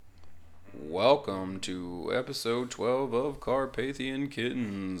Welcome to episode 12 of Carpathian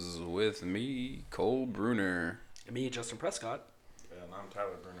Kittens with me, Cole Bruner. And me, Justin Prescott. And I'm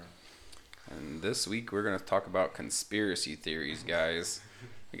Tyler Bruner. And this week we're going to talk about conspiracy theories, guys.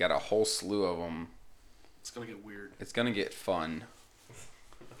 We got a whole slew of them. It's going to get weird. It's going to get fun.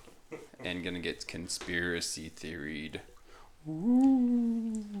 And going to get conspiracy theoried.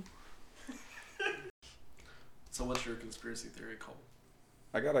 Ooh. So what's your conspiracy theory, Cole?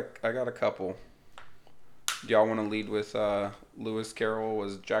 I got a couple. Do y'all want to lead with Lewis Carroll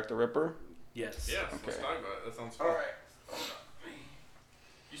was Jack the Ripper? Yes. Yes, Okay. let's talk about it. That sounds fun. All right.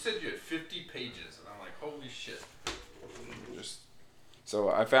 You said you had 50 pages, and I'm like, holy shit. So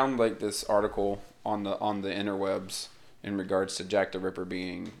I found like this article on the interwebs in regards to Jack the Ripper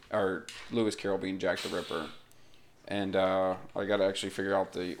or Lewis Carroll being Jack the Ripper, and I got to actually figure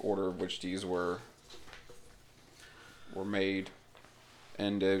out the order of which these were made,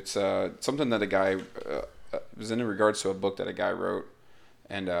 and it's something that a guy it was in regards to a book that a guy wrote,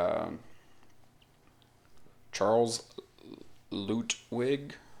 and Charles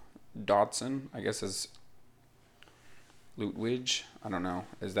Lutwig Dodson, I guess is Lutwig. I don't know.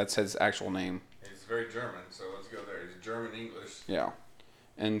 That's his actual name. He's very German, so let's go there. He's German English. Yeah,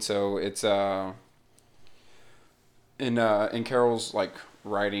 and so it's in Carroll's like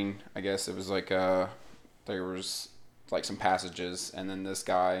writing. I guess it was like there was like some passages, and then this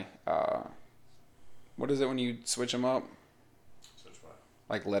guy, what is it when you switch them up? Switch what?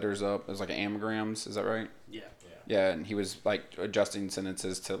 Like letters up. It was like anagrams. Is that right? Yeah. Yeah, and he was like adjusting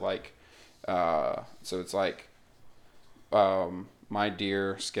sentences to like, so it's like, my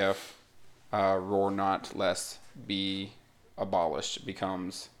dear Skeff, roar not lest be abolished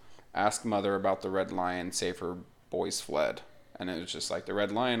becomes, ask mother about the red lion, save her boys fled. And it was just like the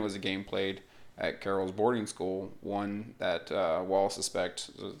Red Lion was a game played at Carroll's boarding school, one that Wallace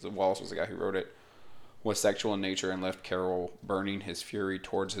Wallace was the guy who wrote it, was sexual in nature and left Carroll burning his fury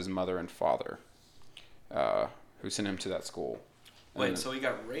towards his mother and father, who sent him to that school. Wait, so he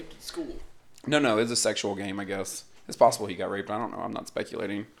got raped at school? No, it's a sexual game, I guess. It's possible he got raped. I don't know. I'm not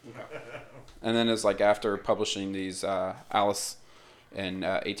speculating. Okay. And then it's like after publishing these Alice in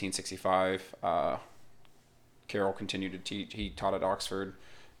 1865, Carroll continued to teach. He taught at Oxford.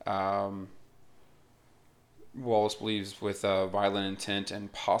 Wallace believes with violent intent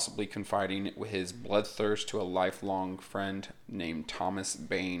and possibly confiding his bloodthirst to a lifelong friend named Thomas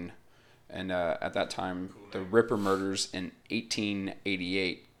Bain. And at that time, the Ripper murders in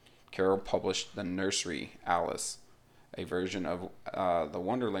 1888, Carroll published The Nursery, Alice, a version of the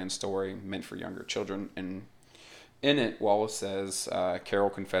Wonderland story meant for younger children. And in it, Wallace says Carroll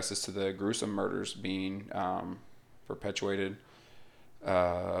confesses to the gruesome murders being perpetuated,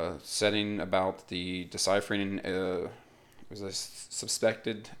 setting about the deciphering was a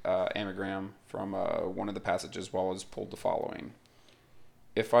suspected anagram from one of the passages. Wallace pulled the following: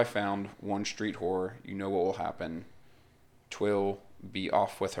 "If I found one street whore, you know what will happen. 'Twill be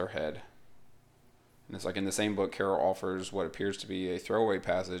off with her head." And it's like in the same book, Carroll offers what appears to be a throwaway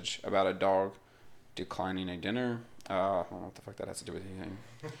passage about a dog declining a dinner. I don't know what the fuck that has to do with anything.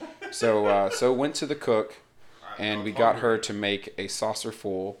 So went to the cook, and we got her to make a saucer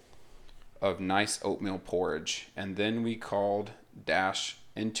full of nice oatmeal porridge. And then we called Dash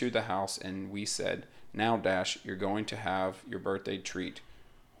into the house, and we said, "Now, Dash, you're going to have your birthday treat."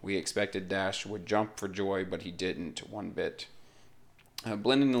 We expected Dash would jump for joy, but he didn't one bit.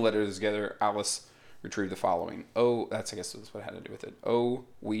 Blending the letters together, Alice retrieved the following. I guess that's what it had to do with it.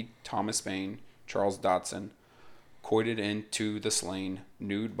 We, Thomas Bain, Charles Dodson, coited into the slain,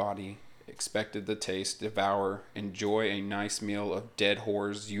 nude body, expected the taste, devour, enjoy a nice meal of dead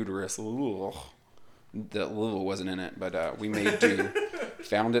whore's uterus. Ugh. The little wasn't in it, but we made do.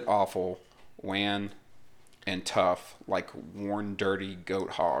 Found it awful, wan, and tough, like worn, dirty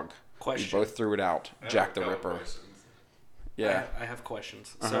goat hog. Question. We both threw it out. Jack the Ripper. Yeah. I have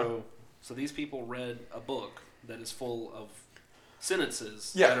questions. Uh-huh. So these people read a book that is full of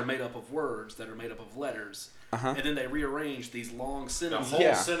sentences Yeah. that are made up of words, that are made up of letters, Uh-huh. and then they rearrange these long The sentences whole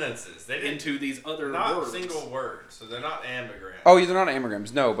Yeah. sentences. They didn't, into these other not words. single words, so they're not anagrams. Oh, they're not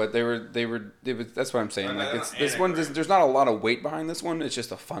anagrams. No, but they were. That's what I'm saying. No, Like they're it's not this one. anagrams. There's not a lot of weight behind this one. It's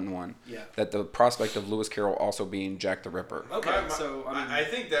just a fun one. Yeah. That the prospect of Lewis Carroll also being Jack the Ripper. Okay, so I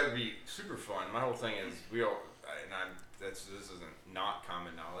think that would be super fun. My whole thing is this isn't not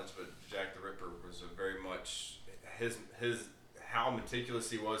common knowledge, but Jack the Ripper was a very much his how meticulous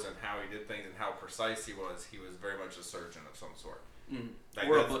he was and how he did things and how precise he was very much a surgeon of some sort. Like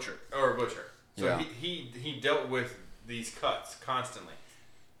or a butcher. Or a butcher. So Yeah. he dealt with these cuts constantly.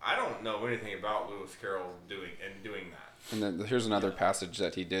 I don't know anything about Lewis Carroll doing that. And then here's another passage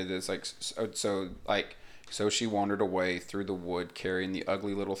that he did. It's like so she wandered away through the wood, carrying the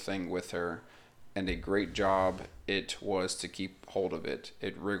ugly little thing with her, and a great job it was to keep hold of it.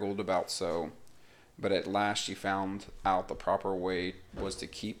 It wriggled about so, but at last she found out the proper way was to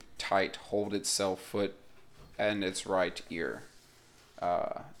keep tight hold itself foot and its right ear.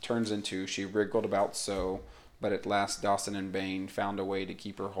 Turns into she wriggled about so, but at last Dawson and Bain found a way to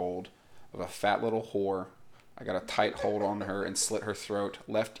keep her hold of a fat little whore. I got a tight hold on her and slit her throat,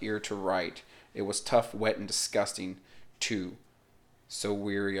 left ear to right. It was tough, wet, and disgusting, too. So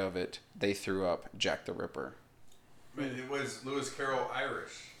weary of it, they threw up Jack the Ripper. But it was Lewis Carroll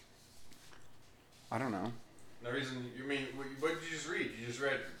Irish. I don't know. No reason. You mean what did you just read? You just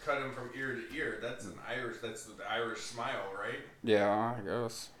read cut him from ear to ear. That's an Irish. That's the Irish smile, right? Yeah, I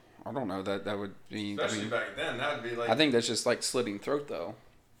guess. I don't know. That would be. Especially back then, that would be like. I think that's just like slitting throat, though.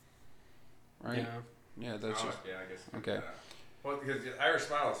 Right. Yeah. Yeah, that's just. Yeah, I guess. Okay. Well, because the Irish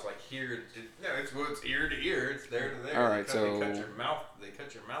smile is like here. It's ear to ear. It's there to there. All right, they cut your mouth. They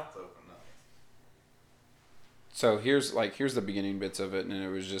cut your mouth open. So here's the beginning bits of it, and it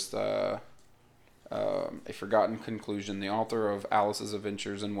was just a forgotten conclusion. The author of Alice's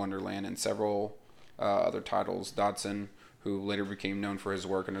Adventures in Wonderland and several other titles, Dodson, who later became known for his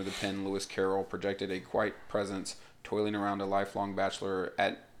work under the pen Lewis Carroll, projected a quiet presence, toiling around a lifelong bachelor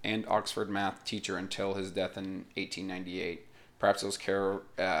and Oxford math teacher until his death in 1898. Perhaps it was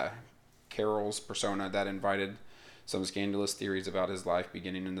Carroll's persona that invited some scandalous theories about his life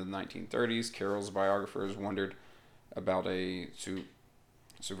beginning in the 1930s. Carroll's biographers wondered about a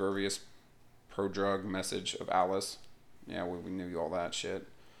subversive pro-drug message of Alice. Yeah, we knew all that shit.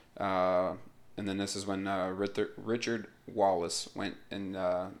 And then this is when Richard Wallace went and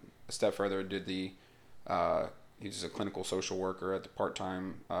a step further, did the... he's a clinical social worker at the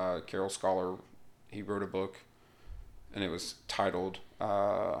part-time Carroll Scholar. He wrote a book, and it was titled,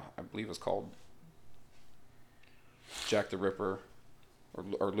 I believe it was called Jack the Ripper,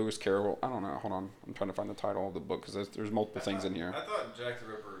 or Lewis Carroll. I don't know. Hold on. I'm trying to find the title of the book because there's multiple things in here. I thought Jack the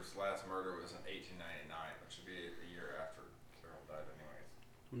Ripper's last murder was in 1899, which would be a year after Carroll died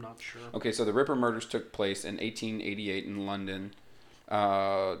anyways. I'm not sure. Okay, so the Ripper murders took place in 1888 in London.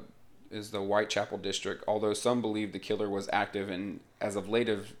 Is the Whitechapel district. Although some believe the killer was active, and as of late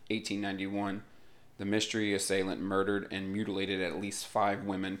of 1891, the mystery assailant murdered and mutilated at least 5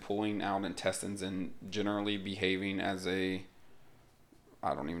 women, pulling out intestines and generally behaving as a,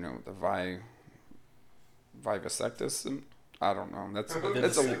 I don't even know, the vivisectus. I don't know. That's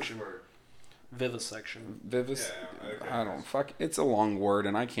vivisection. Vivisection. Vivis. Yeah, okay. I don't fuck. It's a long word,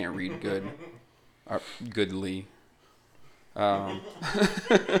 and I can't read good. Goodly.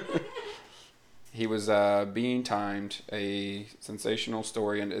 He was being timed, a sensational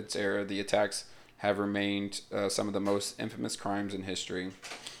story in its era. The attacks have remained some of the most infamous crimes in history.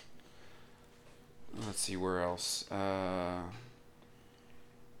 Let's see where else.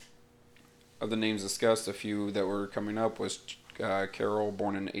 Of the names discussed, a few that were coming up was Carroll,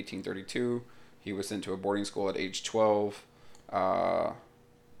 born in 1832. He was sent to a boarding school at age 12.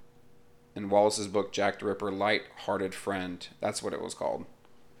 In Wallace's book, Jack the Ripper, Light-Hearted Friend. That's what it was called.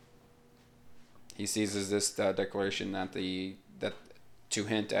 He seizes this declaration that to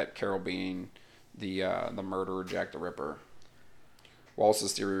hint at Carroll being the murderer, Jack the Ripper.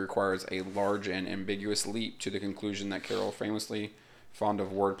 Wallace's theory requires a large and ambiguous leap to the conclusion that Carroll, famously fond of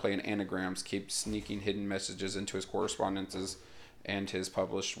wordplay and anagrams, keeps sneaking hidden messages into his correspondences and his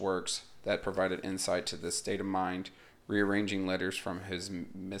published works that provided insight to this state of mind, rearranging letters from his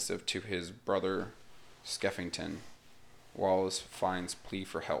missive to his brother Skeffington. Wallace finds plea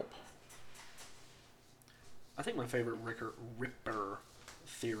for help. I think my favorite Ripper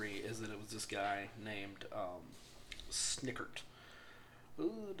theory is that it was this guy named Snickert.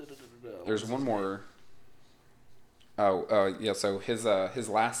 There's one more. Yeah. So his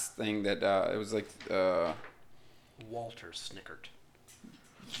last thing that it was like Walter Snickert.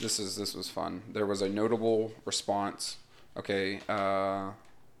 This was fun. There was a notable response. Okay.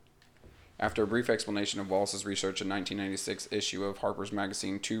 After a brief explanation of Wallace's research in 1996 issue of Harper's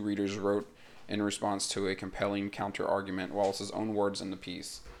Magazine, 2 readers wrote in response to a compelling counter-argument, Wallace's own words in the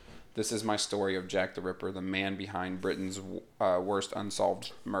piece. This is my story of Jack the Ripper, the man behind Britain's worst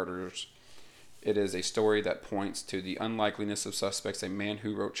unsolved murders. It is a story that points to the unlikeliness of suspects, a man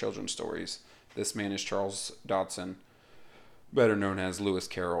who wrote children's stories. This man is Charles Dodson, better known as Lewis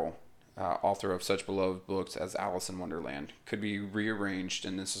Carroll, author of such beloved books as Alice in Wonderland. Could be rearranged,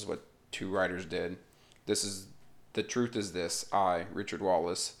 and this is what 2 writers did. The truth is this: I, Richard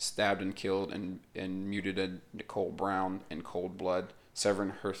Wallace, stabbed and killed and mutilated Nicole Brown in cold blood,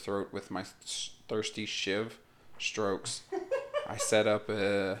 severing her throat with my thirsty shiv, strokes. I set up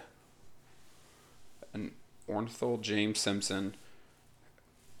an Orenthal James Simpson.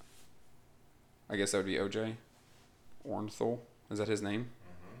 I guess that would be OJ. Orenthal. Is that his name?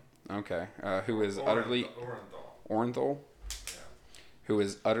 Mm-hmm. Okay. Who is utterly Orenthal? Yeah. Who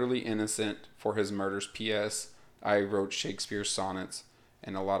is utterly innocent for his murders. P.S. I wrote Shakespeare's sonnets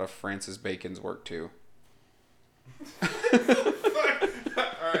and a lot of Francis Bacon's work too.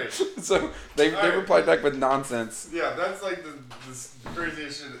 Alright. So they replied back with nonsense. Yeah, that's like the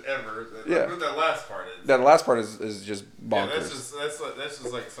craziest shit ever. Yeah. What that last part is. That last part is just bonkers. Yeah, that's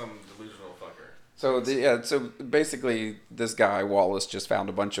just like some delusional fucker. So basically this guy Wallace just found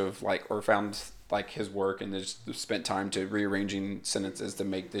a bunch of found his work and just spent time to rearranging sentences to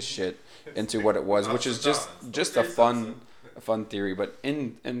make this shit into what it was, which is just a fun theory. But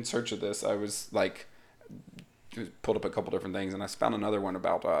in search of this, I was pulled up a couple different things, and I found another one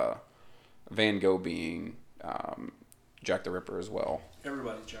about Van Gogh being Jack the Ripper as well.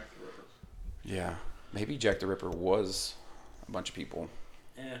 Everybody's Jack the Ripper. Yeah, maybe Jack the Ripper was a bunch of people.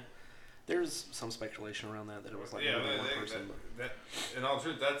 Yeah. There's some speculation around that it was more than one person. That, in all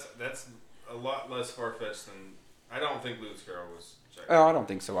truth, that's a lot less far-fetched than... I don't think Lewis Carroll was Jack. Oh, I don't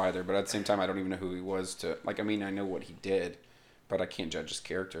think so either, but at the same time, I don't even know who he was I know what he did, but I can't judge his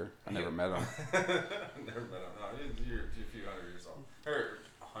character. I never met him. Never met him. No, you're a few hundred years old. Or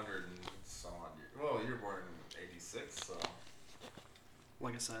 100 and some odd years. Well, you were born in 86, so...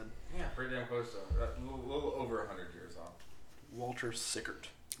 Like I said. Yeah, pretty damn close to a little over 100 years off. Walter Sickert.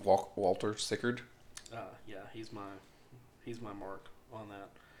 Walter Sickert? Yeah, he's my mark on that.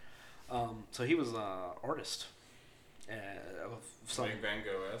 So he was an artist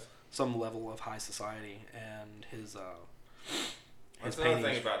of some level of high society, and his That's another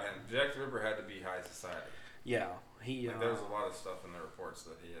thing about him. Jack the Ripper had to be high society. Yeah, he. There was a lot of stuff in the reports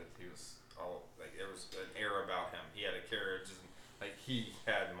that he was all there was an air about him. He had a carriage, and he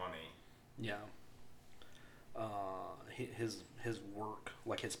had money. Yeah. His work,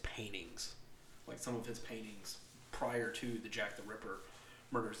 his paintings, some of his paintings prior to the Jack the Ripper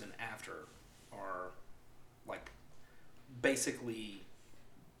murders and after are basically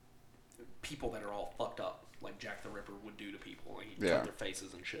people that are all fucked up, like Jack the Ripper would do to people. He'd cut their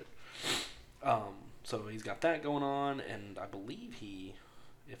faces and shit. So he's got that going on, and I believe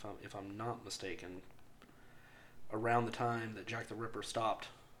if I'm not mistaken, around the time that Jack the Ripper stopped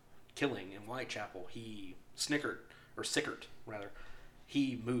killing in Whitechapel, Sickert,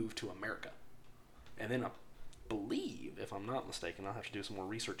 he moved to America. And then I believe, if I'm not mistaken, I'll have to do some more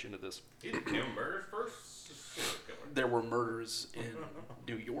research into this. He didn't kill murders first? There were murders in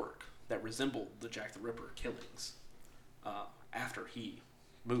New York that resembled the Jack the Ripper killings after he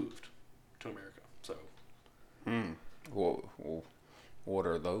moved to America. So, Well, what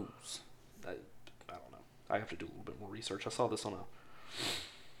are those? I don't know. I have to do a little bit more research. I saw this on a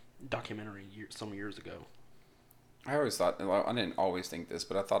documentary some years ago. I always thought, I didn't always think this,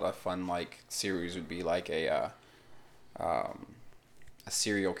 but I thought a fun series would be a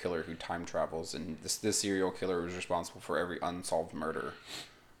serial killer who time travels, and this serial killer was responsible for every unsolved murder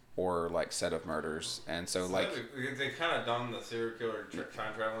or set of murders, and so they kind of done the serial killer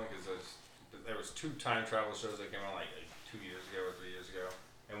time traveling because there was 2 time travel shows that came out 2 years ago or 3 years ago,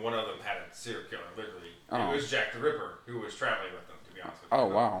 and one of them had a serial killer literally. It was Jack the Ripper who was traveling with them. To be honest with you. Oh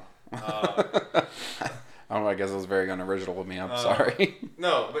wow. I don't know, I guess it was very unoriginal of me. I'm sorry.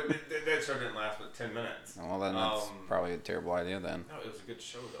 No, but that show didn't last but 10 minutes. Well, then that's probably a terrible idea then. No, it was a good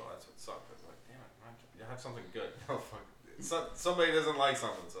show, though. That's what sucked. I was like, damn it, you have something good. Oh, fuck. Somebody doesn't like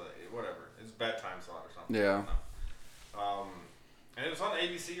something, so whatever. It's a bad time slot or something. Yeah. And it was on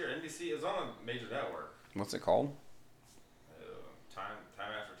ABC or NBC. It was on a major network. What's it called? Time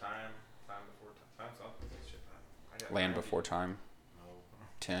After Time. Time Before Time. Something. Shit. Land Before Time. No.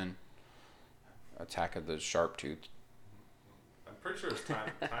 10. Attack of the Sharp Tooth. I'm pretty sure it's time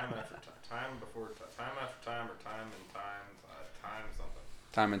after time. Time before time after time or time and time something.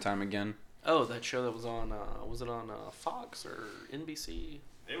 Time and Time Again. Oh, that show that was on, was it on Fox or NBC?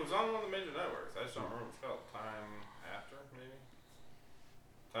 It was on one of the major networks. I just don't remember what it's called. Time After, maybe?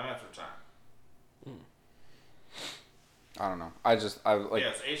 Time After Time. I don't know. I Yeah,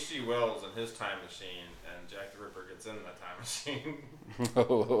 it's H.G. Wells and his time machine, and Jack the Ripper gets in that time machine.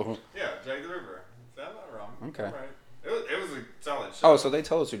 Yeah, Jack the Ripper. I'm not wrong. Okay. Right. It was a solid show. Oh, so they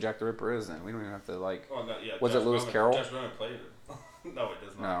tell us who Jack the Ripper is then. We don't even have to Well, no, yeah. Was it Lewis Carroll? Josh Whedon played it. No, it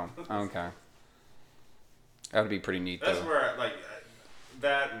does not. No. Okay. That would be pretty neat, That's though. where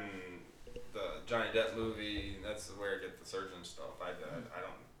that and the Johnny Depp movie. That's where I get the surgeon stuff. I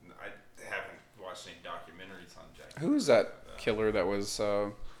haven't watched any documentaries on Jack. Who was that killer that was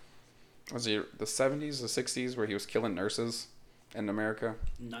Was he the 70s, the 60s, where he was killing nurses in America?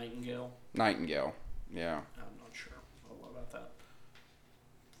 Nightingale. Nightingale. Yeah. I'm not sure a lot about that.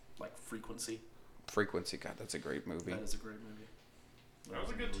 Like Frequency. Frequency. God, that's a great movie. That is a great movie. That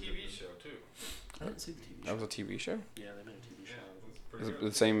was a good TV show too. I didn't see the TV show. That was a TV show. Yeah, they made a TV show. Yeah, that's pretty Is it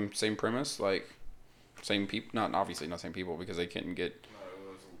good. the same premise? Like same people? Not obviously not same people because they couldn't get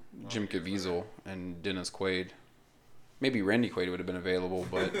No, it was Jim Caviezel and Dennis Quaid. Maybe Randy Quaid would have been available,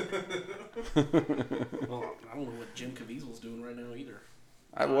 but Well, I don't know what Jim Caviezel's doing right now either.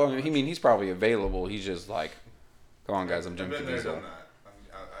 he's probably available. He's just like, come on, guys, I'm Jim I've been there, Caviezel. done that.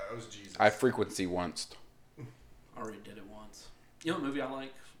 I was Jesus. I frequency once. Already did it once. You know what movie I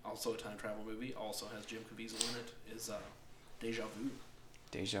like? Also a time travel movie. Also has Jim Caviezel in it. Is Deja Vu.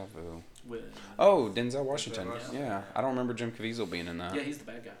 Deja Vu. With Oh, Denzel Washington. Washington. Yeah, I don't remember Jim Caviezel being in that. yeah, he's the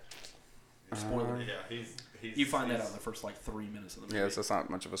bad guy. Spoiler. Yeah, he's You find that out in the first like 3 minutes of the movie. Yeah, so that's not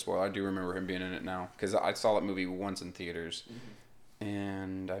much of a spoiler. I do remember him being in it now because I saw that movie once in theaters,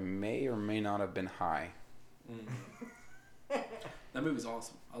 and I may or may not have been high. That movie's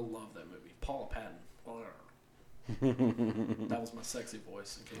awesome. I love that movie. Paula Patton. That was my sexy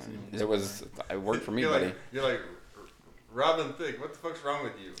voice. In case anyone It worked for me, you're buddy. like, you're like Robin Thicke. What the fuck's wrong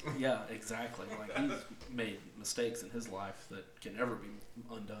with you? Yeah, exactly. Like he's made mistakes in his life that can never be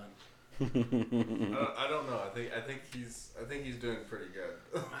undone. I don't know. I think he's doing pretty good.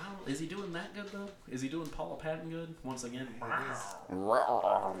 Wow, is he doing that good though? Is he doing Paula Patton good once again?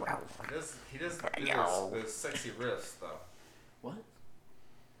 He does do those sexy riffs though. What?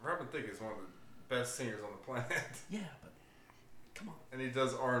 Robin Thicke is one of the best singers on the planet, Yeah, but come on. and he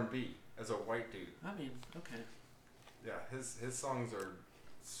does R&B as a white dude. I mean, okay. Yeah, his songs are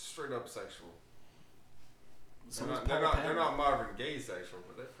straight up sexual. So They're is not, they're, Paula not, Patton. they're not modern gay sexual,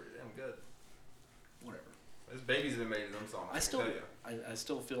 but they're pretty damn good. Whatever. There's babies that made them songs. I still, can tell you. I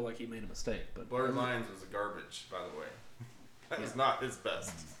still feel like he made a mistake, but Blurred Lines was a garbage, by the way. That was not his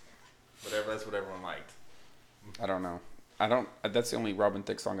best. But that's what everyone liked. I don't know. That's the only Robin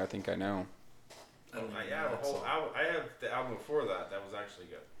Thicke song I think I know. I don't even I know have a that whole. song. I have the album before that. That was actually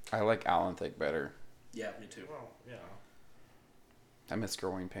good. I like Alan Thicke better. Yeah, me too. Well, yeah. I miss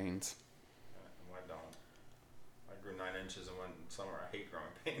Growing Pains. I don't. I grew 9 inches in one summer. I hate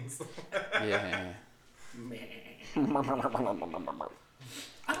growing pains. Yeah.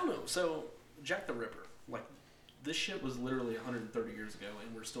 I don't know. So Jack the Ripper, like this shit was literally 130 years ago,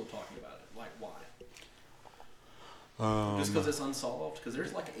 and we're still talking about it. Like, why? Just because it's unsolved? Because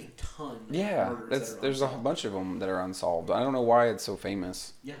there's like a ton. Yeah, of murders that are there's a unsolved. bunch of them that are unsolved. I don't know why it's so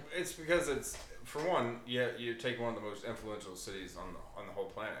famous. Yeah. It's because it's, for one, you take one of the most influential cities on the whole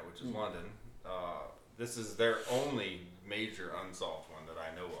planet, which is London. This is their only major unsolved one that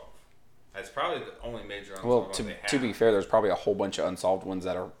I know of. That's probably the only major unsolved Well, one they have. to be fair, there's probably a whole bunch of unsolved ones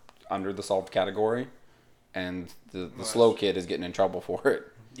that are under the solved category, and the slow kid is getting in trouble for it.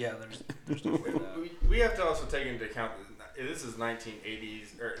 Yeah, there's no way that. We have to also take into account that this is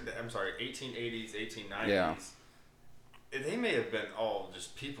 1980s, or I'm sorry, 1880s, 1890s. Yeah. They may have been all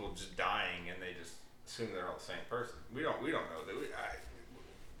just people just dying, and they just assume they're all the same person. We don't know that.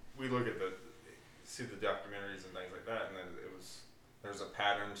 We look at see the documentaries and things like that, and then there's a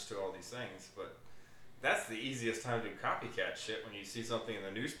patterns to all these things. But that's the easiest time to do copycat shit when you see something in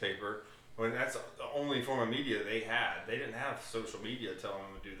the newspaper. When that's the only form of media they had. They didn't have social media telling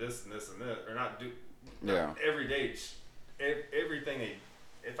them to do this and this and this, or not do. Yeah. Every day, everything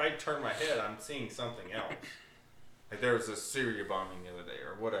if I turn my head, I'm seeing something else. Like there was a Syria bombing the other day,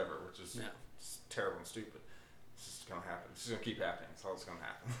 or whatever, which is just terrible and stupid. It's just gonna happen. It's just gonna keep happening. It's all that's gonna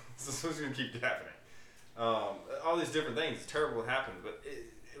happen. It's just gonna keep happening. All these different things. It's terrible what happened, but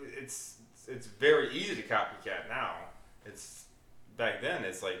it's very easy to copycat now. It's back then.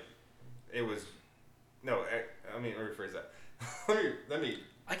 It's like it was. No, let me rephrase that. let me.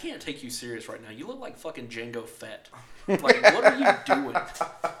 I can't take you serious right now. You look like fucking Django Fett. Like, what are you doing?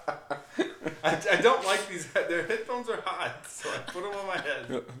 I don't like these. Their headphones are hot, so I put them on my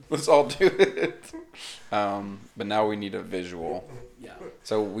head. Let's all do it. But now we need a visual. Yeah.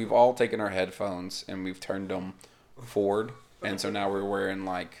 So we've all taken our headphones and we've turned them forward, and so now we're wearing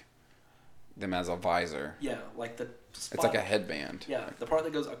like them as a visor. Yeah, like the spot. It's like a headband. Yeah, the part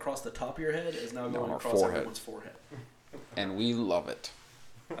that goes across the top of your head is now On going our across forehead. everyone's forehead. And we love it.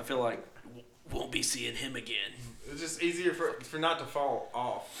 I feel like won't be seeing him again. It's just easier for not to fall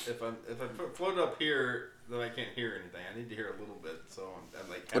off. If I float up here, then I can't hear anything. I need to hear a little bit, so I'm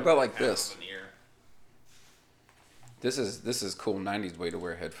like. What about like half this? of an ear. This is cool 90s way to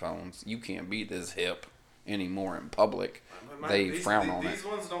wear headphones. You can't be this hip anymore in public. They frown on These it.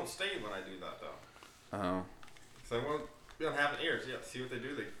 ones don't stay when I do that though. Oh. So we don't have an ears. Yeah. See what they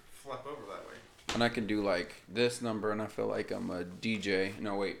do? They flip over that way. And I can do like this number, and I feel like I'm a DJ.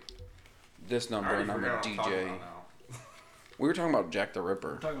 No, wait. This number, and I'm a DJ. We were talking about Jack the Ripper.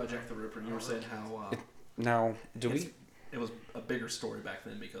 We're talking about Jack the Ripper, and you were saying how Now, it was a bigger story back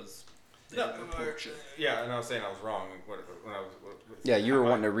then because they No, didn't report shit. yeah, and I was saying I was wrong when I was. Yeah, you were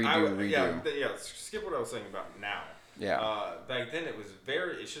wanting to redo. Yeah, skip what I was saying about now. Yeah. Back then it was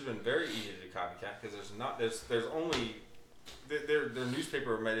it should have been very easy to copycat because there's only their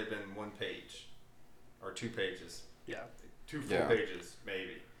newspaper might have been 1 page or 2 pages. Yeah. 2 full pages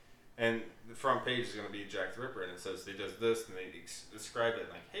maybe. And the front page is going to be Jack the Ripper, and it says he does this, and they describe it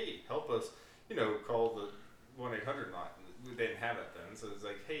like, hey, help us, call the 1-800 lot. They didn't have it then, so it's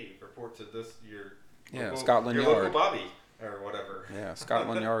like, hey, report to this Scotland your Yard, local Bobby or whatever. Yeah,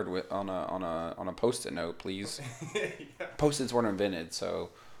 Scotland Yard on a Post-it note, please. Yeah. Post-its weren't invented, so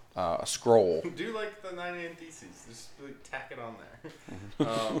a scroll. Do like the 9 AM theses, just like, tack it on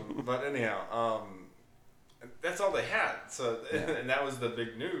there. But anyhow, that's all they had. So, and that was the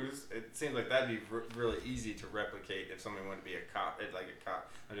big news. It seems like that'd be really easy to replicate if somebody wanted to be a cop.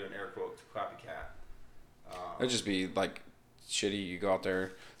 I'm doing air quotes, copycat. It'd just be like shitty. You go out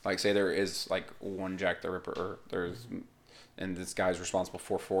there, like say there is like one Jack the Ripper, or and this guy's responsible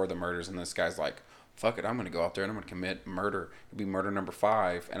for 4 of the murders, and this guy's like, fuck it, I'm gonna go out there and I'm gonna commit murder. It'll be murder number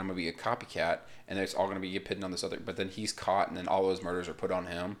 5, and I'm gonna be a copycat, and it's all gonna be pitted on this other. But then he's caught, and then all those murders are put on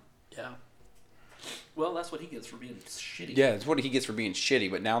him. Yeah. Well, that's what he gets for being shitty. Yeah, it's what he gets for being shitty.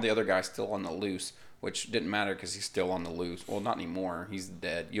 But now the other guy's still on the loose, which didn't matter because he's still on the loose. Well, not anymore. He's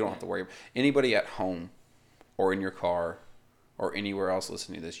dead. You don't have to worry. Anybody at home, or in your car, or anywhere else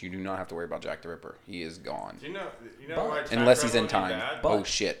listening to this, you do not have to worry about Jack the Ripper. He is gone. You know But- why time Unless he's travel in would be time. bad? Oh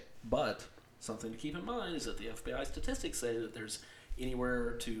shit. But something to keep in mind is that the FBI statistics say that there's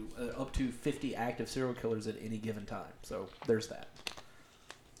anywhere to up to 50 active serial killers at any given time. So there's that.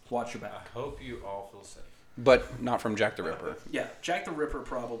 Watch your I back. hope you all feel safe. But not from Jack the Ripper. Yeah, Jack the Ripper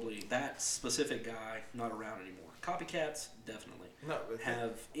probably. That specific guy, not around anymore. Copycats, definitely. No, but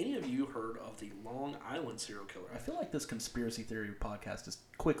Have any of you heard of the Long Island serial killer? I feel like this conspiracy theory podcast is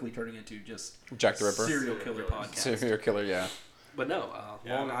quickly turning into just Jack the Ripper. serial killer podcast. Serial killer, yeah. But no,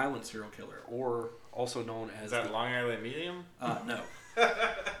 Yeah. Long Island serial killer, or also known as is that Long Island Medium? no,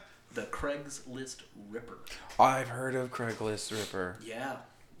 the Craigslist Ripper. I've heard of Craigslist Ripper. Yeah.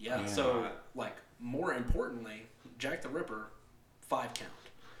 So, like, more importantly, Jack the Ripper, 5 count.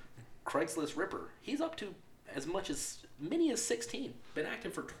 Craigslist Ripper, he's up to as many as 16. Been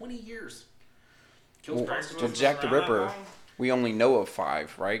active for 20 years. Kills Well, prostitutes. well, Jack the around that Ripper, long? we only know of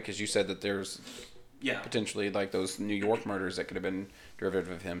 5, right? Because you said that there's Yeah. potentially like those New York murders that could have been derivative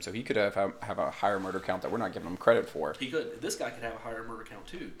of him. So he could have a higher murder count that we're not giving him credit for. He could. This guy could have a higher murder count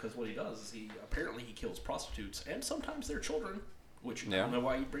too, because what he does is he kills prostitutes and sometimes their children, which I don't know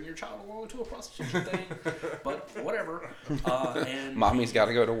why you bring your child along to a prostitution thing, but whatever. And Mommy's got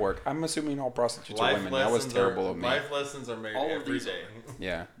to go to work. I'm assuming all prostitutes are women. That was terrible of me. Life lessons are made All of every these day.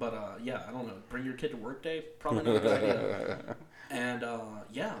 Yeah. But yeah, I don't know. Bring your kid to work day, probably not a good idea.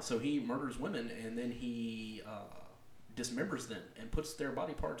 And so he murders women and then he dismembers them and puts their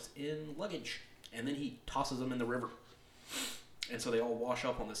body parts in luggage, and then he tosses them in the river, and so they all wash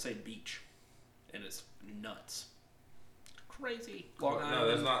up on the same beach, and it's nuts, crazy. Long No, Island,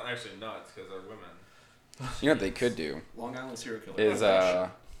 that's not actually nuts because they're women. You know what they could do Long Island serial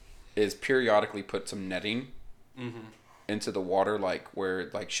killer is periodically put some netting Mm-hmm. into the water, like where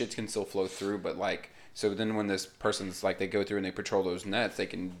like shit can still flow through, but like so then when this person's like they go through and they patrol those nets, they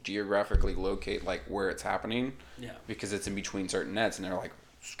can geographically locate like where it's happening. Yeah. Because it's in between certain nets, and they're like,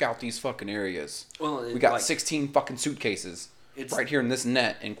 scout these fucking areas. Well, We got like, 16 fucking suitcases It's- right here in this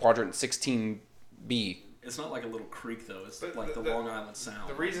net in quadrant 16B. It's not like a little creek though. It's But like the Long Island Sound.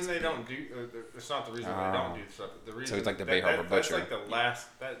 The reason It's they big. don't do it's not the reason they don't do stuff. The reason it's like the Bay Harbor that's Butcher. like the last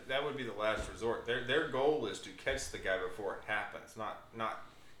that would be the last resort. Their goal is to catch the guy before it happens, not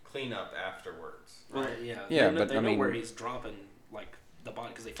clean up afterwards. Well, Right? yeah, Yeah, they know, but, they I know mean- where he's dropping like the body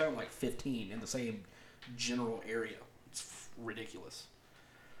because they found like 15 in the same general area. It's ridiculous.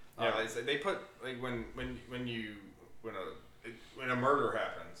 Yeah, they put like when a murder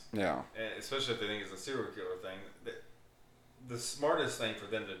happens, Yeah. and especially if they think it's a serial killer thing, the smartest thing for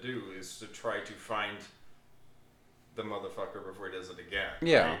them to do is to try to find the motherfucker before he does it again.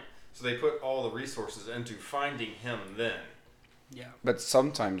 Yeah. Right? So they put all the resources into finding him then. Yeah. But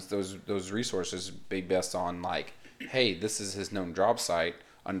sometimes those resources be based on like, hey, this is his known job site.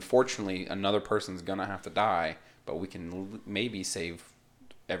 Unfortunately, another person's gonna have to die, but we can maybe save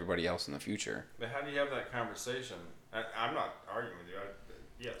everybody else in the future. But how do you have that conversation? I'm not arguing with you.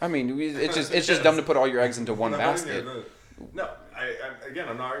 Yes. I mean, it's just dumb to put all your eggs into one basket. No,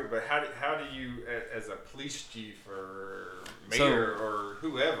 I'm not arguing, but how do you, as a police chief or mayor or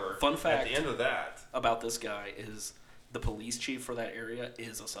whoever, fun fact at the end of that about this guy is the police chief for that area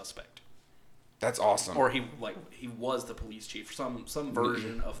is a suspect. That's awesome. Or he was the police chief, some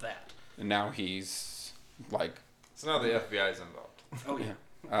version of that. And now he's like. So now the FBI is involved. Oh yeah.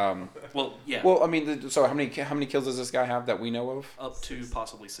 Well, yeah. Well, I mean, so how many kills does this guy have that we know of? Up to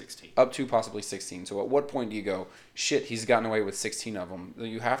possibly 16. Up to possibly 16. So at what point do you go, shit, he's gotten away with 16 of them?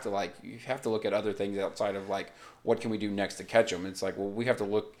 You have to look at other things outside of like, what can we do next to catch him? It's like, well, we have to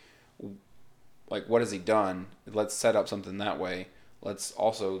look, like, what has he done? Let's set up something that way. Let's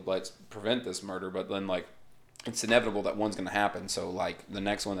prevent this murder. But then like, it's inevitable that one's going to happen. So like the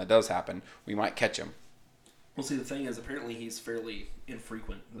next one that does happen, we might catch him. Well, see, the thing is, apparently he's fairly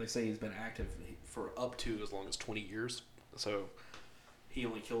infrequent. They say he's been active for up to as long as 20 years. So he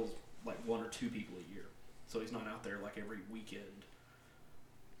only kills like 1 or 2 people a year. So he's not out there like every weekend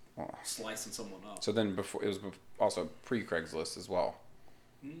slicing someone up. So then it was also pre-Craigslist as well.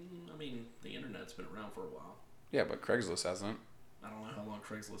 I mean, the internet's been around for a while. Yeah, but Craigslist hasn't. I don't know how long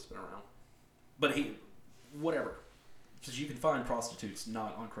Craigslist's been around. But whatever. Because you can find prostitutes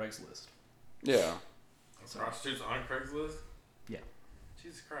not on Craigslist. Yeah. So, Prostitutes on Craigslist? Yeah.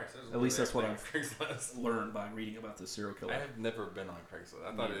 Jesus Christ. At least that's what I've Craigslist. learned by reading about this serial killer. I have never been on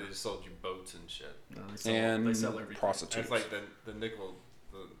Craigslist. I thought it just sold you boats and shit. No, They sell everything. prostitutes. It's like the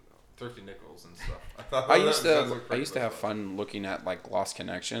thrifty nickels and stuff. I used to have fun looking at like Lost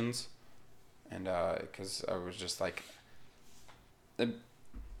Connections, and because I was just like, Is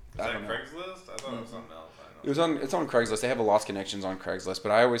that Craigslist? I thought it was something else. It's on Craigslist. They have a Lost Connections on Craigslist,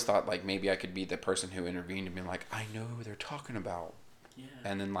 but I always thought like maybe I could be the person who intervened and be like, I know who they're talking about,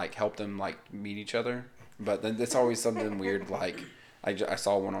 and then like help them like meet each other. But then it's always something weird. Like I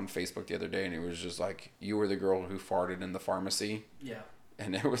saw one on Facebook the other day, and it was just like, you were the girl who farted in the pharmacy. Yeah.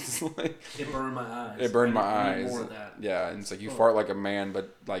 And it was like it burned my eyes. It burned my eyes. More of that. Yeah, and it's like you fart like a man,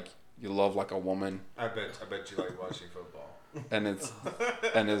 but like you love like a woman. I bet you like watching football. And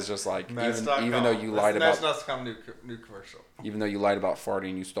it's just like even though you lied about new commercial. Even though you lied about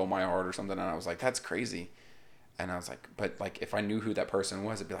farting, you stole my heart or something, and I was like, that's crazy. And I was like, but like if I knew who that person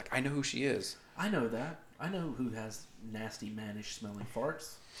was, it'd be like, I know who she is. I know that. I know who has nasty, mannish smelling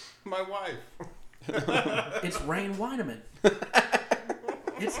farts. My wife. It's Rain Weineman.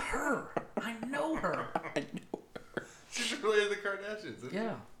 It's her. I know her. She's related to the Kardashians, isn't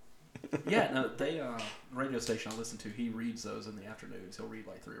yeah. Yeah, no, radio station I listen to, he reads those in the afternoons. He'll read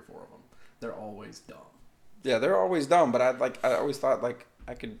like 3 or 4 of them. They're always dumb. Yeah, they're always dumb, but I always thought like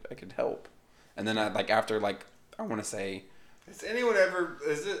I could help. And then I want to say, has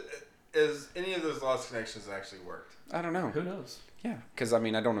any of those Lost Connections actually worked? I don't know. Who knows? Yeah, because I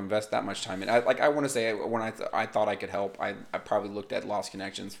mean, I don't invest that much time in. I want to say when I thought I could help, I probably looked at Lost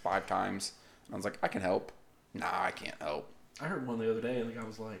Connections 5 times. I was like, I can help. Nah, I can't help. I heard one the other day, and the guy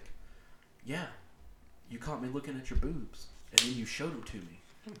was like, "Yeah, you caught me looking at your boobs, and then you showed them to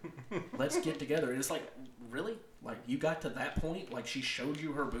me. Let's get together." And it's like, really? Like, you got to that point? Like, she showed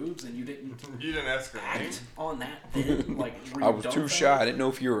you her boobs, and you didn't ask her name on that then? Like, I was too shy. I didn't know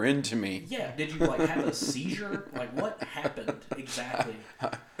if you were into me. Yeah. Did you, like, have a seizure? Like, what happened exactly?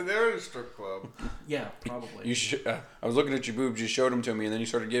 They were in a strip club. Yeah, probably. I was looking at your boobs. You showed them to me, and then you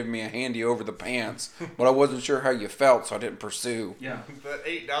started giving me a handy over the pants. But I wasn't sure how you felt, so I didn't pursue. Yeah. That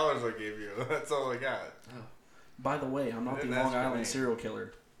 $8 I gave you, that's all I got. Oh. By the way, I'm not the Long Island serial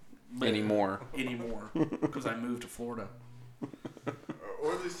killer. Anymore. Because I moved to Florida.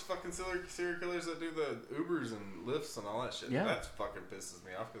 Or these fucking serial killers that do the Ubers and Lyfts and all that shit. Yeah. That fucking pisses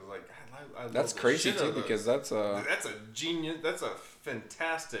me off because like I love that's the crazy shit too of those. because that's a genius. That's a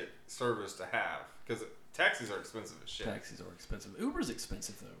fantastic service to have because taxis are expensive as shit. Taxis are expensive. Uber's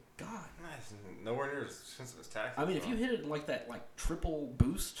expensive though. God. Nice. Nowhere near as expensive as taxis. I mean, if you hit it like that, like triple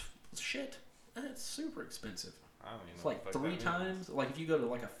boost shit, that's super expensive. I don't even it's know like 3 times. Like if you go to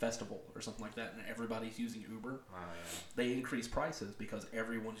like a festival or something like that, and everybody's using Uber, they increase prices because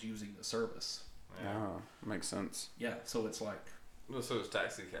everyone's using the service. Yeah, makes sense. Yeah, so it's like. Well, so it's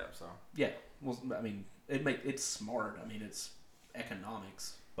taxi cabs, huh? Yeah, well, I mean, it's smart. I mean, it's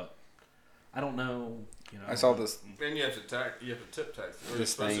economics, but I don't know. You know, I saw this. And you have to tip taxi.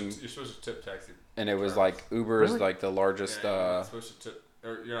 This thing. You're supposed to tip taxi. And it was like Uber is like the largest. Yeah, you're not supposed to tip.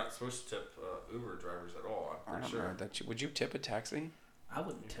 Or you're not supposed to tip Uber drivers at all. I'm pretty sure. Would you tip a taxi? I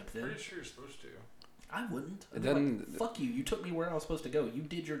wouldn't tip them. Pretty sure you're supposed to. I wouldn't. Then fuck you. You took me where I was supposed to go. You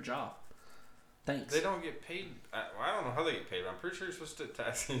did your job. Thanks. They don't get paid. I don't know how they get paid, but I'm pretty sure you're supposed to tip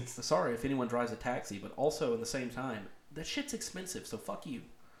taxis. Sorry if anyone drives a taxi, but also at the same time, that shit's expensive, so fuck you.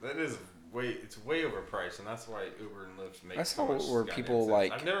 That is it's way overpriced, and that's why Uber and Lyft make. I so saw much where goddamn people sense.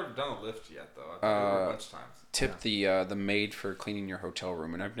 like I've never done a Lyft yet though. I've done Uber a bunch of times. tip the maid for cleaning your hotel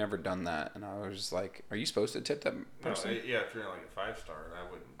room, and I've never done that. And I was just like, "Are you supposed to tip that person?" No, yeah, if you're in like a 5-star, I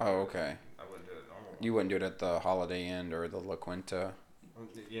wouldn't. Oh, okay. I wouldn't do it normal. You wouldn't do it at the Holiday Inn or the La Quinta.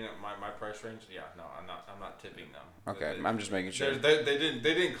 You know my price range. Yeah, no, I'm not tipping them. Okay, I'm just making sure. They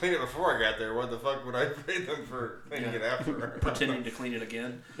didn't clean it before I got there. What the fuck would I pay them for cleaning it after? Pretending to clean it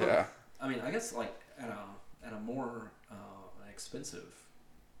again. Yeah. I mean, I guess like at a more expensive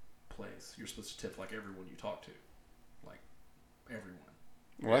place, you're supposed to tip like everyone you talk to, like everyone.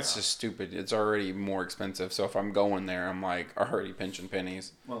 Well, that's just stupid. It's already more expensive. So if I'm going there, I'm like already pinching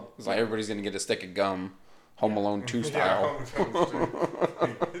pennies. Well, it's like everybody's gonna get a stick of gum, Home Alone 2 style.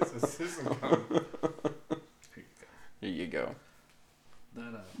 It's a system gum. Here you go.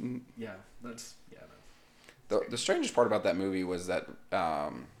 That yeah, that's The strangest part about that movie was that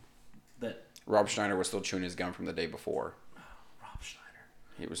that Rob Schneider was still chewing his gum from the day before. Rob Schneider.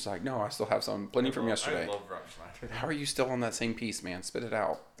 He was like, "No, I still have some plenty from yesterday." I love Rob Schneider. How are you still on that same piece, man? Spit it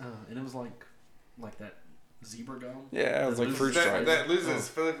out. And it was like that zebra gum. Yeah, it was like fruit stripes. That loses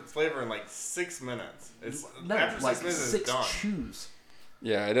flavor in like 6 minutes. It's after like 6 minutes, six it's done. chews.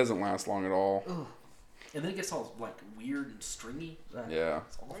 Yeah, it doesn't last long at all. Ugh. And then it gets all like weird and stringy. Yeah.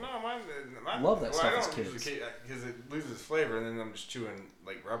 Well, no, mine love that stuff I as don't kids. because it loses flavor, and then I'm just chewing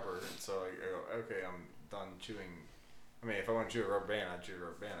like rubber, and so I go, okay, I'm done chewing. I mean, if I want to chew a rubber band, I chew a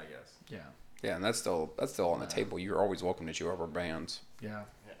rubber band, I guess. Yeah. Yeah, and that's still on the table. You're always welcome to chew rubber bands. Yeah.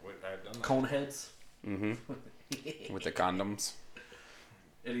 I've done that. Cone heads. Mm-hmm. With the condoms.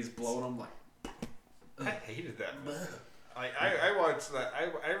 And he's blowing them like. I hated that movie. I watched that.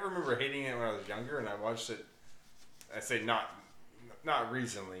 I remember hating it when I was younger, and I watched it. I say not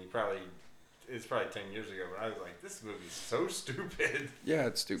recently. It's probably 10 years ago. But I was like, this movie's so stupid. Yeah,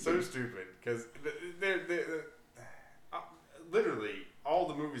 it's stupid. So stupid because they're literally all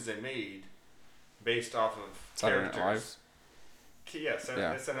the movies they made based off of Saturday Night characters. Live? Yes,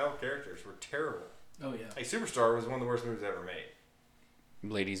 SNL characters were terrible. Oh yeah. Like Superstar was one of the worst movies ever made.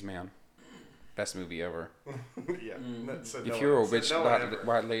 Ladies Man. Best movie ever. Yeah. If you're a rich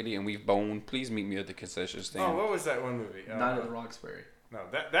white lady and we've boned, please meet me at the concession stand. Oh, what was that one movie? Night at the Roxbury. No,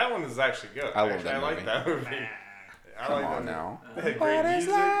 that one is actually good. I love that movie. I like that movie. Come on now. They had What great is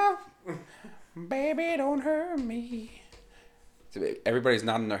music. love? Baby, don't hurt me. Everybody's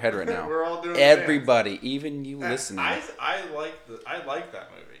nodding their head right now. We're all doing Everybody, even you listening. I like that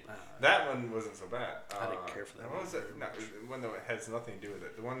movie. That one wasn't so bad. I didn't care for that one. What was it? No, one that has nothing to do with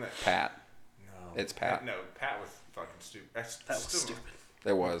it. The one that Pat. No, It's Pat. No, Pat was fucking stupid. That was stupid.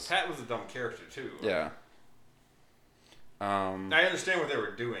 It was. Pat was a dumb character too. Yeah. I understand what they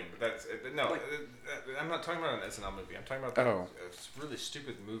were doing, but that's no. I'm not talking about an SNL movie. I'm talking about a really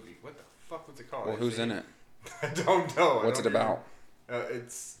stupid movie. What the fuck was it called? Well, who's in it? I don't know. What's it about?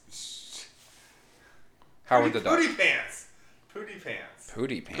 It's Howard the Duck. Pootie Pants. Pootie Pants.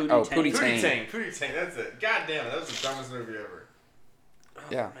 Pootie Pants. Pootie Oh, Tang. Pootie Pootie Tang. Tang. Pootie Tang. That's it. God damn it. That was the dumbest movie ever.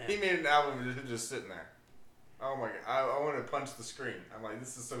 Yeah. Man. He made an album just sitting there. Oh my god. I want to punch the screen. I'm like,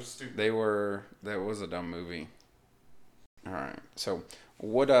 this is so stupid. That was a dumb movie. All right. So,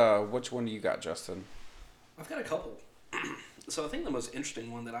 which one do you got, Justin? I've got a couple. So I think the most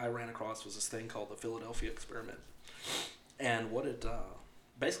interesting one that I ran across was this thing called the Philadelphia experiment. And what it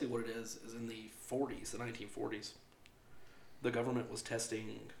basically what it is in the 40s, the 1940s, the government was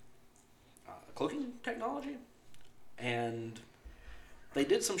testing cloaking technology, and they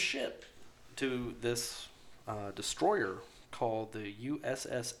did some shit to this destroyer called the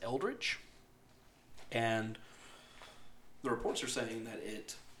USS Eldridge, and the reports are saying that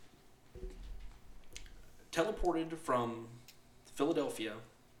it teleported from Philadelphia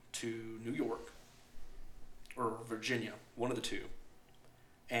to New York or Virginia, one of the two,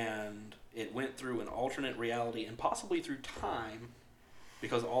 and it went through an alternate reality and possibly through time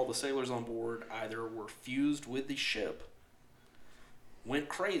because all the sailors on board either were fused with the ship, went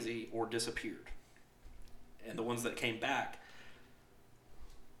crazy, or disappeared. And the ones that came back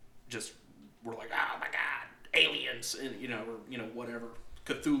just were like, oh my god, aliens, and whatever,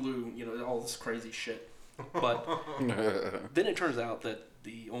 Cthulhu, all this crazy shit. But then it turns out that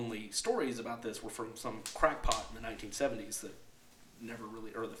the only stories about this were from some crackpot in the 1970s that never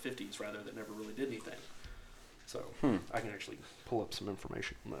really, or the 50s rather, that never really did anything. So I can actually pull up some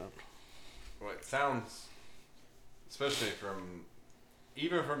information on that. Well, it sounds, especially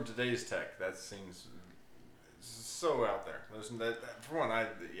even from today's tech, that seems so out there. For one, I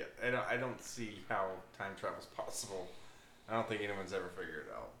don't see how time travel is possible. I don't think anyone's ever figured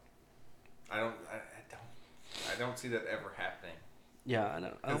it out. I don't see that ever happening. Yeah, I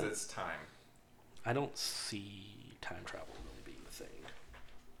know. Because it's time. I don't see time travel really being a thing.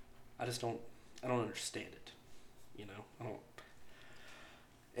 I just don't. I don't understand it. You know, I don't.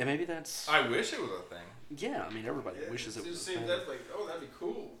 And maybe that's. I wish it was a thing. Yeah, I mean, everybody wishes it was. just a seems thing. that's like, oh, that'd be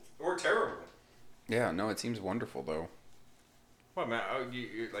cool or terrible. Yeah, no, it seems wonderful though. Well, man,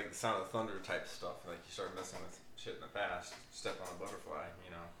 you like the Sound of Thunder type stuff. Like you start messing with shit in the past, step on a butterfly,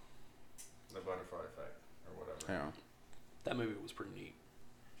 you know, the butterfly effect or whatever. Yeah. That movie was pretty neat.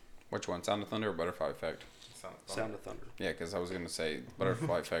 Which one, Sound of Thunder or Butterfly Effect? Sound of Thunder. Yeah, because I was gonna say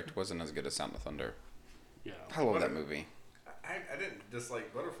Butterfly Effect wasn't as good as Sound of Thunder. Yeah. I love that movie. I didn't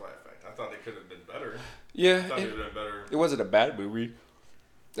dislike Butterfly Effect. I thought it could have been better. Yeah, I thought it would have been better. it wasn't a bad movie.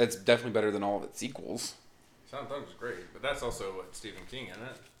 It's definitely better than all of its sequels. Sound of Thunder's great, but that's also what Stephen King, isn't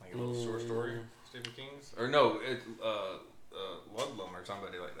it? Like a little short story, Stephen King's, or no, Ludlum or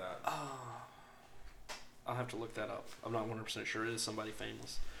somebody like that. I'll have to look that up. I'm not 100% sure it is somebody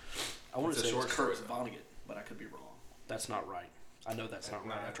famous. I want to It's a say it was short Kurt story, Vonnegut, but I could be wrong. That's not right. I know that's not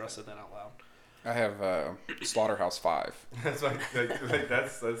right after I said that out loud. I have Slaughterhouse 5, That's like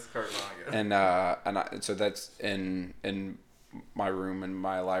that's Kurt Vonnegut. and so that's in my room in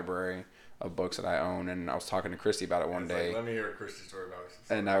my library of books that I own, and I was talking to Christy about it one day. Like, let me hear a Christy story about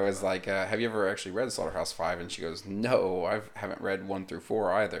it. And I was like, have you ever actually read Slaughterhouse 5? And she goes, no, I haven't read 1 through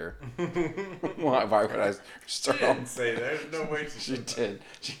 4 either. Why would I start She didn't on? say that. There's no way She did.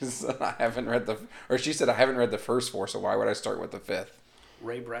 She said, I haven't read she said, I haven't read the first 4, so why would I start with the 5th?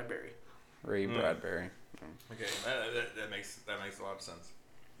 Ray Bradbury. Ray Bradbury. Okay, that makes a lot of sense.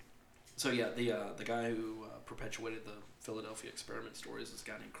 So yeah, the guy who perpetuated the Philadelphia experiment stories is a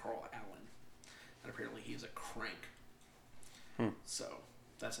guy named Carl Allen, and apparently he's a crank. So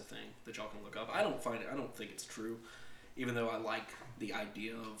that's a thing that y'all can look up. I don't think it's true, even though I like the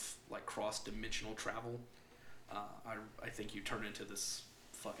idea of like cross-dimensional travel. I think you turn into this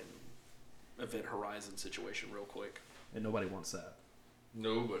fucking Event Horizon situation real quick, and nobody wants that.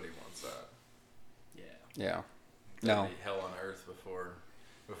 Nobody wants that. Yeah. Yeah. That'd No. be hell on earth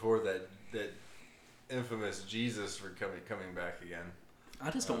before that infamous Jesus for coming back again. I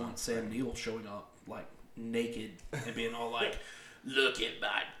just don't want Sam Neill showing up like naked and being all like, "Look at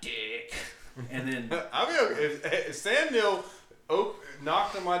my dick," and then I mean, if Sam Neill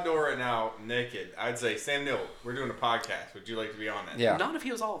knocked on my door right now naked, I'd say, Sam Neill, we're doing a podcast. Would you like to be on it? Yeah. not if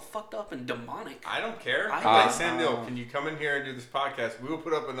he was all fucked up and demonic. I don't care. I- Hey, Sam Neill, can you come in here and do this podcast? We will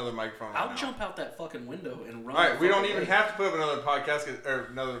put up another microphone. I'll right now. jump out that fucking window and run. All right, the we don't fucking even way. have to put up another podcast or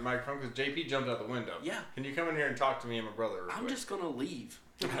another microphone because JP jumped out the window. Yeah. Can you come in here and talk to me and my brother? Real I'm quick? just gonna leave.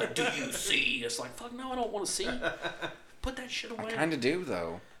 Like, do you see? It's like, fuck no, I don't want to see. Put that shit away. I kind of do,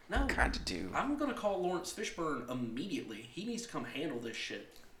 though. No. Kind of do. I'm gonna call Lawrence Fishburne immediately. He needs to come handle this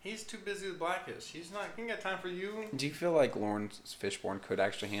shit. He's too busy with Blackish. He ain't got time for you. Do you feel like Lawrence Fishburne could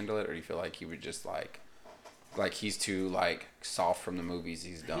actually handle it, or do you feel like he would just like he's too like soft from the movies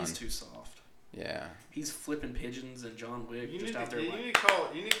he's done? He's too soft. Yeah. He's flipping pigeons and John Wick You just need out to, there you like. need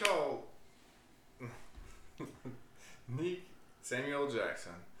to call Samuel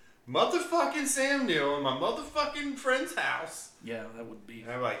Jackson. Motherfucking Sam Neill in my motherfucking friend's house. Yeah, that would be.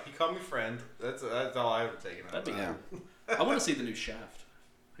 And I'm like, he called me friend. That's all I ever taken out. That'd be Yeah. cool. I want to see the new Shaft.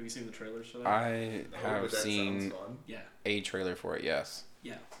 Have you seen the trailers for that? I No, have but that seen sounds fun. Yeah, a trailer for it, yes.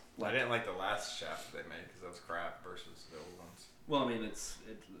 yeah. I didn't like the last Shaft they made because that was crap versus the old ones. Well, I mean,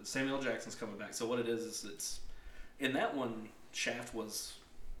 Samuel L. Jackson's coming back. So what it is it's in that one. Shaft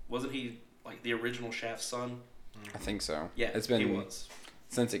wasn't he like the original Shaft's son? I think so. Yeah, It's been he was.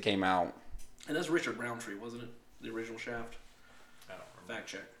 since it came out. And that's Richard Roundtree, wasn't it? The original Shaft. I don't remember. Fact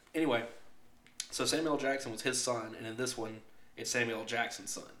check. Anyway, so Samuel L. Jackson was his son, and in this one, it's Samuel L. Jackson's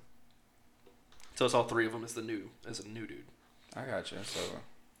son. So it's all three of them as a new dude. I gotcha. So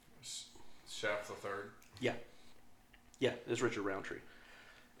Shaft the third. Yeah, yeah, it's Richard Roundtree,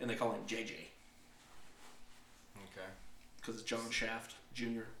 and they call him JJ Okay. because it's John Shaft Jr.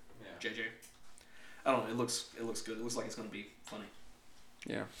 Yeah. JJ. I don't know. It looks good. It looks like it's gonna be funny.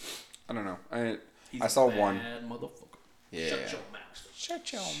 yeah, I don't know. He's I saw a bad one. motherfucker. Yeah. Shut your mouth.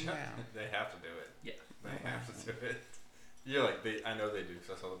 Shut your mouth. They have to do it. Yeah. They have to do it. You're like, I know they do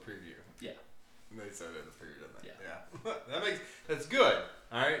because I saw the preview. Yeah. They said it in the preview, didn't they? Yeah. Yeah. That's good.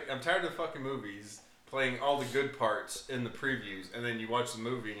 Alright? I'm tired of fucking movies playing all the good parts in the previews and then you watch the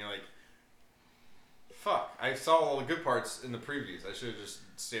movie and you're like, fuck, I saw all the good parts in the previews. I should have just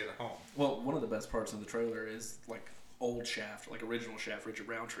stayed at home. Well, one of the best parts of the trailer is like old Shaft, like original Shaft, Richard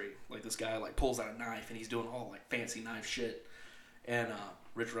Roundtree. Like this guy like pulls out a knife and he's doing all like fancy knife shit. And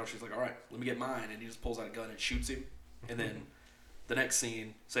Richard Roundtree's like, all right, let me get mine. And he just pulls out a gun and shoots him. And then the next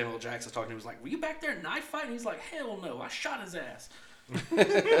scene, Samuel L. Jackson's talking to him. He's like, were you back there knife fighting? He's like, hell no, I shot his ass.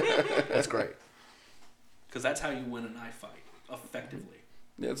 That's great. Because that's how you win a knife fight effectively.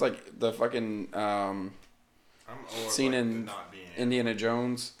 Yeah, it's like the fucking scene in Indiana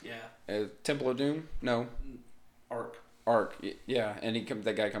Jones. Yeah. Temple of Doom? No. Ark. Yeah, and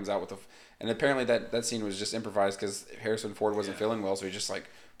that guy comes out with and apparently that scene was just improvised because Harrison Ford wasn't feeling well, so he just like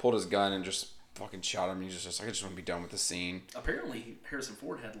pulled his gun and just fucking shot him. He's just like, I just want to be done with the scene. Apparently, Harrison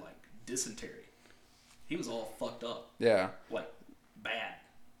Ford had like dysentery. He was all fucked up. Yeah. Like bad.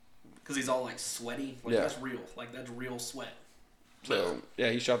 Because he's all like sweaty. Like that's real. Like that's real sweat. So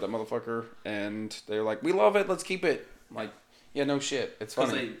yeah, he shot that motherfucker, and they were like, "We love it. Let's keep it." I'm like, yeah, no shit. It's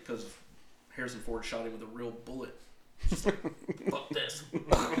funny. Because Harrison Ford shot him with a real bullet. Fuck this.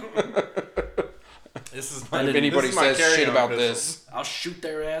 This is if anybody says shit about this, I'll shoot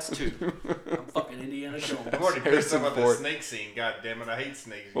their ass too. I'm fucking Indiana Jones. I'm already pissed about the snake scene. God damn it, I hate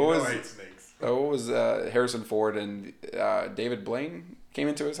snakes. I hate snakes. What was Harrison Ford and David Blaine came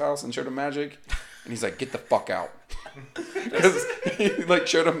into his house and showed him magic, and he's like, "Get the fuck out," because he like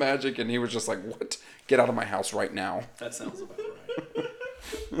showed him magic, and he was just like, "What? Get out of my house right now." That sounds about right.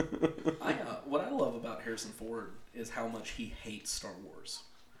 What I love about Harrison Ford is how much he hates Star Wars.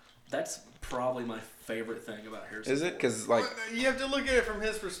 That's probably my favorite thing about Harrison Ford. Is it? Because like you have to look at it from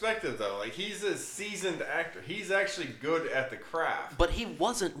his perspective, though. Like he's a seasoned actor. He's actually good at the craft. But he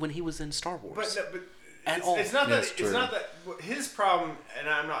wasn't when he was in Star Wars. But at all. It's not that. That's true. It's not that. His problem, and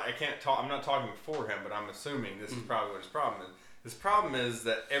I'm not talking for him, but I'm assuming this is probably what his problem is. His problem is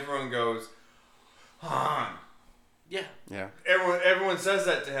that everyone goes, Han. Yeah. Yeah. Everyone says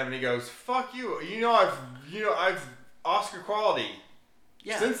that to him, and he goes, "Fuck you." I've Oscar quality.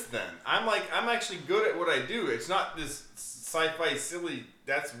 Yeah. Since then, I'm actually good at what I do. It's not this sci-fi silly.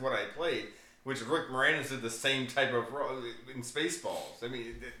 That's what I played. Which Rick Moranis did the same type of role in Spaceballs. I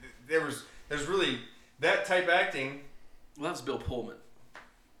mean, there's really that type acting. Well, that was Bill Pullman.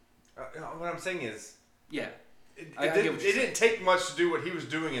 What I'm saying is, yeah, it didn't take much to do what he was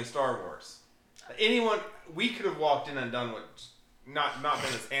doing in Star Wars. We could have walked in and done what, not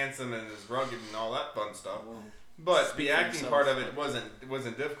been as handsome and as rugged and all that fun stuff. But the acting part of it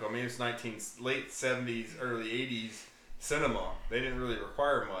wasn't difficult. I mean, it was late 70s, early 80s cinema. They didn't really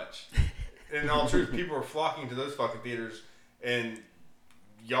require much. In all truth, people were flocking to those fucking theaters, and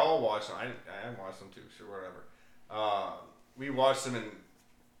y'all watched them. I watched them too, sure, whatever. We watched them and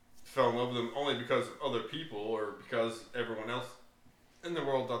fell in love with them only because of other people or because everyone else in the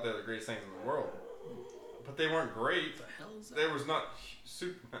world thought they were the greatest things in the world. But they weren't great. What the hell is that? There was not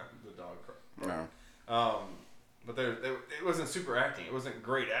super... the dog cried. no. But it wasn't super acting. It wasn't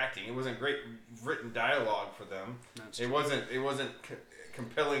great acting. It wasn't great written dialogue for them. It wasn't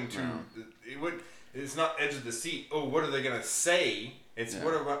compelling to. No. It's not edge of the seat. Oh, what are they gonna say? It's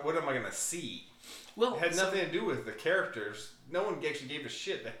what am I gonna see? Well, it had nothing to do with the characters. No one actually gave a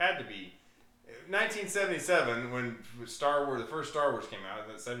shit. They had to be. 1977, when Star Wars, the first Star Wars came out,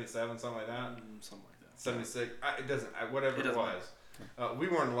 77, something like that. Something like that. 76. It doesn't. Whatever it was. We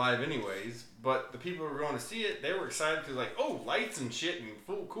weren't alive anyways, but the people who were going to see it, they were excited to lights and shit and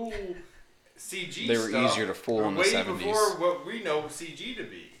cool CG they were stuff. Easier to fool in the 70s. Way before what we know CG to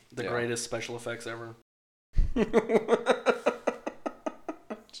be. The greatest special effects ever.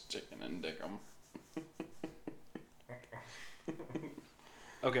 Chicken and Dickum.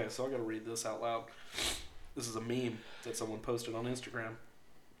 Okay, so I gotta read this out loud. This is a meme that someone posted on Instagram.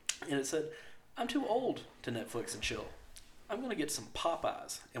 And it said, "I'm too old to Netflix and chill. I'm gonna get some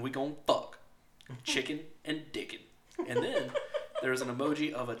Popeyes and we gonna fuck. Chicken and dickin'." And then there's an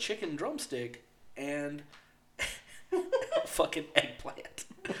emoji of a chicken drumstick and a fucking eggplant.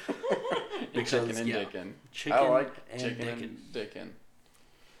 Chicken and dickin'. Chicken I like and chicken dickin'. and dickin'.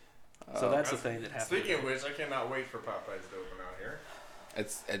 So that's the thing that happened. Speaking of which, I cannot wait for Popeyes to open out here.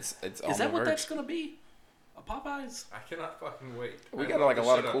 It's Is that what that's gonna be? A Popeyes? I cannot fucking wait. We got a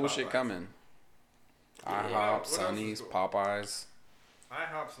lot of cool shit coming. IHOP, Sonny's, Popeyes.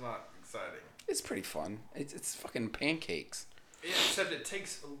 IHOP's not exciting. It's pretty fun. It's fucking pancakes. Yeah, except it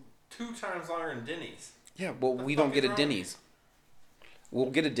takes 2 times longer than Denny's. Yeah, well, we don't get a Denny's. We'll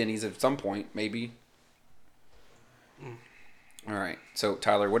get a Denny's at some point, maybe. All right. So,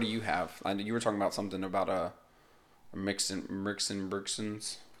 Tyler, what do you have? You were talking about something about a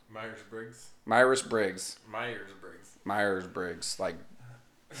Myers-Briggs. Myers-Briggs. Like,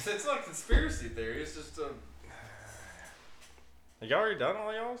 it's not conspiracy theory. It's just y'all already done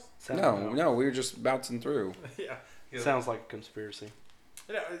all y'all's? No, we were just bouncing through. Yeah. Sounds like a conspiracy.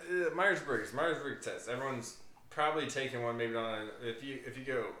 Yeah, Myers-Briggs test. Everyone's probably taken one. Maybe not. If you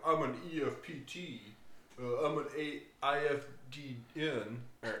go, I'm an EFPT. I'm an IFDN.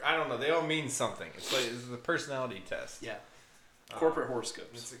 Or I don't know. They all mean something. It's the personality test. Yeah. Corporate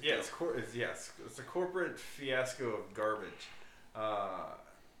horoscopes. It's a corporate fiasco of garbage.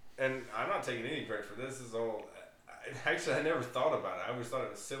 And I'm not taking any credit for this. This is all. Actually, I never thought about it. I always thought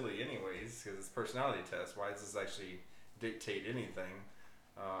it was silly, anyways, because it's a personality test. Why does this actually dictate anything?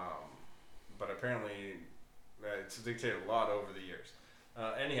 But apparently, it's dictated a lot over the years.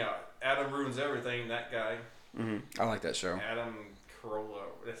 Anyhow, Adam Ruins Everything. That guy. Mm-hmm. I like that show. Adam Carolla.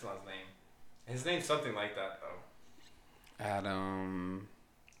 That's not his name. His name's something like that, though. Adam.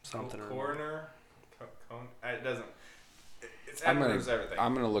 Something. Coroner. It doesn't. It's Adam Ruins Everything.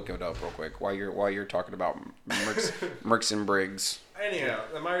 I'm gonna look it up real quick while you're talking about Mercs and Briggs. Anyhow,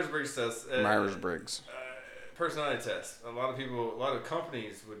 the Myers-Briggs test. Myers-Briggs. Personality test. A lot of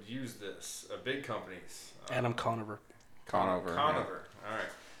companies would use this. Big companies. Adam Conover. Conover. Yeah.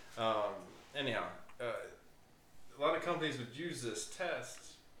 All right. Anyhow, a lot of companies would use this test.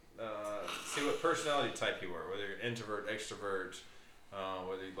 See what personality type you were, whether you're an introvert, extrovert,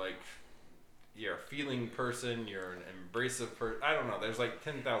 whether you're a feeling person, you're an embracive person. I don't know. There's like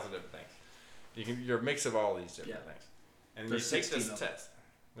 10,000 different things. You're a mix of all these different things. And there's you take this test.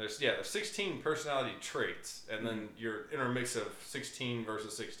 There's 16 personality traits, and then you're in a mix of 16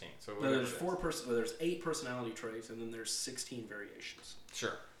 versus 16. So there's 8 personality traits, and then there's 16 variations.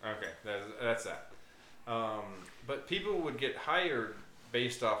 Sure. Okay. That's that. But people would get hired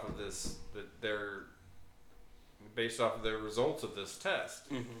based off of this. Based off of the results of this test.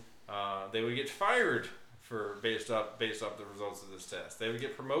 Mm-hmm. They would get fired based off the results of this test. They would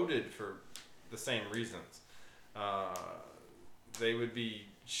get promoted for the same reasons. They would be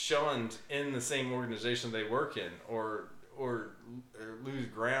shunned in the same organization they work in, or lose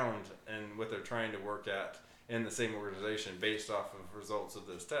ground in what they're trying to work at in the same organization based off of results of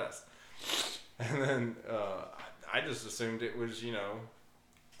this test. And then I just assumed it was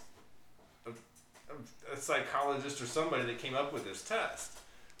a psychologist or somebody that came up with this test.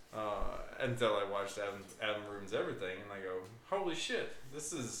 Until I watched Adam Ruins Everything, and I go, holy shit,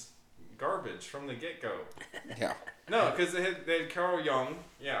 this is garbage from the get-go. Yeah. No, because they had Carl Jung,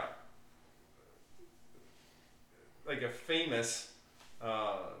 like a famous,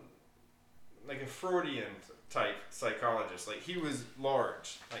 like a Freudian type psychologist. Like he was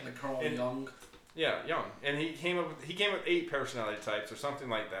large. Like Carl Jung. Yeah, Jung, and he came up with 8 personality types or something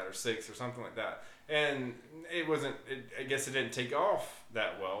like that, or 6 or something like that. And it wasn't. I guess it didn't take off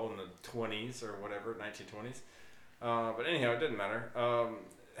that well in the 20s or whatever, 1920s. But anyhow, it didn't matter.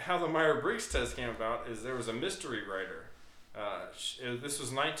 How the Myers-Briggs test came about is there was a mystery writer. This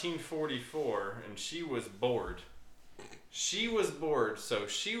was 1944, and she was bored. She was bored, so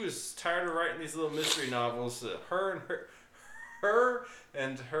she was tired of writing these little mystery novels. Her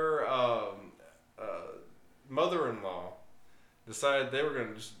and her mother-in-law decided they were going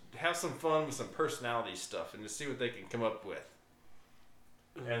to just have some fun with some personality stuff and just see what they can come up with.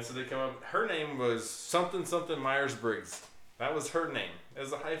 And so they come up. Her name was something Myers-Briggs. That was her name. It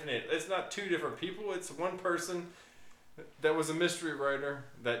was a hyphenated. It's not 2 different people. It's one person that was a mystery writer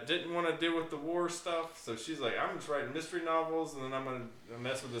that didn't want to deal with the war stuff. So she's like, I'm just writing mystery novels, and then I'm going to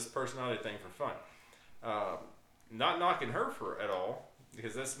mess with this personality thing for fun. Not knocking her for at all,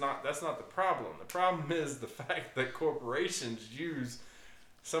 because that's not the problem. The problem is the fact that corporations use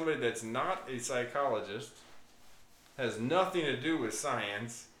somebody that's not a psychologist, has nothing to do with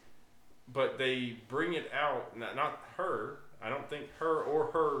science, but they bring it out. Not her. I don't think her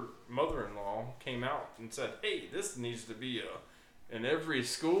or her mother-in-law came out and said, hey, this needs to be in every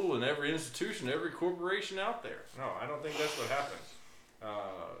school, in every institution, every corporation out there. No, I don't think that's what happened.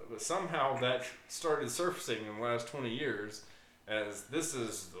 But somehow that started surfacing in the last 20 years as this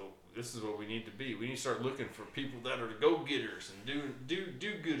is what we need to be. We need to start looking for people that are the go-getters and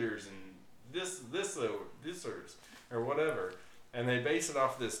do-gooders and this or whatever. And they base it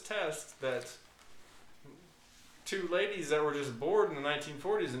off this test that 2 ladies that were just bored in the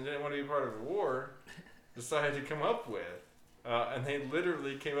 1940s and didn't want to be part of a war decided to come up with. And they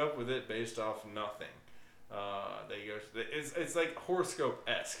literally came up with it based off nothing. It's like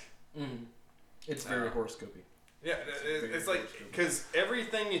horoscope-esque. Mm. It's very horoscopy. Yeah, it's like, because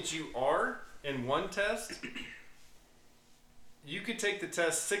everything that you are in one test, you could take the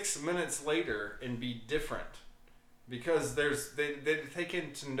test 6 minutes later and be different. Because they take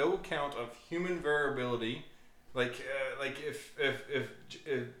into no account of human variability. Like if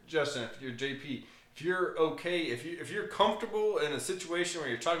Justin, if you're JP, if you're okay, if you're comfortable in a situation where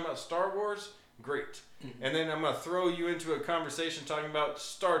you're talking about Star Wars, great. Mm-hmm. And then I'm gonna throw you into a conversation talking about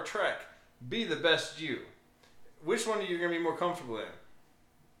Star Trek. Be the best you. Which one are you gonna be more comfortable in?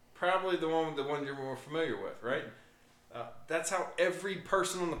 Probably the one you're more familiar with, right? That's how every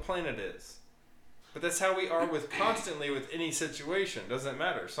person on the planet is. But that's how we are constantly with any situation. Doesn't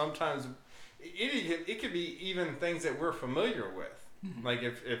matter. Sometimes it could be even things that we're familiar with. Mm-hmm. Like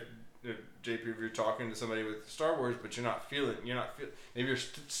if JP, if you're talking to somebody with Star Wars, but maybe your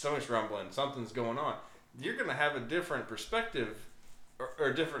stomach's rumbling, something's going on, you're going to have a different perspective or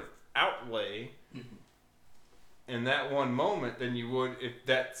a different outlay in that one moment than you would if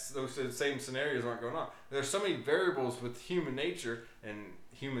those same scenarios aren't going on. There's so many variables with human nature and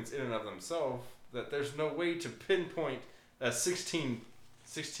humans in and of themselves that there's no way to pinpoint a 16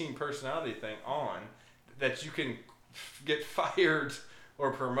 personality thing on that you can get fired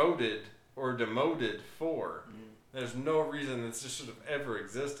or promoted or demoted for. There's no reason that this should have ever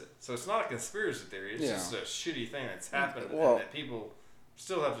existed. So it's not a conspiracy theory. It's just a shitty thing that's happened and that people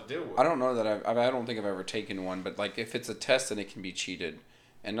still have to deal with. I don't know that I don't think I've ever taken one, but like if it's a test, then it can be cheated.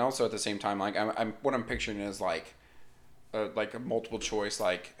 And also at the same time, like what I'm picturing is like a multiple choice,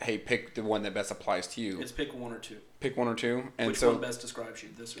 like, hey, pick the one that best applies to you. It's pick one or two. Pick one or two, and which one best describes you,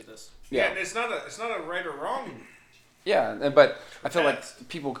 this or this? Yeah, and it's not a right or wrong. Yeah, but I feel like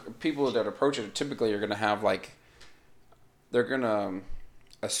people that approach it typically are gonna have like, they're gonna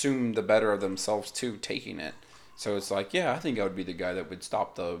assume the better of themselves too, taking it. So it's like, yeah, I think I would be the guy that would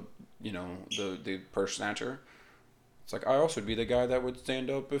stop the purse snatcher. It's like I also would be the guy that would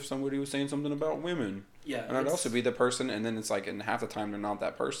stand up if somebody was saying something about women. Yeah, and I'd also be the person, and then it's like, and half the time they're not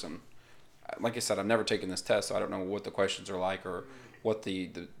that person. Like I said, I've never taken this test, so I don't know what the questions are like or what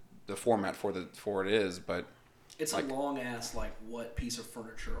the format for it is. But it's like, a long ass like what piece of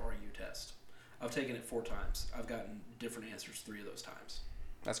furniture are you test. I've taken it 4 times. I've gotten different answers 3 of those times.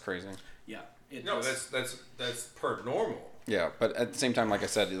 That's crazy. Yeah. That's per normal. Yeah, but at the same time, like I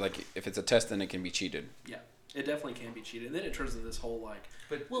said, like if it's a test, then it can be cheated. Yeah. It definitely can be cheated. And then it turns into this whole like...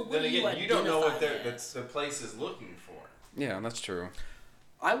 But then again, you don't know what the place is looking for. Yeah, that's true.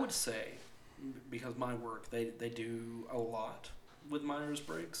 I would say, because my work, they do a lot with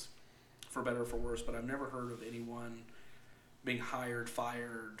Myers-Briggs, for better or for worse, but I've never heard of anyone being hired,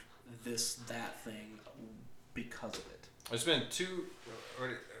 fired, that thing, because of it. There's been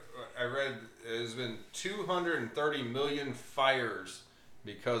I read there's been 230 million fires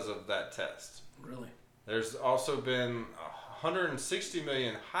because of that test. Really? There's also been 160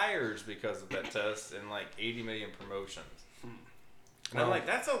 million hires because of that test and like 80 million promotions. And I'm like,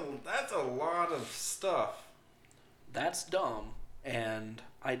 that's a lot of stuff. That's dumb, and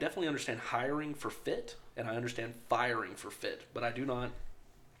I definitely understand hiring for fit, and I understand firing for fit, but I do not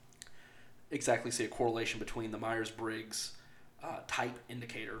exactly see a correlation between the Myers-Briggs type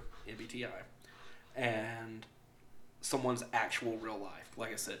indicator, MBTI, and someone's actual real life.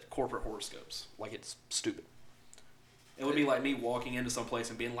 Like I said, corporate horoscopes. Like, it's stupid. It would be like me walking into some place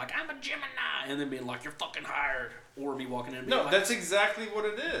and being like, I'm a Gemini, and then being like, you're fucking hired. Or me walking in and being like... No, that's exactly what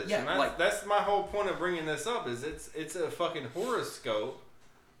it is. Yeah, and that's my whole point of bringing this up, is it's a fucking horoscope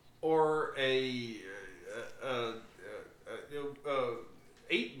or a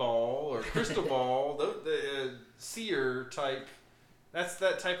 8-ball or crystal ball, the seer type. That's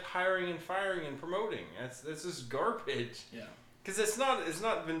that type hiring and firing and promoting. That's just garbage. Yeah. Because it's not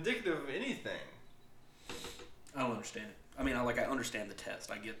vindicative of anything. I don't understand it. I mean, I understand the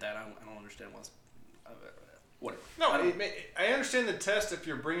test. I get that. I don't understand what's... whatever. No, I understand the test if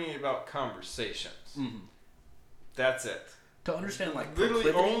you're bringing about conversations. Mm-hmm. That's it. To understand, like,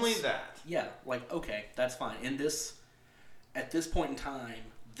 literally only that. Yeah, like, okay, that's fine. At this point in time,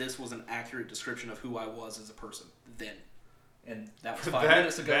 this was an accurate description of who I was as a person then. And that was 5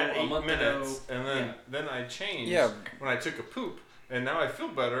 minutes ago, a month ago. And then I changed when I took a poop. And now I feel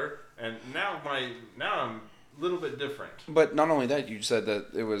better. And now I'm a little bit different. But not only that, you said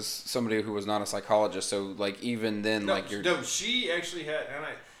that it was somebody who was not a psychologist. So, like, even then, No, she actually had... And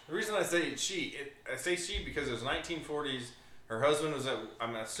the reason I say I say she because it was 1940s. Her husband was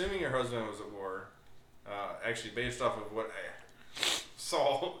I'm assuming her husband was at war. Actually, based off of what I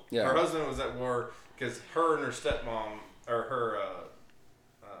saw, her husband was at war because her and her stepmom, or her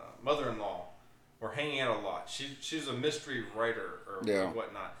mother-in-law, were hanging out a lot. She's a mystery writer or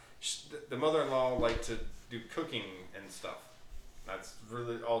whatnot. The mother-in-law liked to do cooking and stuff. That's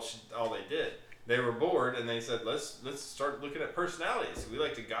really all they did. They were bored and they said, let's start looking at personalities. We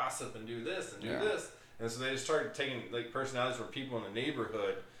like to gossip and do this and do this. And so they just started taking like personalities from people in the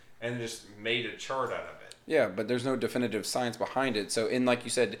neighborhood and just made a chart out of it. Yeah, but there's no definitive science behind it. So, like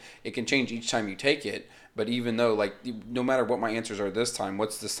you said, it can change each time you take it. But even though, like, no matter what my answers are this time,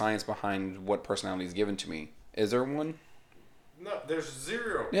 what's the science behind what personality is given to me? Is there one? No, there's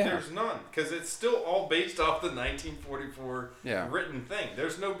zero. Yeah. There's none, because it's still all based off the 1944 written thing.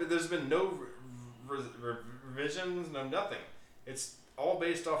 There's been no revisions, no nothing. It's all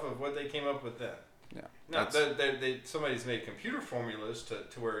based off of what they came up with then. No, somebody's made computer formulas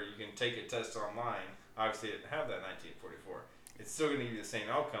to where you can take a test online. Obviously, it didn't have that 1944. It's still going to give you the same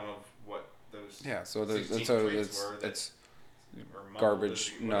outcome of what those. Yeah, so it's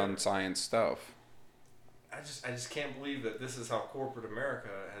garbage, non-science stuff. I just can't believe that this is how corporate America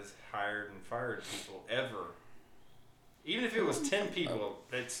has hired and fired people ever. Even if it was 10 people,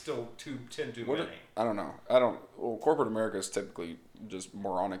 it's still 10 too many. I don't know. Well, corporate America is typically just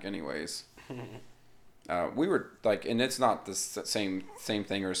moronic, anyways. We were like, and it's not the same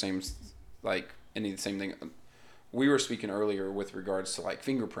thing or same thing. We were speaking earlier with regards to like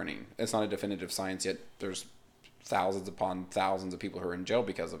fingerprinting. It's not a definitive science yet. There's thousands upon thousands of people who are in jail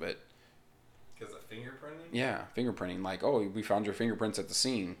because of it. Because of fingerprinting? Yeah, fingerprinting. Like, oh, we found your fingerprints at the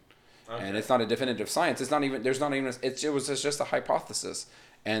scene. Okay. And it's not a definitive science. It's not even. There's not even. It was just a hypothesis,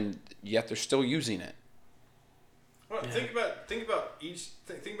 and yet they're still using it. Well, yeah. Think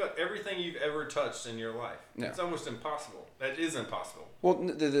about everything you've ever touched in your life. Yeah. It's almost impossible. That is impossible.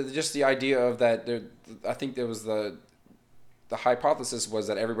 Well, just the idea of that. I think there was the hypothesis was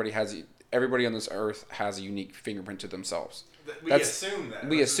that everybody on this earth has a unique fingerprint to themselves. We assume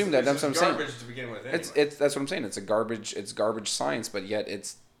that. That's what I'm saying. Garbage to begin with. Anyway. It's that's what I'm saying. It's garbage science, but yet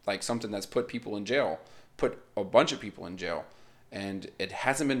it's like something that's put people in jail, put a bunch of people in jail, and it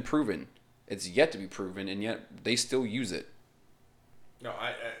hasn't been proven. It's yet to be proven, and yet they still use it. No,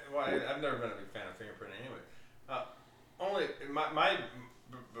 I've never been a big fan of fingerprinting anyway. Only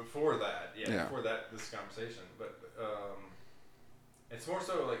before that, before this conversation, but it's more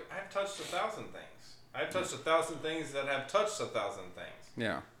so like I've touched 1,000 things. I've touched 1,000 things that have touched 1,000 things.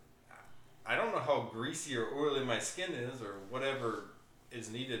 Yeah. I don't know how greasy or oily my skin is, or whatever is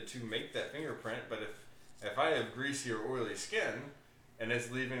needed to make that fingerprint, but if I have greasy or oily skin and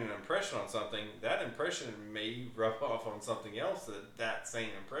it's leaving an impression on something, that impression may rub off on something else that same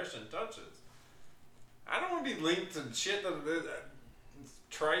impression touches. I don't want to be linked to shit that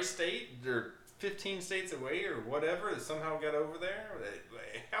tri-state or 15 states away or whatever that somehow got over there.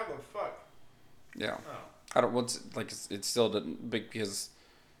 How the fuck? Yeah. Oh. I don't. What's like? It's still because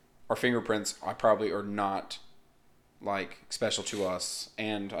our fingerprints probably are not like special to us,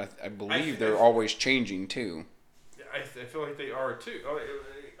 and I believe they're always changing too. I feel like they are too. Oh,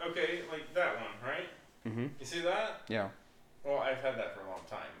 okay, like that one, right? Mm-hmm. You see that? Yeah. Well, I've had that for a long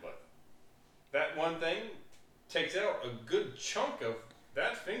time, but that one thing takes out a good chunk of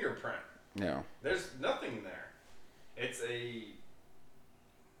that fingerprint. Yeah. There's nothing there. It's a.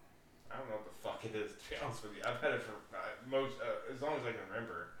 I don't know what the fuck it is, to be honest with you. I've had it for as long as I can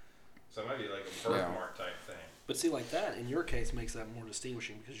remember. So it might be like a birthmark type thing. But see, like that, in your case, makes that more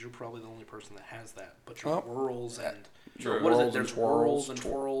distinguishing because you're probably the only person that has that. But your whirls and... What is it? There's whirls and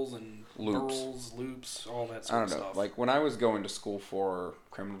twirls and loops, all that sort of stuff. I don't know. Like, when I was going to school for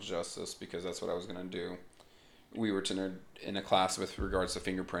criminal justice, because that's what I was going to do, we were in a class with regards to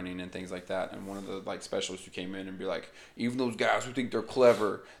fingerprinting and things like that. And one of the specialists who came in and be like, even those guys who think they're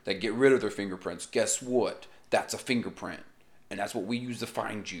clever, that get rid of their fingerprints, guess what? That's a fingerprint. And that's what we use to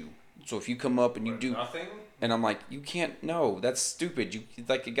find you. So if you come up and you do nothing, and I'm like, you can't. No, that's stupid. You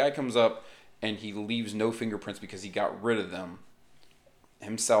like a guy comes up and he leaves no fingerprints because he got rid of them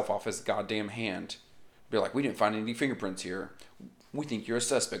himself off his goddamn hand. Be like, we didn't find any fingerprints here. We think you're a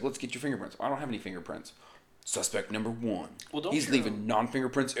suspect. Let's get your fingerprints. I don't have any fingerprints. Suspect number 1. Well, he's leaving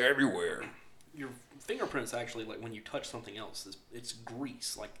non-fingerprints everywhere. Your fingerprints actually, like when you touch something else, it's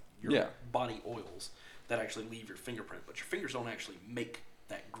grease, like your body oils that actually leave your fingerprint. But your fingers don't actually make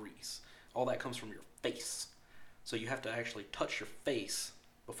that grease. All that comes from your face. So you have to actually touch your face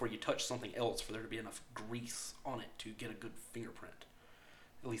before you touch something else for there to be enough grease on it to get a good fingerprint.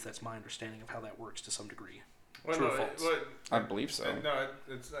 At least that's my understanding of how that works to some degree. Well, true or false? I believe so. No,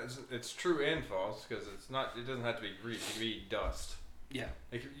 it's true and false because it's not. It doesn't have to be grease. It could be dust. Yeah.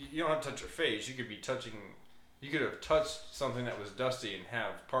 Like you don't have to touch your face. You could be touching. You could have touched something that was dusty and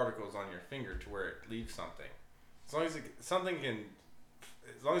have particles on your finger to where it leaves something. As long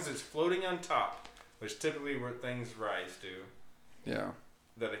as it's floating on top, which typically where things rise to. Yeah.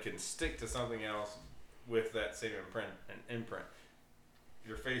 That it can stick to something else with that same imprint.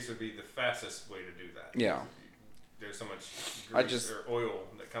 Your face would be the fastest way to do that. Yeah. There's so much grease or oil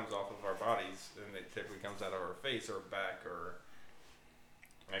that comes off of our bodies, and it typically comes out of our face or back or.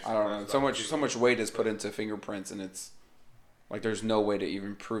 I don't know. So much weight is put into fingerprints, and it's like there's no way to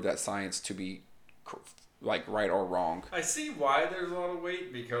even prove that science to be like right or wrong. I see why there's a lot of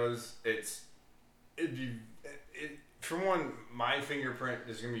weight because for one, my fingerprint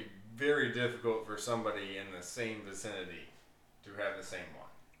is going to be very difficult for somebody in the same vicinity to have the same one.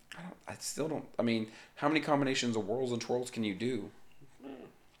 I still don't. I mean, how many combinations of whirls and twirls can you do?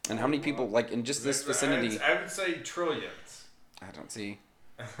 And how many people, like, in just this vicinity? I would say trillions. I don't see.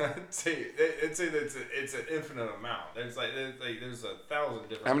 I'd say that it's an infinite amount. There's 1,000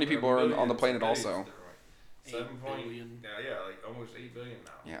 different. How many people are on the planet billions also? 8 billion. Yeah, like almost 8 billion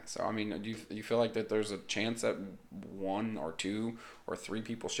now. Yeah, so I mean, do you feel like that there's a chance that 1 or 2 or 3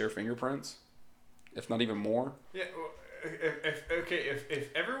 people share fingerprints, if not even more? Yeah. Well,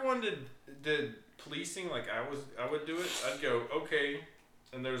 if everyone did policing like I would do it, I'd go okay,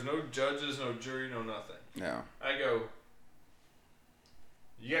 and there's no judges, no jury, no nothing. Yeah. I go.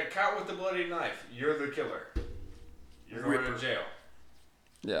 You got caught with the bloody knife. You're the killer. You're going to jail.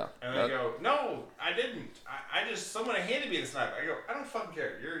 Yeah. And they go, no, I didn't. I just, someone handed me this knife. I go, I don't fucking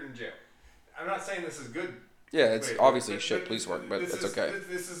care. You're in jail. I'm not saying this is good. Yeah, it's obviously shit police work, but it's okay.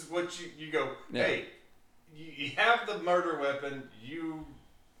 This is what you go, yeah. Hey, you have the murder weapon. You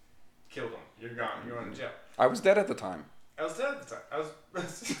killed him. You're gone. You're going to jail. I was dead at the time. I was dead at the time.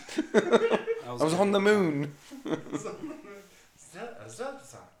 I was on the moon. I was dead at the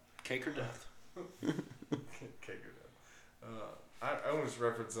time. Cake or death? Cake or death. I almost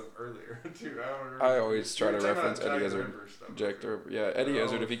referenced him earlier too. I always try to reference Eddie Izzard. Jack the Ripper. Yeah, Eddie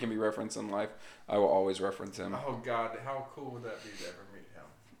Izzard. If he can be referenced in life, I will always reference him. Oh God, how cool would that be to ever meet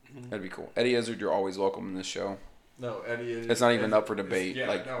him? That'd be cool. Eddie Izzard, you're always welcome in this show. No, Eddie Izzard. It's not even up for debate. Yeah,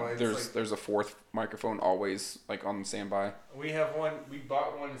 like no, there's a 4th microphone always like on standby. We have one. We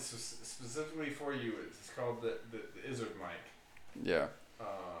bought one specifically for you. It's called the Izzard mic. Yeah.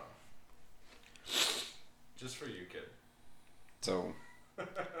 Just for you, kid. So,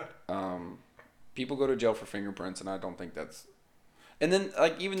 people go to jail for fingerprints, and I don't think that's. And then,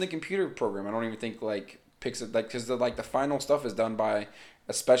 like, even the computer program, I don't even think like picks it, like, because the final stuff is done by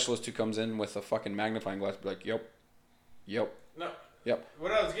a specialist who comes in with a fucking magnifying glass, be like, yep. No. Yep.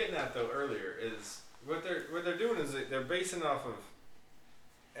 What I was getting at though earlier is what they're doing is they're basing off of,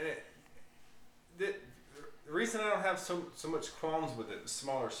 and the reason I don't have so much qualms with it, the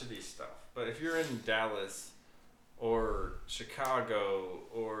smaller city stuff. But if you're in Dallas or Chicago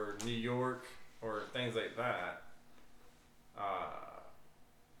or New York or things like that,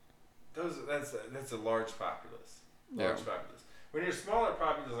 that's a large populace. Populace. When you're smaller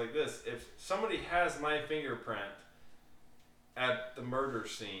populace like this, if somebody has my fingerprint at the murder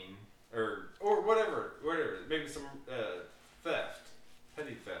scene or whatever, maybe some theft,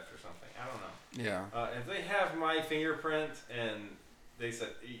 petty theft or something, I don't know. Yeah. If they have my fingerprint and they said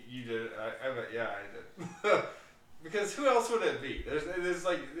you did it, I bet yeah I did. Because who else would it be?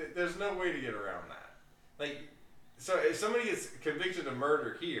 There's no way to get around that. Like, so if somebody gets convicted of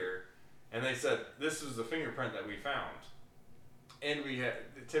murder here, and they said this is the fingerprint that we found, and we had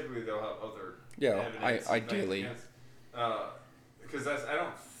typically they'll have other evidence. Ideally. Because I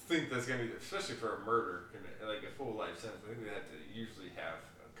don't think that's gonna be, especially for a murder, like a full life sentence. I think they have to usually have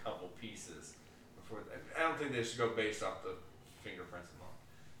a couple pieces before. I don't think they should go based off the fingerprints alone.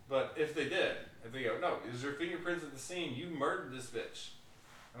 But if they go, no, is there fingerprints at the scene? You murdered this bitch.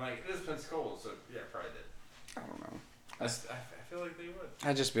 I'm like, this Pensacola, so yeah, probably did. I don't know. I feel like they would.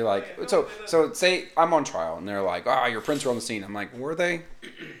 I'd just be like, so say I'm on trial and they're like, your prints are on the scene. I'm like, were they?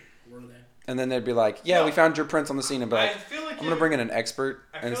 Were they? And then they'd be like, yeah, we found your prints on the scene. And be like, feel like I'm going to bring in an expert.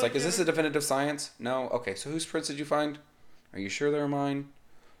 And it's like, is this a a definitive science? No? Okay, so whose prints did you find? Are you sure they're mine?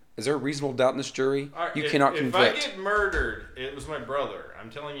 Is there a reasonable doubt in this jury? Right, you cannot convict. If I get murdered, it was my brother. I'm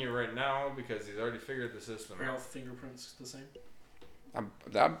telling you right now because he's already figured the system Are all out. fingerprints the same?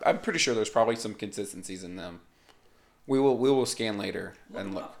 I'm pretty sure there's probably some consistencies in them. We will scan later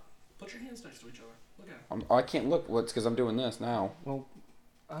and look. Up. Put your hands next to each other. Look at them. I can't look. What's because I'm doing this now. Well,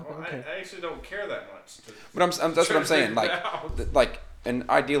 okay. I actually don't care that much. But that's what I'm saying. Like, and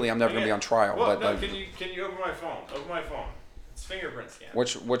ideally, I'm never gonna be on trial. Well, but no, can you open my phone? Open my phone. It's fingerprint scan.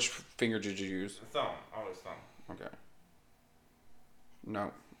 Which finger did you use? Thumb. Always thumb. Okay.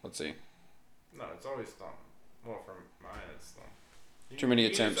 No. Let's see. No, it's always thumb. Well, from mine, it's thumb. Too many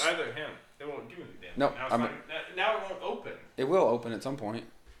attempts. Either hand. It won't give me the damn. No, now it won't open. It will open at some point.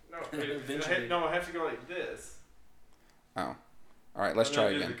 No, I have to go like this. Oh. All right, let's try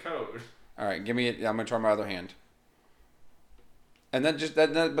again. The code. All right, give me it. I'm gonna try my other hand. And then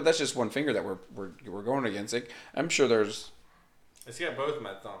but that's just one finger that we're going against. I'm sure there's. It's got both of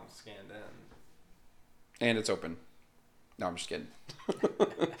my thumbs scanned in. And it's open. No, I'm just kidding.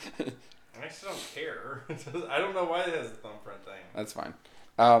 I still don't care. I don't know why it has a thumbprint thing. That's fine.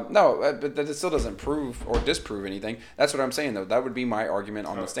 No, but that still doesn't prove or disprove anything. That's what I'm saying, though. That would be my argument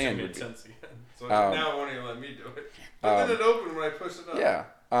on the stand. It made sense again. So now it won't even let me do it. But then it opened when I pushed it up. Yeah.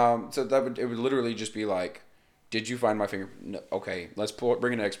 So it would literally just be like, did you find my finger? No. Okay, let's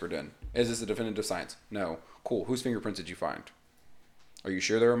bring an expert in. Is this a definitive science? No. Cool. Whose fingerprints did you find? Are you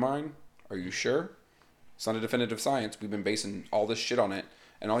sure they're mine? Are you sure? It's not a definitive science. We've been basing all this shit on it.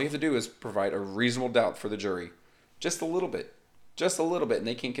 And all you have to do is provide a reasonable doubt for the jury. Just a little bit. Just a little bit. And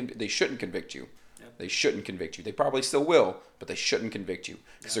they shouldn't convict you. Yep. They shouldn't convict you. They probably still will, but they shouldn't convict you.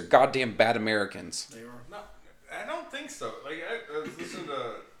 Because they're goddamn bad Americans. They are. No, I don't think so. Like, I was listening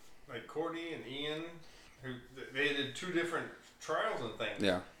to, like, Courtney and Ian, who, they did 2 different trials and things.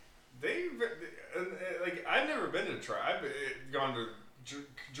 Yeah. They, like, I've never been to a trial. I've gone to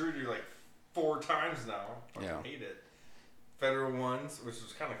jury like 4 times now. I hate it. Federal ones, which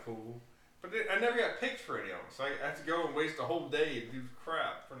was kind of cool. But I never got picked for any of them. So I had to go and waste a whole day and do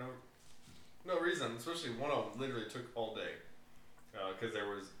crap for no reason. Especially one of them literally took all day. Because there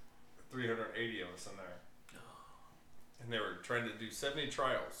was 380 of us in there. And they were trying to do 70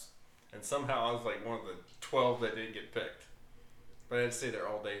 trials. And somehow I was like one of the 12 that didn't get picked. But I had to stay there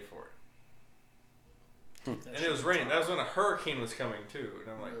all day for it. And it was raining. That was when a hurricane was coming too.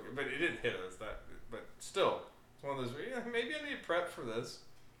 And I'm like, but it didn't hit us. But still, it's one of those, maybe I need to prep for this.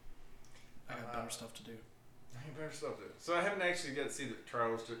 I got better stuff to do. I got better stuff to do. So I haven't actually got to see any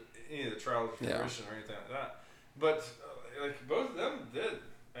of the trials to fruition or anything like that. But like both of them did.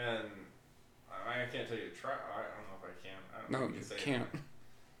 And I can't tell you the trial. I don't know if I can. I don't know No, you can't.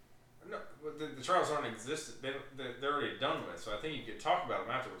 No, the trials aren't existent. They're already done with. So I think you could talk about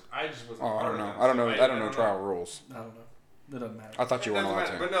them afterwards. I just wasn't. Oh, I part don't of know. them, I don't so know. I don't know trial rules. I don't know. It doesn't matter. I thought you weren't allowed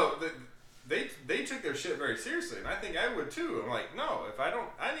to. But no, they took their shit very seriously, and I think I would too. I'm like, no, if I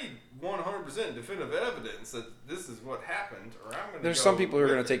need 100% definitive evidence that this is what happened, or I'm gonna. There's some people who are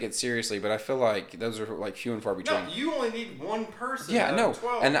going to take it seriously, but I feel like those are like few and far between. No, you only need one person. Yeah, no,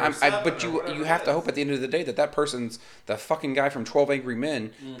 12 and but or you have to hope at the end of the day that person's the fucking guy from 12 Angry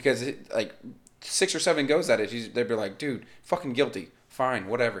Men, because like 6 or 7 goes at it. They'd be like, dude, fucking guilty. Fine,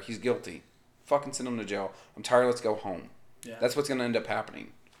 whatever. He's guilty. Fucking send him to jail. I'm tired. Let's go home. Yeah. That's what's going to end up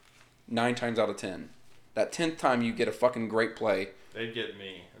happening. 9 times out of 10. That 10th time you get a fucking great play. They'd get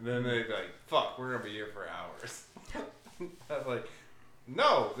me, and then they'd be like, "Fuck, we're gonna be here for hours." I was like,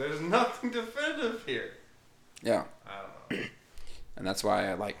 "No, there's nothing definitive here." Yeah. I don't know. And that's why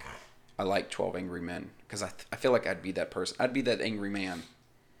I like 12 Angry Men, because I feel like I'd be that person. I'd be that angry man.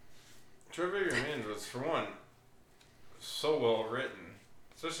 12 Angry Men was, for one, so well written,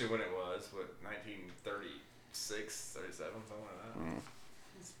 especially when it was, 1936, 37, something like that.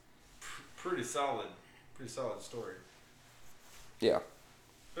 It's pretty solid story. Yeah.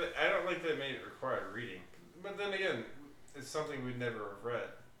 But I don't think they made it required reading. But then again, it's something we'd never have read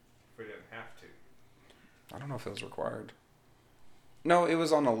if we didn't have to. I don't know if it was required. No, it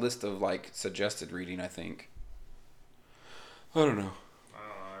was on a list of like suggested reading, I think. I don't know.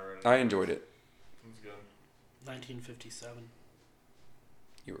 I read it. I enjoyed it. It was good. 1957.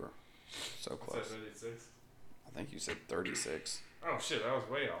 You were so What's close. that, 36? I think you said 36. Oh shit, I was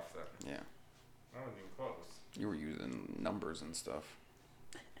way off then. Yeah. I wasn't even close. You were using numbers and stuff.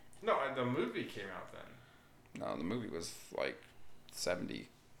 No, the movie came out then. No, the movie was like 70.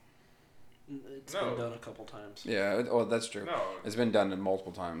 It's No. been done a couple times. Yeah, that's true. No, It's been done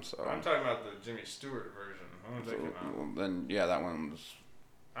multiple times. So. I'm talking about the Jimmy Stewart version. When did that come out? Well, then, yeah, that one was...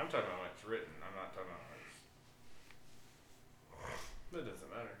 I'm talking about when it's written. I'm not talking about when it's... It doesn't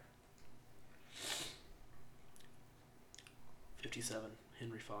matter. 57.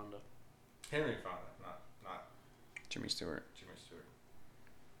 Henry Fonda. Henry Fonda, not Jimmy Stewart. Jimmy Stewart.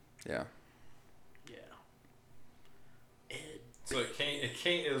 Yeah. Yeah. Ed. So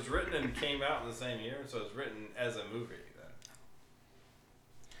it was written and came out in the same year, so it was written as a movie then.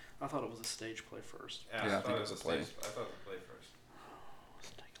 I thought it was a stage play first. Yeah, I think it was a play. I thought it was a play first. Let's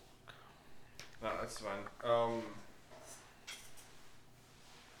take a look. No, that's fine.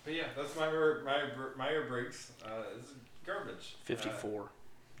 But yeah, that's my air breaks. It's garbage. 54.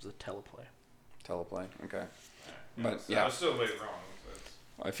 It was a teleplay. Teleplay. Okay. But yeah. I was still way wrong.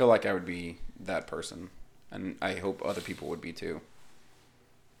 But I feel like I would be that person, and I hope other people would be too.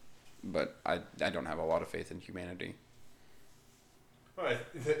 But I don't have a lot of faith in humanity. well,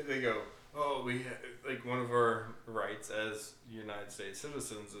 they go, oh, like one of our rights as United States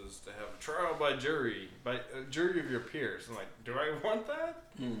citizens is to have a trial by jury, by a jury of your peers. I'm like, do I want that?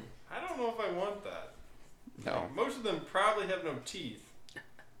 I don't know if I want that. No. Like, most of them probably have no teeth.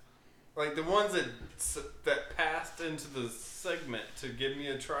 Like the ones that passed into the segment to give me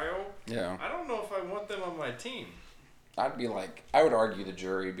a trial. Yeah. I don't know if I want them on my team. I'd be like, I would argue the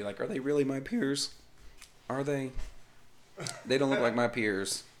jury would be like, are they really my peers? Are they? They don't look like my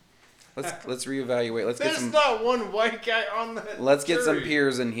peers. Let's reevaluate. There's not one white guy on that. Let's get some jury.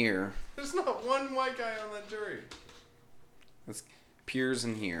 peers in here. There's not one white guy on that jury. Let's peers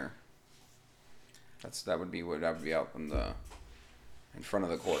in here. That would be what I would be out in the in front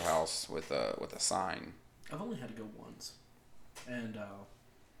of the courthouse with a sign. I've only had to go once, and I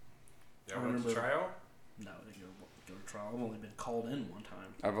went to trial. No, I didn't go to trial. I've only been called in one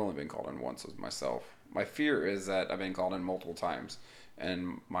time. I've only been called in once as myself. My fear is that I've been called in multiple times,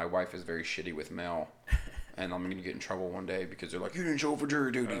 and my wife is very shitty with mail, and I'm gonna get in trouble one day because they're like, "You didn't show up for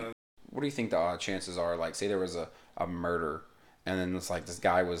jury duty." What do you think the chances are? Like, say there was a murder, and then it's like this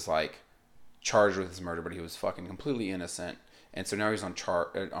guy was like charged with his murder, but he was fucking completely innocent, and so now he's on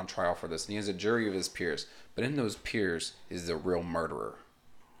trial for this, and he has a jury of his peers, but in those peers is the real murderer.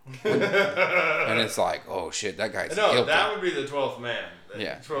 And it's like, oh shit, that guy's guilty. No, that would be the 12th man.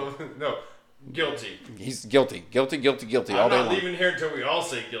 Yeah. 12, no, guilty. He's guilty all day long. I'm not leaving here until we all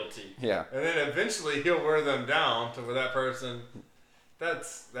say guilty. Yeah. And then eventually he'll wear them down to where that person. That'd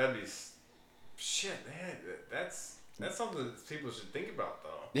be shit, man. That's something that people should think about, though.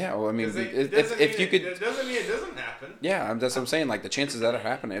 Yeah, well, I mean, It if you could, it doesn't mean it doesn't happen. yeah, that's what I'm saying. Like the chances that it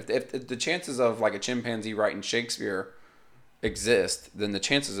happen, if the chances of like a chimpanzee writing Shakespeare exist, then the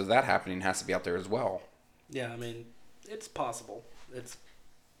chances of that happening has to be out there as well. Yeah, I mean, it's possible. It's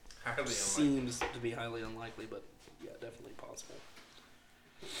Highly unlikely. seems to be highly unlikely, but yeah, definitely possible.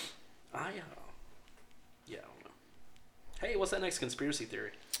 Yeah, I don't know. Hey, what's that next conspiracy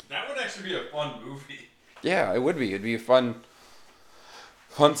theory? That would actually be a fun movie. Yeah, it would be. It'd be a fun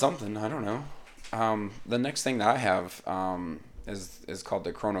something. I don't know. The next thing that I have is called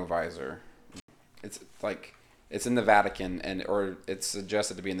the Chronovisor. It's like it's in the Vatican, or it's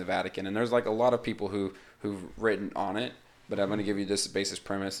suggested to be in the Vatican, and there's like a lot of people who've written on it. But I'm going to give you this basic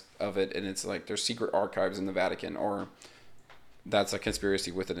premise of it, and it's like there's secret archives in the Vatican, or that's a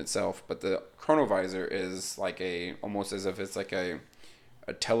conspiracy within itself. But the Chronovisor is like almost as if it's like a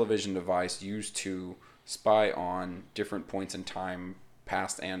television device used to spy on different points in time,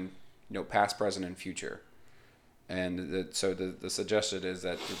 past, present, and future. And so the suggestion is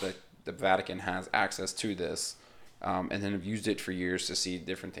that the Vatican has access to this, and then have used it for years to see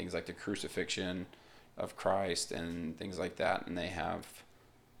different things like the crucifixion of Christ and things like that, and they have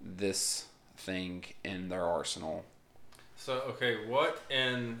this thing in their arsenal. So okay, what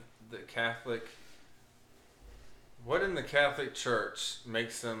in the Catholic Church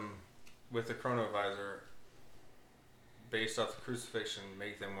makes them, with the Chronovisor, based off the crucifixion,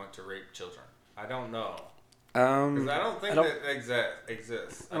 make them want to rape children? I don't know. Because I don't think that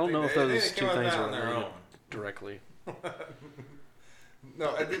exists. I don't know if those two things on are their related own. directly.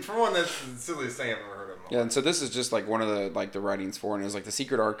 No, for one, that's the silliest thing I've ever heard of. Yeah, and so this is just like one of the writings for, and it's like the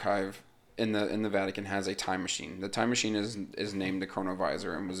secret archive in the Vatican has a time machine. The time machine is named the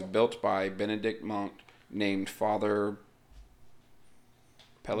Chronovisor and was built by Benedict monk named Father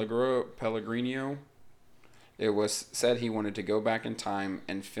Pellegrino. It was said he wanted to go back in time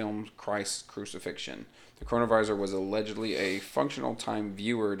and film Christ's crucifixion. The Chronovisor was allegedly a functional time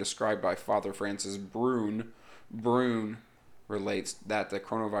viewer described by Father Francis Brune. Brune relates that the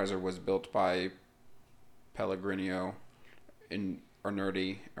Chronovisor was built by Pellegrino in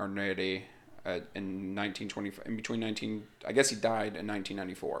Arneri in 1925. In between I guess he died in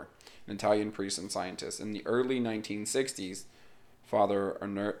 1994. An Italian priest and scientist. In the early 1960s, Father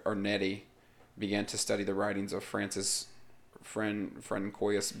Arnetti began to study the writings of Francis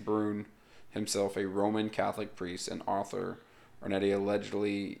Francois Brune, himself a Roman Catholic priest and author. Arnetti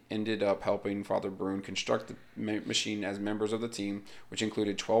allegedly ended up helping Father Brune construct the machine as members of the team, which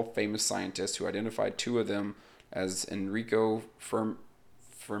included 12 famous scientists who identified two of them as Enrico Fermi.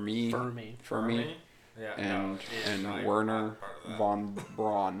 Yeah, and Werner von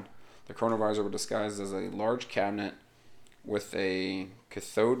Braun. The Chronovisor was disguised as a large cabinet with a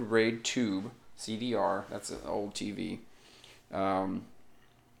cathode ray tube, CDR, that's an old TV, for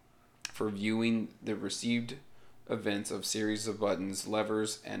viewing the received events of series of buttons,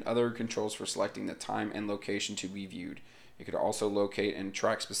 levers, and other controls for selecting the time and location to be viewed. It could also locate and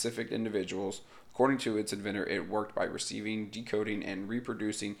track specific individuals. According to its inventor, it worked by receiving, decoding, and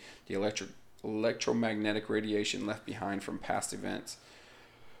reproducing the electromagnetic radiation left behind from past events.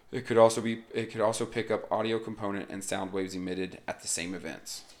 It could also pick up audio component and sound waves emitted at the same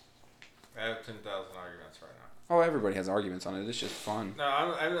events. I have 10,000 arguments right now. Oh, everybody has arguments on it. It's just fun. No,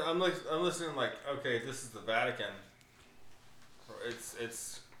 I'm listening like, okay, this is the Vatican.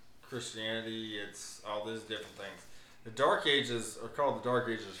 It's Christianity. It's all these different things. The Dark Ages are called the Dark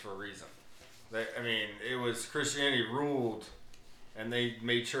Ages for a reason. It was Christianity ruled, and they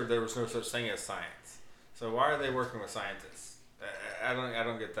made sure there was no such thing as science. So why are they working with scientists? I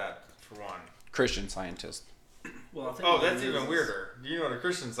don't get that, for one. Christian scientist. Well, I think that's even weirder. You know what a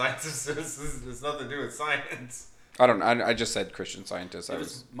Christian scientist is? It's nothing to do with science. I just said Christian scientist. It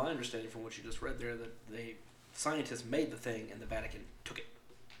was my understanding from what you just read there that they scientists made the thing and the Vatican took it.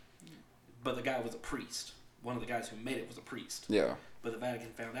 But the guy was a priest. One of the guys who made it was a priest. Yeah. But the Vatican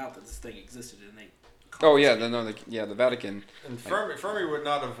found out that this thing existed and they... Oh, yeah. The Vatican. And Fermi would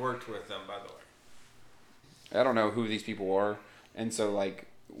not have worked with them, by the way. I don't know who these people are. And so, like,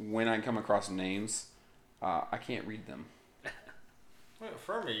 when I come across names, I can't read them. Well,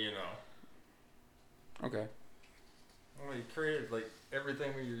 Fermi, you know. Okay. Well, he created, like,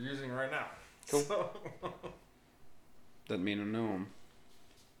 everything you're using right now. Cool. So. Doesn't mean I know him.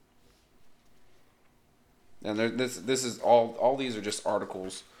 And this is all these are just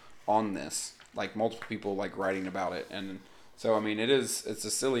articles on this, like multiple people like writing about it, and so I mean it's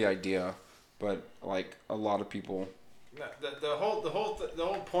a silly idea, but like a lot of people. The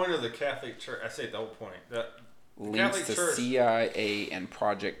whole point of the Catholic Church, I say the whole point, the Links Catholic to Church, CIA and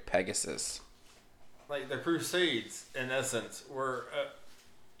Project Pegasus. like the Crusades, in essence, were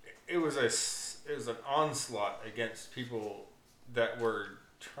it was an onslaught against people that were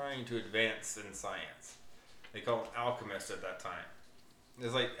trying to advance in science. They called them alchemists at that time.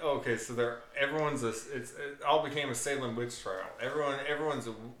 It's like, okay, so it all became a Salem witch trial. Everyone's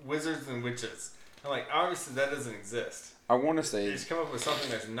wizards and witches. And like, obviously that doesn't exist. I want to They say just come up with something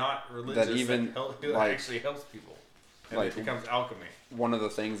that's not religious that actually helps people, and like, it becomes alchemy. one of the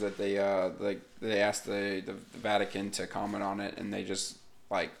things that they asked the Vatican to comment on it, and they just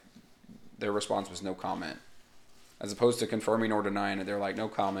like their response was no comment, as opposed to confirming or denying it. They're like no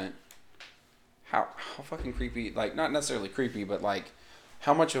comment. How fucking creepy? Like not necessarily creepy, but like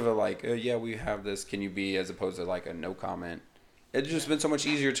how much of a like yeah we have this can you be, as opposed to like a no comment. It's just been so much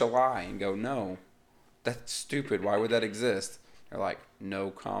easier to lie and go no, that's stupid. Why would that exist? They're like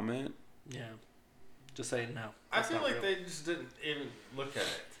no comment. Yeah. Just saying no. I feel like real. they just didn't even look at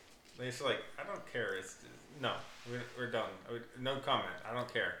it. They just like, I don't care. No, we're done. No comment. I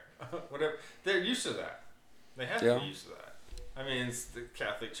don't care. Whatever. They're used to that. They have to be used to that. I mean, it's the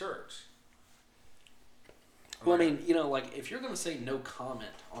Catholic Church. Well, I mean, you know, like, if you're going to say no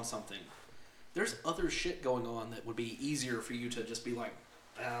comment on something, there's other shit going on that would be easier for you to just be like,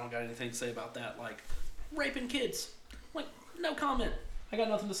 I don't got anything to say about that. Like, raping kids. Like, no comment. I got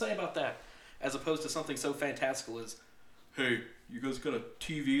nothing to say about that. As opposed to something so fantastical as, hey, you guys got a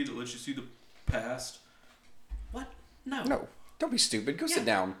TV that lets you see the past? What? No. No. Don't be stupid. Go sit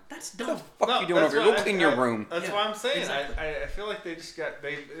down. That's What dumb. the fuck are you doing over here? Go clean your room. That's what I'm saying. Exactly. I feel like they just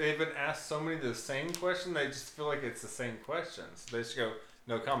they've been asked so many of the same question. They just feel like it's the same questions. They just go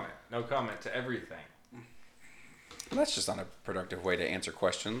no comment to everything. Well, that's just not a productive way to answer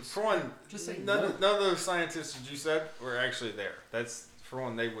questions. For one, Just say none no. of those scientists that you said were actually there. That's for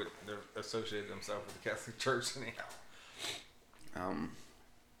one. They're associated themselves with the Catholic Church anyhow.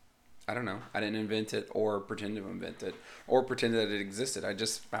 I don't know. I didn't invent it or pretend to invent it or pretend that it existed. I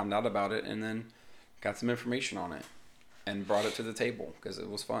just found out about it and then got some information on it and brought it to the table because it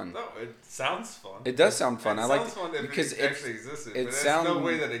was fun. No, it sounds fun. It does sound fun. It I like sounds fun if because it actually existed. it But sound- there's no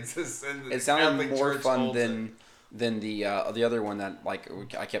way that exists. And it sounded Catholic more Church fun holds it. than the other one that like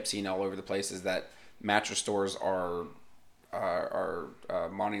I kept seeing all over the place is that mattress stores are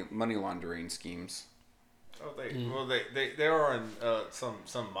money laundering schemes. Oh, they are in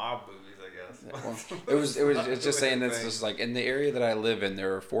some mob movies, I guess. Well, it's just saying that's just like in the area that I live in,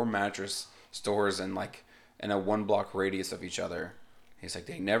 there are 4 mattress stores and like in a 1 block radius of each other. He's like,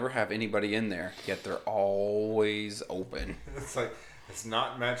 they never have anybody in there, yet they're always open. It's like it's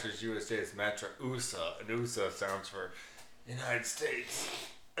not Mattress USA, it's Mattress USA, and USA stands for United States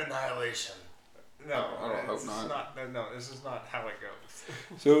Annihilation. No, I hope it's not. No, this is not how it goes.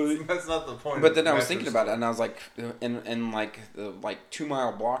 So That's not the point. But then I was thinking about it, and I was like, in like the 2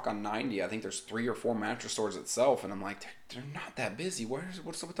 mile block on 90, I think there's 3 or 4 mattress stores itself, and I'm like, they're not that busy.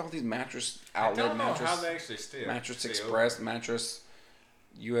 What's up with all these mattress outlet, I don't know mattress, how they actually stay. Mattress Express, open. Mattress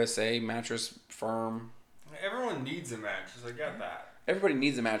USA, Mattress Firm. Everyone needs a mattress. I got that. Everybody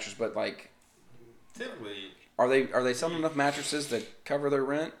needs a mattress, but like, Typically, are they selling enough mattresses to cover their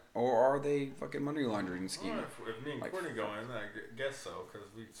rent, or are they fucking money laundering scheme? well, if me and Like, Courtney go in, I guess so, because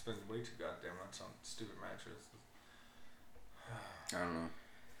we spend way too goddamn much on stupid mattresses. I don't know.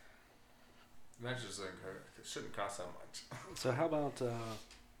 Mattresses shouldn't cost that much. So how about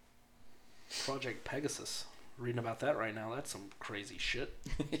Project Pegasus? Reading about that right now. That's some crazy shit.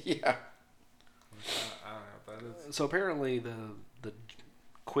 Yeah. I don't know what that is. So apparently the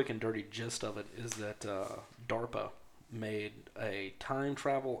quick and dirty gist of it is that DARPA made a time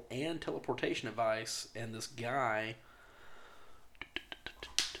travel and teleportation device, and this guy,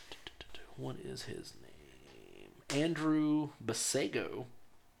 what is his name? Andrew Basiago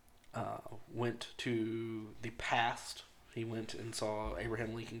went to the past He went and saw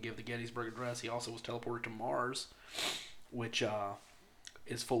Abraham Lincoln give the Gettysburg Address. He also was teleported to Mars, which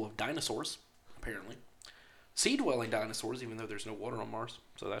is full of dinosaurs, apparently. Sea-dwelling dinosaurs, even though there's no water on Mars.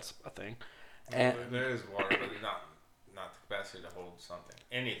 So that's a thing. Well, there is water, but not the capacity to hold something.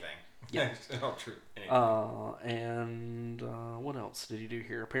 Anything. Yeah. No, true. Anything. And what else did he do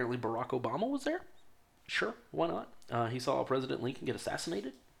here? Apparently Barack Obama was there. Sure, why not? He saw President Lincoln get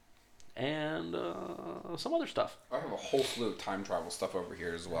assassinated. And some other stuff. I have a whole slew of time travel stuff over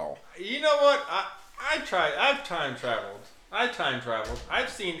here as well. You know what? I've time traveled. I've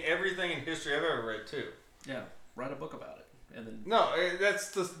seen everything in history I've ever read, too. Yeah, write a book about it. And then No,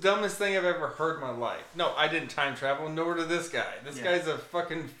 that's the dumbest thing I've ever heard in my life. No, I didn't time travel, nor did this guy. This guy's a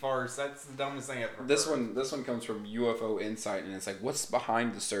fucking farce. That's the dumbest thing I've ever heard. This one comes from UFO Insight, and it's like, what's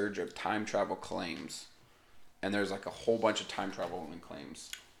behind the surge of time travel claims? And there's like a whole bunch of time travel claims.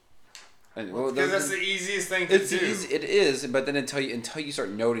 And because that's the easiest thing to do. It is, but then until you start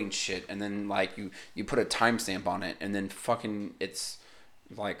noting shit, and then like you put a timestamp on it, and then fucking it's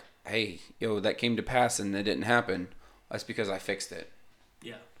like, hey, that came to pass and it didn't happen. That's because I fixed it.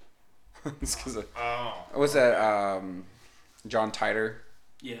 Yeah. It's because of what's that? John Titor.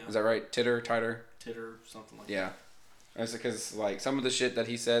 Yeah. Is that right? Titor, something like that. Yeah. That's because like some of the shit that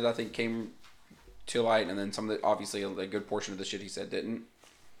he said I think came to light, and then some of the obviously a good portion of the shit he said didn't.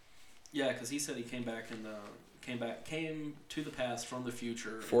 Yeah, because he said he came back and came to the past from the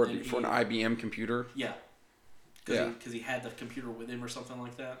future for an IBM computer. Yeah. Because he had the computer with him or something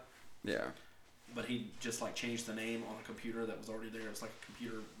like that. Yeah. But he just like changed the name on a computer that was already there. It's like a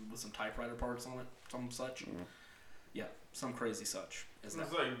computer with some typewriter parts on it, some such. Mm. Yeah, some crazy such. It's like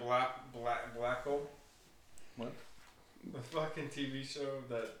Black Hole. What? The fucking TV show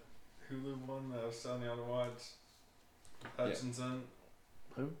that Hulu one that I was telling y'all to watch. Hutchinson.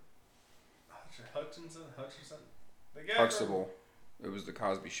 Yeah. Who? Hutchinson. The guy Huxtable. It was the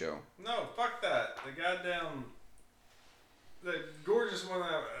Cosby Show. No, fuck that. The goddamn. The gorgeous one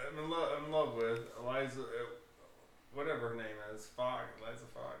that I'm in love with, Eliza, whatever her name is, Eliza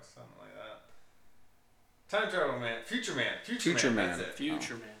Fox, something like that. Time Travel Man, Future Man. That's it.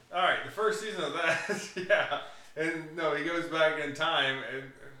 Future Man. All right, the first season of that, yeah, and no, he goes back in time,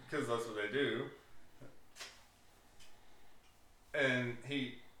 because that's what they do, and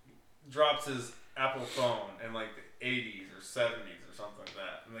he drops his Apple phone in like the 80s or 70s or something like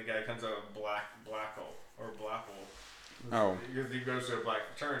that, and the guy comes out of Black Hole or Black Hole. Oh. Because he goes to a black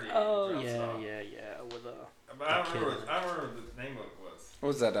fraternity. Oh yeah. With But I don't remember the name of it was. What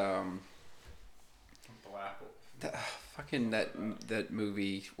was that? Black. Fucking that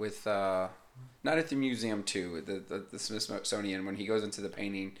movie with Night at the Museum 2, the Smithsonian, when he goes into the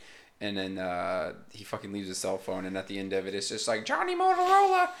painting, and then he fucking leaves his cell phone, and at the end of it, it's just like, Johnny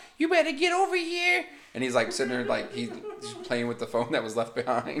Motorola, you better get over here, and he's like sitting there like he's playing with the phone that was left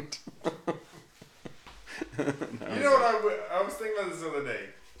behind. You know what I was thinking about this the other day.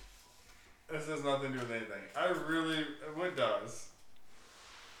 This has nothing to do with anything. What does?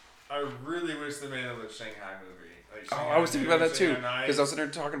 I really wish they made another Shanghai movie. Like Shanghai I was thinking about that too, because I was sitting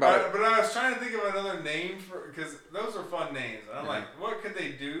there talking about it. But I was trying to think of another name because those are fun names. And I'm like, what could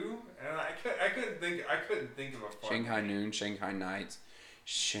they do? And I couldn't think of a fun Shanghai name. Noon, Shanghai Nights,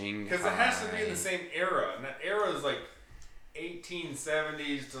 Shanghai. Because it has to be in the same era, and that era is like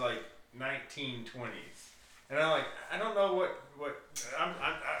 1870s to like 1920s. And I'm like, I don't know what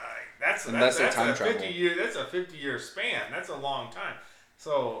that's a time travel. 50 year. That's a 50-year span. That's a long time.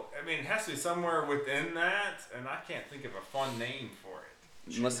 So I mean, it has to be somewhere within that, and I can't think of a fun name for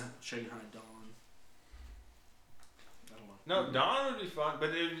it. Shanghai Dawn. I don't know. No, Dawn would be fun,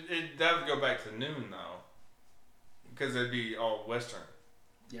 but that would go back to noon though, because it'd be all Western.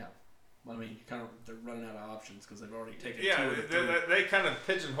 Yeah. Well, I mean, they're running out of options because they've already taken. Yeah, they kind of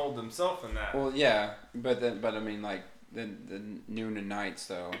pigeonholed themselves in that. Well, yeah, but I mean, like the noon and nights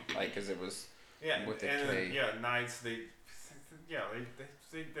though, like because it was with the K. Nights. They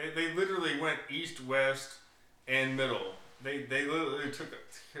literally went east, west, and middle. They literally took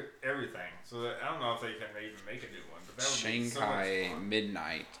everything. So I don't know if they can even make a new one. But that would Shanghai be so much fun.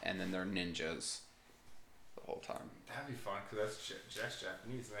 Midnight, and then they're ninjas the whole time. That'd be fun because that's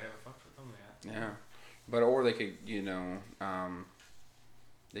Japanese. And they haven't fucked with them yet. Yeah, but or they could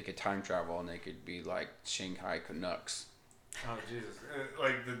they could time travel and they could be like Shanghai Canucks. Oh Jesus!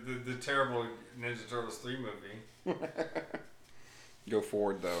 Like the terrible Ninja Turtles 3 movie. Go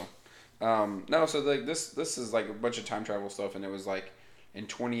forward though. No, so like this is like a bunch of time travel stuff, and it was like in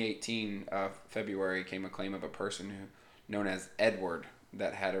 2018 February came a claim of a person known as Edward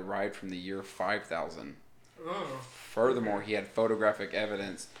that had arrived from the year 5000. Oh, Furthermore, he had photographic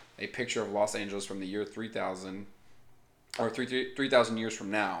evidence, a picture of Los Angeles from the year 3000, or 3,000 years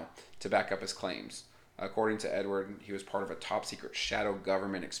from now to back up his claims. According to Edward, he was part of a top-secret shadow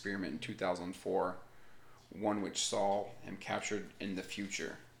government experiment in 2004, one which saw him captured in the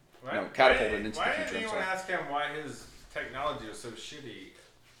future. Catapulted into the future. Why didn't anyone ask him why his technology was so shitty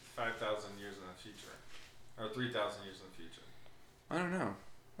 5,000 years in the future? Or 3,000 years in the future? I don't know.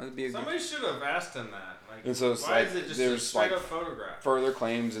 Somebody should have asked him that. Like, and so why is it just a straight up photograph? Further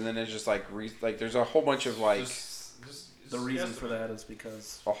claims, and then it's just like there's a whole bunch of like. The reason for that is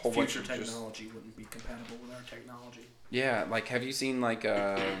because a whole future bunch of technology wouldn't be compatible with our technology. Yeah, like have you seen like it's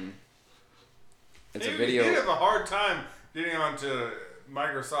a They video. have a hard time getting onto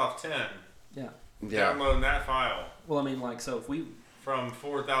Microsoft 10. Yeah. Downloading that file. Well, I mean, like, so if we from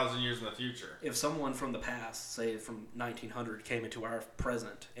 4,000 years in the future. If someone from the past, say from 1900, came into our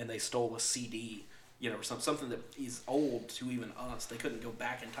present and they stole a CD, or something that is old to even us, they couldn't go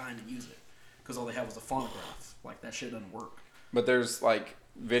back in time and use it because all they had was a phonograph. Like that shit doesn't work. But there's like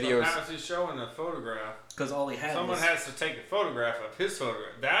videos. So how is he showing a photograph? Because all he had. Someone has to take a photograph of his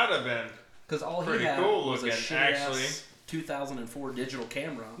photograph. That'd have been. Because all pretty he had cool was looking, a shitty actually. ass 2004 digital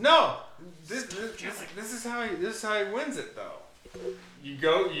camera. No, this is how he wins it though. You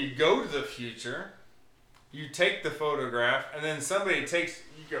go to the future, you take the photograph, and then somebody takes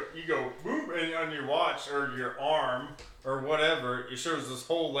you go boom, and on your watch or your arm or whatever, it shows this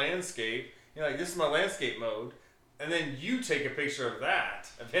whole landscape. You're like, this is my landscape mode, and then you take a picture of that,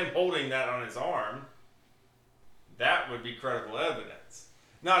 of him holding that on his arm. That would be credible evidence.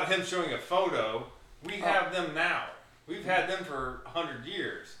 Not him showing a photo. We have them now. We've had them for 100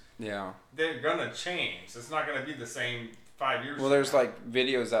 years. Yeah. They're gonna change. It's not gonna be the same 5 years. Well, there's like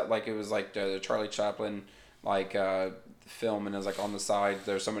videos that like it was like the Charlie Chaplin like film, and it was like on the side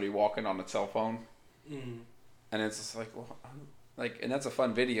there's somebody walking on a cell phone, and it's just like and that's a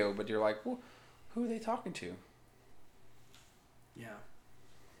fun video, but you're like, well, who are they talking to? Yeah.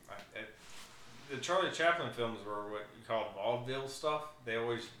 The Charlie Chaplin films were what you call vaudeville stuff. They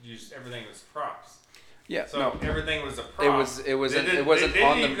always used everything as props. Yeah, so everything was a prop. It wasn't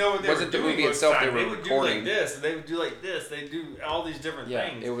the movie itself. They were recording. They would do like this. They would do like this. They do all these different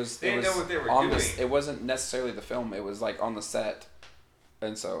things. They didn't know what they were doing. It wasn't necessarily the film. It was like on the set,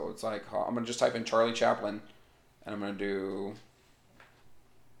 and so it's like I'm gonna just type in Charlie Chaplin, and I'm gonna do.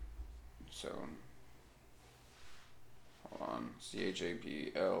 So. Hold on,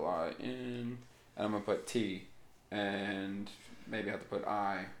 Chaplin, and I'm gonna put T, and maybe I have to put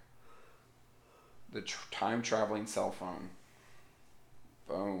I. The time traveling cell phone.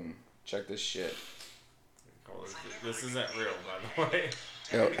 Boom. Check this shit. This isn't real, by the way.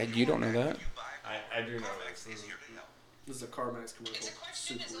 Yo, you don't know that? I do know this. This is a CarMax commercial.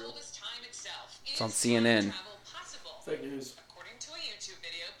 Super real. It's on CNN. Fake news. According to a YouTube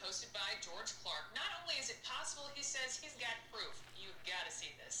video posted by George Clark, not only is it possible, he says he's got proof. You've got to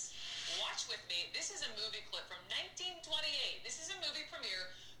see this. Watch with me. This is a movie clip from 1928. This is a movie premiere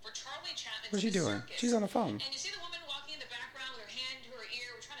for Charlie Chaplin. What's she doing? Circus. She's on the phone. And you see the woman walking in the background with her hand to her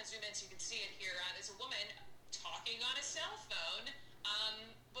ear. We're trying to zoom in so you can see it here. There's a woman talking on a cell phone.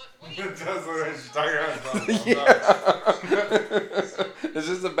 But what do you... It does look like she's talking on a cell phone. It's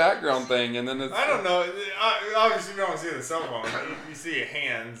just a background thing, and then it's... I don't know. Obviously, you don't see the cell phone. You see your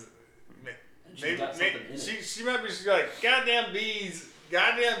hands. Maybe she might be like, goddamn bees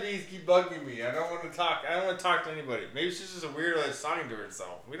keep bugging me. I don't want to talk. I don't want to talk to anybody. Maybe she's just a weirdo that's talking to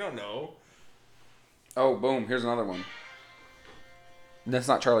herself. We don't know. Oh, boom. Here's another one. That's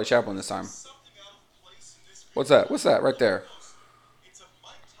not Charlie Chaplin this time. What's that? What's that right there? It's a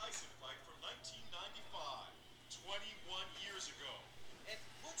Mike Tyson fight from 1995, 21 years ago. And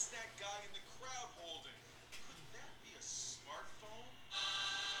what's that guy in the crowd holding? Could that be a smartphone?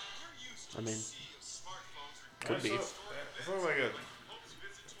 You're used to a sea of smartphones. Could be. It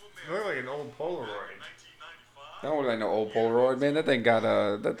looks like an old Polaroid. I don't like no old Polaroid, man. That thing got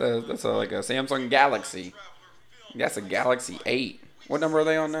that's like a Samsung Galaxy. That's a Galaxy 8. What number are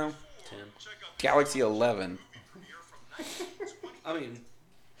they on now? 10. Galaxy 11. I mean,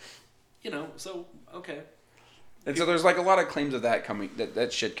 so okay. And so there's like a lot of claims of that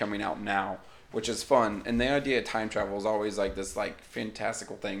that shit coming out now, which is fun. And the idea of time travel is always like this like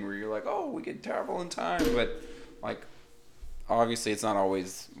fantastical thing where you're like, oh, we can travel in time, but like obviously it's not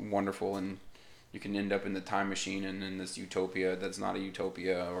always wonderful, and you can end up in the time machine and in this utopia that's not a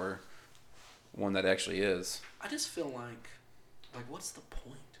utopia or one that actually is. I just feel like what's the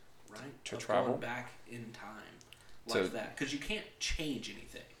point, right? To of travel? going back in time like that, because you can't change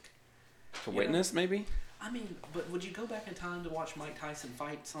anything. To witness, maybe? I mean, but would you go back in time to watch Mike Tyson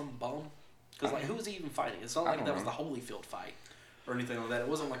fight some bum? Because who was he even fighting? It's not like that was the Holyfield fight or anything like that. It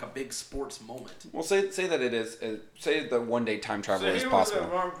wasn't like a big sports moment. Well, say that it is. Say the one day time travel So is he was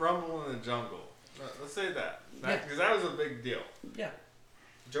possible. at Rumble in the Jungle. Let's say that. Yeah. Because that was a big deal. Yeah.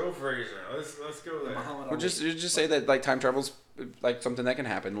 Joe Frazier. Let's go there. Muhammad Well, Ali. just say that like time travel's like something that can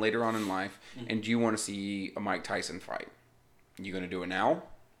happen later on in life, and you want to see a Mike Tyson fight. You gonna do it now,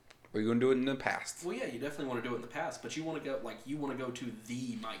 or you gonna do it in the past? Well, yeah, you definitely want to do it in the past, but you want to go to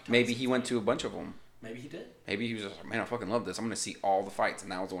the Mike Tyson. Maybe he went fight. to a bunch of them. Maybe he did. Maybe he was just like, man, I fucking love this. I'm gonna see all the fights,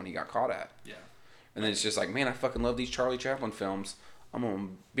 and that was the one he got caught at. Yeah. And then it's just like, man, I fucking love these Charlie Chaplin films. I'm gonna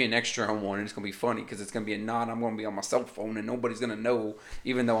be an extra on one, and it's gonna be funny because it's gonna be a nod. I'm gonna be on my cell phone, and nobody's gonna know,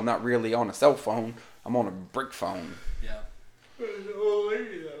 even though I'm not really on a cell phone. I'm on a brick phone. Yeah. An old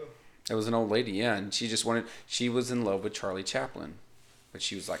lady though. It was an old lady, yeah, and she was in love with Charlie Chaplin. But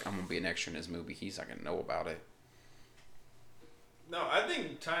she was like, I'm going to be an extra in his movie. He's not going to know about it. No, I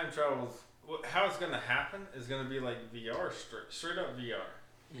think time travel, how it's going to happen is going to be like VR, straight up VR.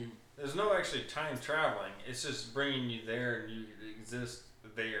 There's no actually time traveling. It's just bringing you there and you exist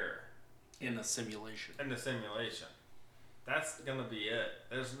there. In a simulation. In the simulation. That's going to be it.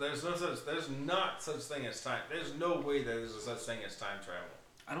 There's not such thing as time. There's no way that there's a such thing as time travel.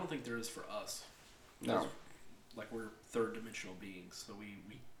 I don't think there is for us. No. Like we're third dimensional beings, so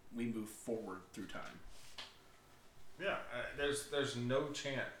we move forward through time. Yeah, there's no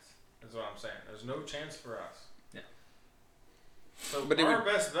chance. Is what I'm saying. There's no chance for us. Yeah. So But it our would-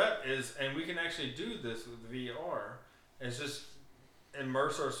 best bet is, and we can actually do this with VR, is just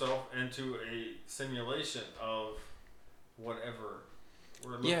immerse ourselves into a simulation of whatever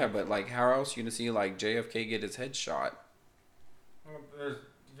we're looking Yeah, for. but like, how else you going to see like JFK get his head shot? Well, there's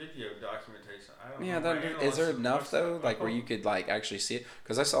video documentation. I don't Yeah, know. is there enough though, like where you could like actually see it?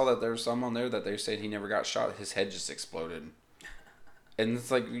 Because I saw that there was some on there that they said he never got shot. His head just exploded, and it's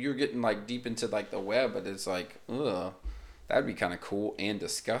like you're getting like deep into like the web, but it's like, ugh, that'd be kind of cool and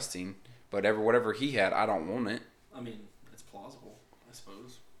disgusting. But whatever he had, I don't want it. I mean, it's plausible, I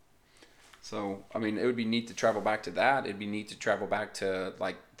suppose. So I mean, it would be neat to travel back to that. It'd be neat to travel back to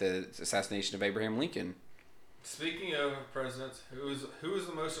like the assassination of Abraham Lincoln. Speaking of presidents, who is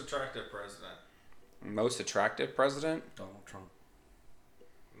the most attractive president? Most attractive president? Donald Trump.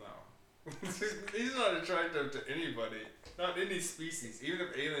 No. He's not attractive to anybody. Not any species. Even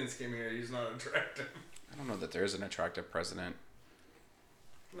if aliens came here, he's not attractive. I don't know that there is an attractive president.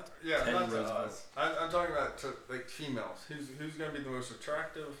 No, yeah, Teddy not to Roosevelt. us. I'm talking about like females. Who's going to be the most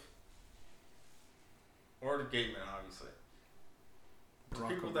attractive? Or the gay men, obviously. Barack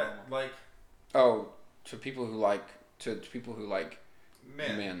People Obama. that like Oh, to people who like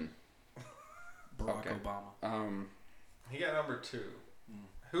men. men. Barack Okay. Obama. He got number 2.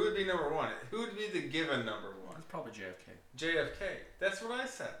 Who would be number 1? Who would be the given number 1? That's probably JFK. JFK. That's what I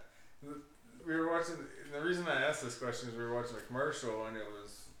said. We were watching. The reason I asked this question is we were watching a commercial and it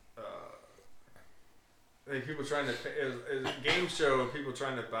was like people trying to. It was a game show of people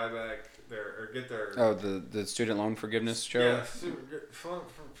trying to buy back or get their. Oh, the student loan forgiveness show. Yeah, super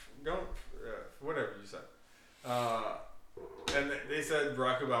good. Whatever you said. And they said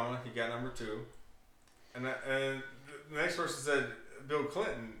Barack Obama. He got number 2. And the next person said Bill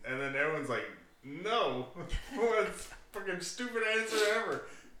Clinton, and then everyone's like, "No, what's fucking stupid answer ever?"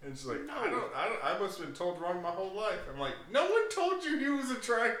 And she's like, I must have been told wrong my whole life. I'm like, no one told you he was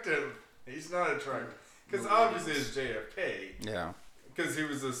attractive. He's not attractive. Because obviously it's JFK. Yeah. Because he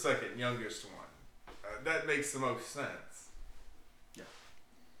was the second youngest one. That makes the most sense. Yeah.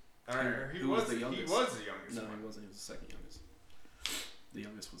 He Who was was the He youngest? was the youngest No, one. he wasn't. He was the second youngest. The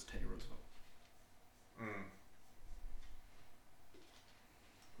youngest was Teddy Roosevelt.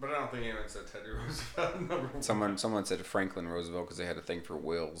 But I don't think anyone said Teddy Roosevelt number 1. Someone said Franklin Roosevelt because they had a thing for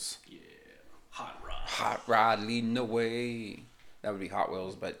wheels. Yeah. Hot Rod. Hot rod leading the way. That would be Hot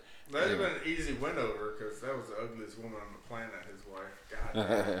Wheels, but That'd have been an easy win over because that was the ugliest woman on the planet, his wife. God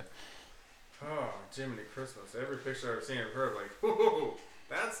damn. Oh, Jiminy Christmas. Every picture I've seen of her, like, whoa,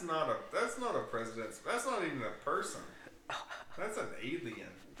 that's not a president. That's not even a person. That's an alien.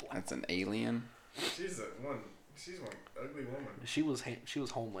 that's an alien. She's one ugly woman. She was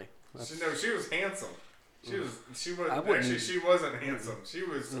homely. She was handsome. She was I wouldn't actually even- she wasn't handsome. She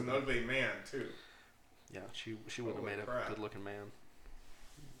was an ugly man too. Yeah, she would have Holy made crap. a good looking man.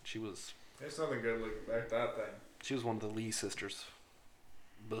 She was There's nothing good looking about that thing. she was one of the Lee sisters.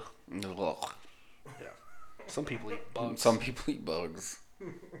 Ugh. Ugh. Yeah. Some people eat bugs. Some people eat bugs.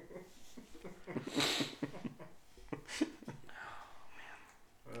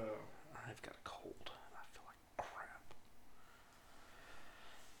 I've got a cold. And I feel like crap.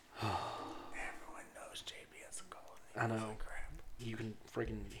 Everyone knows JB has a cold. I know. You can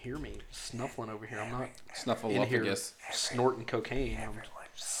freaking hear me snuffling over here. I'm not in here Snuffleupagus. snorting cocaine. I'm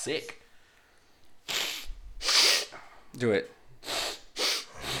sick. Do it.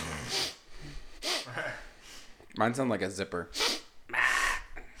 Mine sounds like a zipper.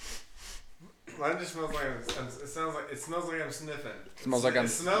 Mine just smells like it smells like I'm sniffing. It smells like I'm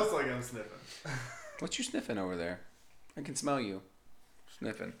sniffing. What you sniffing over there? I can smell you.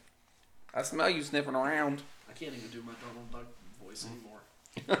 Sniffing. I smell you sniffing around. I can't even do my Donald Duck voice anymore.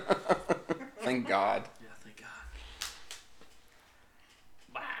 Thank God. Yeah, thank God.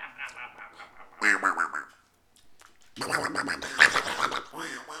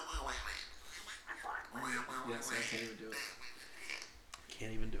 Yes, I can't even do it.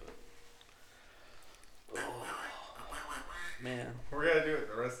 Can't even do it. Oh, man. We're gonna do it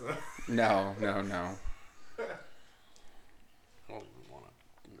the rest of the. No. I don't even want to.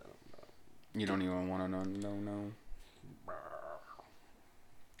 No. You don't even want to know. No.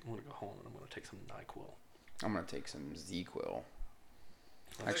 I'm going to go home and I'm going to take some NyQuil. I'm going to take some ZQuil.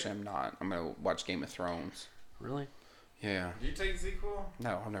 Actually, I'm not. I'm going to watch Game of Thrones. Really? Yeah. Do you take ZQuil?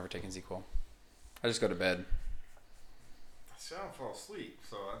 No, I've never taken ZQuil. I just go to bed. See, I don't fall asleep,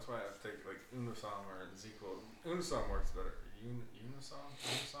 so that's why I take like Unisom or ZQuil. Unisom works better. Unisom,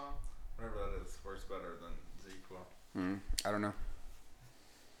 whatever that is, works better than ZQuil. I don't know.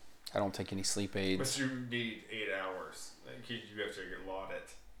 I don't take any sleep aids. But you need 8 hours. Like, you have to allot it,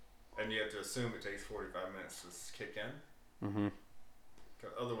 and you have to assume it takes 45 minutes to kick in. Mm-hmm.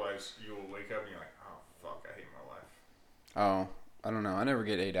 'Cause otherwise, you will wake up and you're like, "Oh fuck, I hate my life." Oh, I don't know. I never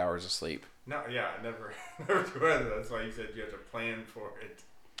get 8 hours of sleep. No, yeah, I never do either. That's why you said you have to plan for it.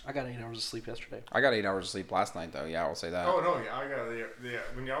 I got 8 hours of sleep yesterday. I got 8 hours of sleep last night, though. Yeah, I'll say that. Oh no, yeah, I got the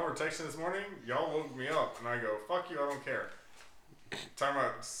when y'all were texting this morning, y'all woke me up, and I go, "Fuck you, I don't care." Talking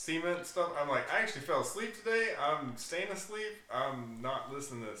about cement stuff, I'm like, I actually fell asleep today. I'm staying asleep. I'm not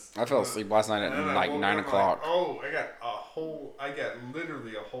listening to this. I fell asleep last night at And then I like woke 9 up, o'clock. Like, I got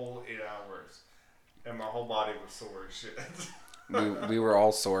literally a whole 8 hours, and my whole body was sore as shit. we were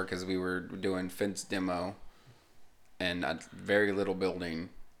all sore because we were doing fence demo and a very little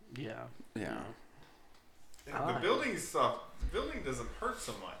building. Yeah. Yeah. The building stuff, the building doesn't hurt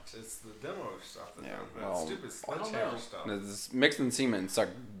so much. It's the demo stuff that does that stupid sledgehammer stuff. This mixing cement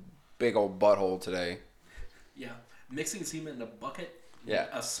sucked big old butthole today. Yeah. Mixing cement in a bucket. Yeah.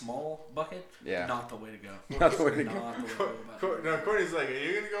 A small bucket. Yeah. Not the way to go. Not the way to go. Not the way to go about it. No, Courtney's like, "Are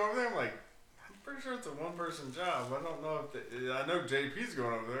you gonna go over there?" I'm like, "I'm pretty sure it's a one-person job. I don't know if I know JP's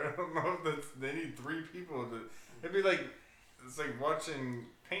going over there. I don't know if they need 3 people to. It'd be like it's like watching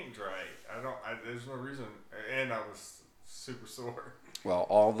paint dry. There's no reason. And I was super sore. Well,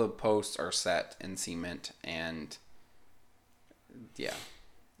 all the posts are set in cement, and yeah,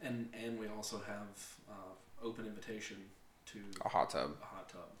 And we also have open invitation to a hot tub. a hot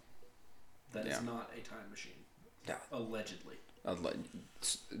tub. That is Yeah. not a time machine. Yeah. Allegedly.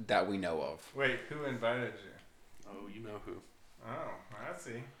 That we know of. Wait, who invited you? Oh, you know who. Oh, I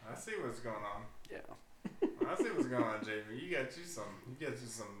see. I see what's going on. Yeah. I see what's going on, JP. You got you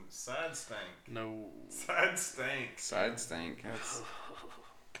some side stank. No. Side stank. Side stink. That's,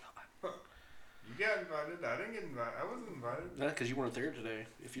 You got invited. I didn't get invited. I wasn't invited. Not because you weren't there today.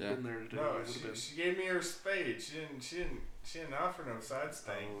 If you'd Yeah. been there today, No, you would have been. she gave me her spade. She didn't offer no side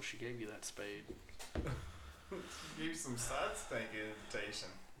stank. Oh, she gave you that spade. She gave you some side stank invitation.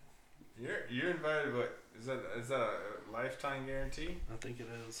 You're invited. What is that? Is that a lifetime guarantee? I think it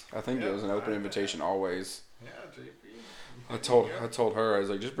is. I think it was an open invitation always. Yeah, JP. I told her, I was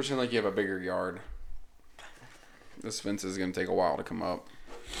like, just pretend like you have a bigger yard. This fence is gonna take a while to come up.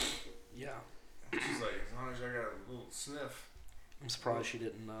 Yeah. She's like, as long as I got a little sniff, I'm surprised she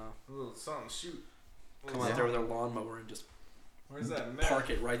didn't a little something, shoot. come out there with her lawnmower and just Where's that map? park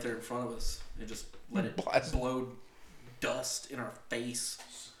it right there in front of us and just let it Blast. blow dust in our face.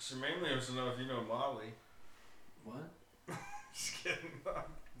 She mainly wants to know if you know Molly. What? Just kidding.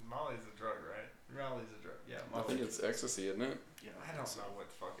 Molly's a drug, right? Molly's a drug. Yeah, I Molly. think it's ecstasy, isn't it? Yeah. I don't know what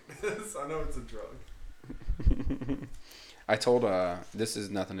the fuck it is. I know it's a drug. I told this is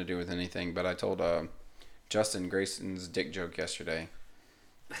nothing to do with anything, but I told Justin Grayson's dick joke yesterday.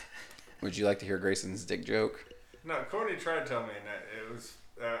 Would you like to hear Grayson's dick joke? No, Courtney tried telling me that it was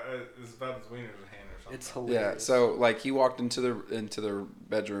about his wiener's hand or something. It's hilarious. Yeah, so like he walked into the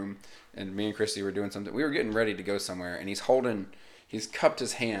bedroom, and me and Christy were doing something. We were getting ready to go somewhere, and he's cupped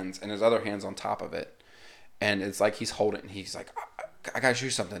his hands, and his other hand's on top of it, and it's like he's holding. He's like, I gotta show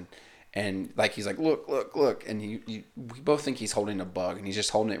you something, and like he's like, look, and we both think he's holding a bug, and he's just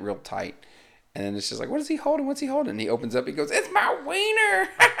holding it real tight, and then it's just like, what is he holding? What's he holding? And he opens up, he goes, it's my wiener.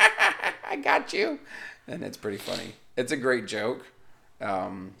 I got you, and it's pretty funny. It's a great joke.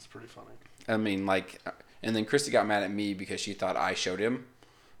 It's pretty funny. I mean, like, and then Christy got mad at me because she thought I showed him.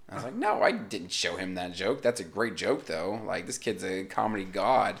 I was like, no, I didn't show him that joke. That's a great joke, though. Like, this kid's a comedy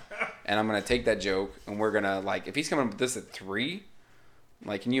god. And I'm going to take that joke, and we're going to, like, if he's coming up with this at 3,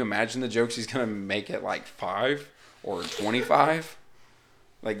 like, can you imagine the jokes he's going to make at, like, 5 or 25?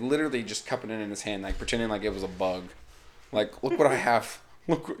 Like, literally just cupping it in his hand, like, pretending like it was a bug. Like, look what I have.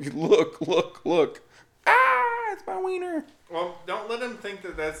 Look. Ah, it's my wiener. Well, don't let him think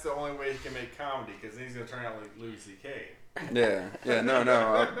that that's the only way he can make comedy, because then he's gonna turn out like Louis C.K. Yeah,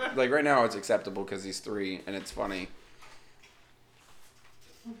 no. Like, right now it's acceptable because he's 3, and it's funny.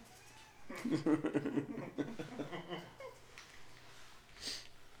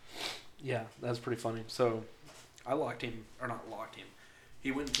 Yeah, that's pretty funny. So, I locked him, or not locked him.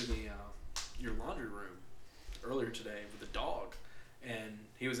 He went into your laundry room earlier today with the dog, and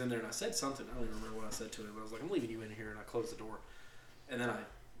he was in there, and I said something. I don't even remember what I said to him. I was like, I'm leaving you in here, and I closed the door. And then I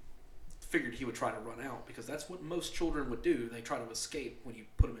figured he would try to run out, because that's what most children would do. They try to escape when you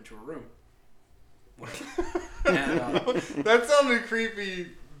put them into a room. And, That sounded creepy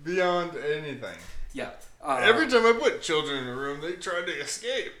beyond anything. yeah. Every time I put children in a room, they try to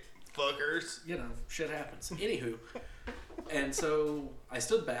escape. Fuckers. You know, shit happens. Anywho, and so I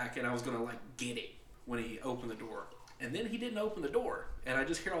stood back, and I was going to, like, get him when he opened the door. And then he didn't open the door, and I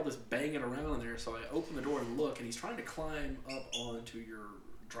just hear all this banging around in there, so I open the door and look, and he's trying to climb up onto your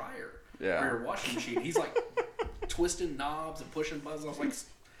dryer. Yeah. Or your washing machine. He's, like, twisting knobs and pushing buttons. I was like,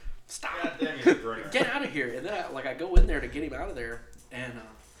 stop. God damn you, Bruno. Get out of here. And then I go in there to get him out of there, and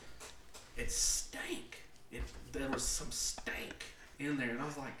it stank. There was some stank in there, and I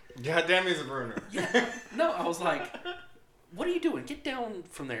was like, God damn he's a Bruno. yeah. No, I was like, what are you doing? Get down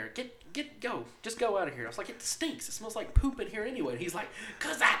from there. Go. Just go out of here. I was like, it stinks. It smells like poop in here anyway. And he's like,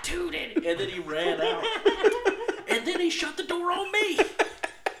 'cause I tooted. And then he ran out. And then he shut the door on me.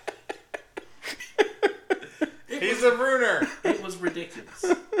 He's a Bruner. It was ridiculous.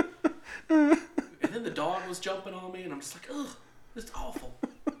 And then the dog was jumping on me, and I'm just like, ugh, it's awful.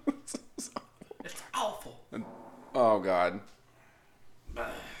 It's awful. Oh, God. The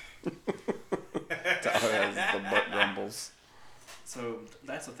butt rumbles. So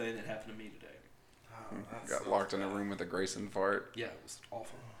that's the thing that happened to me today. Got locked in a room with a Grayson fart. Yeah, it was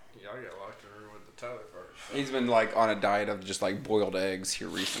awful. Yeah, I got locked in a room with the Tyler first. He's been, like, on a diet of just, like, boiled eggs here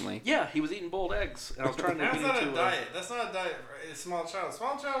recently. Yeah, he was eating boiled eggs, and I was trying to That's get not into a diet. That's not a diet for a small child.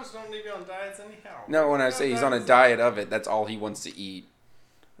 Small childs don't need to be on diets anyhow. No, when I say he's on a diet of it, that's all he wants to eat.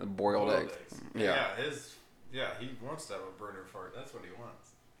 The boiled egg. Yeah. He wants to have a burner fart. That's what he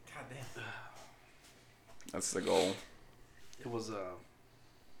wants. God damn. That's the goal. It was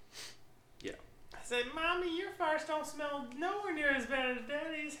yeah. I said, Mommy, your farts don't smell nowhere near as bad as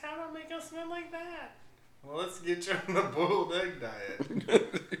Daddy's. How do I make them smell like that? Well, let's get you on the boiled egg diet.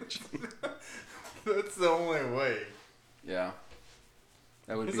 That's the only way. Yeah.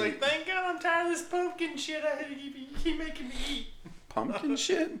 That would He's be like, thank God I'm tired of this pumpkin shit I keep making me eat. pumpkin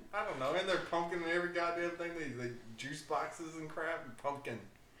shit. I don't know. And they're pumpkin in every goddamn thing. These like juice boxes and crap and pumpkin.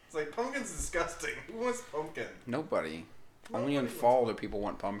 It's like, pumpkin's disgusting. Who wants pumpkin? Nobody. Only in Nobody fall do people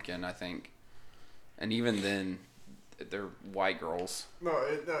want pumpkin, I think. And even then, they're white girls. No,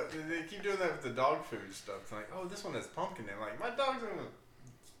 they keep doing that with the dog food stuff. It's like, oh, this one has pumpkin in it. Like, my dog's gonna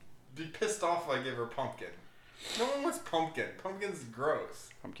be pissed off if I give her pumpkin. No one wants pumpkin. Pumpkin's gross.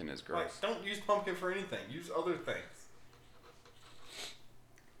 Pumpkin is gross. Like, don't use pumpkin for anything. Use other things.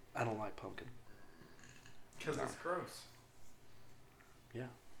 I don't like pumpkin. Because No. it's gross. Yeah,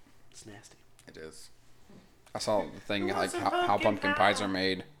 it's nasty. It is. I saw the thing Who like wants a how pumpkin pumpkin pies pie? are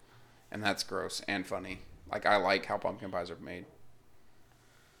made, and that's gross and funny. Like, I like how pumpkin pies are made.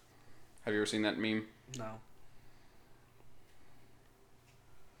 Have you ever seen that meme? No.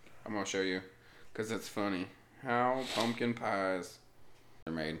 I'm gonna show you, cause it's funny. How pumpkin pies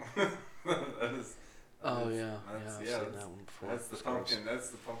are made. That is, Oh that's- yeah, that's- I've yeah, seen that's- that one before. That's the It's gross. pumpkin. That's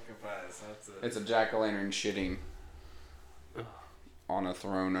the pumpkin pies. That's it. It's a jack-o'-lantern shitting. Ugh. On a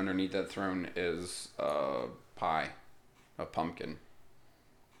throne. Underneath that throne is a pie, a pumpkin.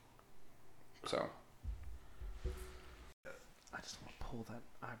 So I just want to pull that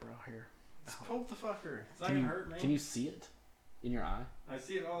eyebrow hair. Just pull the fucker. It's not Can gonna you, hurt me. can you see it in your eye? I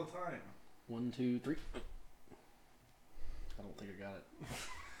see it all the time. 1, 2, 3. I don't think I got it.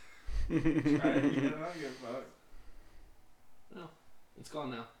 Try it again. I don't give a fuck. No, it's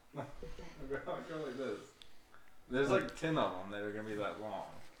gone now. I'll go like this. There's like 10 of them that are gonna be that long.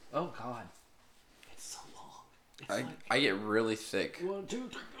 Oh God, it's so long. It's I like I get really thick 1, 2, 3.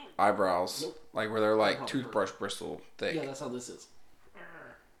 go. eyebrows, Nope. like where they're like Oh, toothbrush bristle thick. Yeah, that's how this is.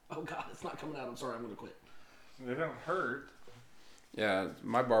 Oh God, it's not coming out. I'm sorry. I'm gonna quit. They don't hurt. Yeah,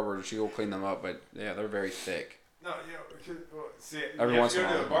 my barber, she'll clean them up, but yeah, they're very thick. No, see, Every once in a you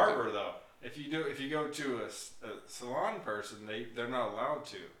have while, to go to a barber though. If you go to a salon person, they're not allowed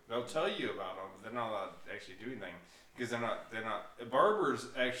to. They'll tell you about them, but they're not allowed to actually do anything because they're not. A barber's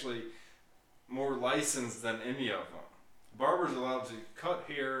actually more licensed than any of them. Barber's allowed to cut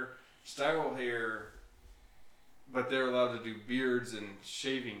hair, style hair, but they're allowed to do beards and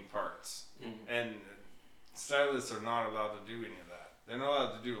shaving parts. Mm-hmm. And stylists are not allowed to do any of that. They're not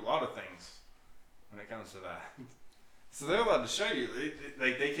allowed to do a lot of things when it comes to that. So they're allowed to show you.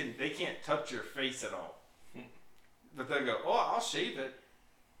 They can't touch your face at all. But they'll go, oh, I'll shave it.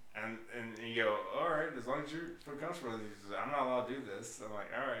 And you go, all right, as long as you feel comfortable with it. I'm not allowed to do this. I'm like,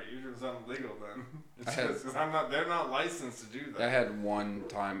 all right, you're doing something legal then. It's just 'cause they're not licensed to do that. I had one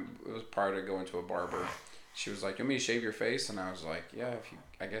time, it was prior to going to a barber. She was like, "You want me to shave your face?" And I was like, "Yeah,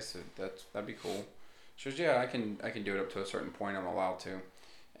 I guess that'd be cool." She was, "Yeah, I can do it up to a certain point. I'm allowed to."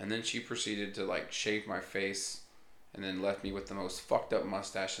 And then she proceeded to like shave my face, and then left me with the most fucked up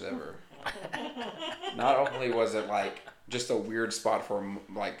mustache ever. Not only was it like just a weird spot for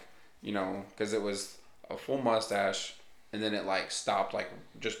like, because it was a full mustache, and then it like stopped like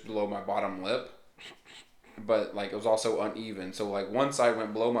just below my bottom lip. But like it was also uneven, so like one side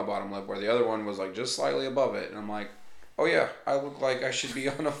went below my bottom lip, where the other one was like just slightly above it, and I'm like, oh yeah, I look like I should be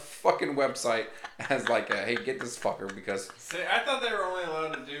on a fucking website as like a, hey, get this fucker, because See, I thought they were only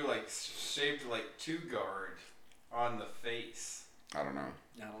allowed to do like shaved like 2-guard on the face, I don't know.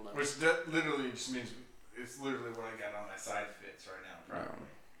 I don't know. which literally just means it's literally what I got on my side fits right now. Probably.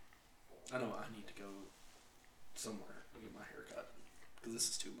 I know I need to go somewhere to get my hair cut because this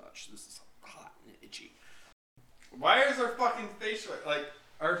is too much. This is hot and itchy. Why is our fucking facial like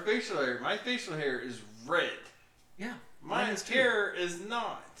our facial hair? My facial hair is red. Yeah, My mine is too. hair is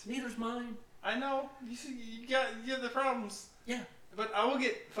not. Neither's mine. I know. You see, you got the problems. Yeah, But I will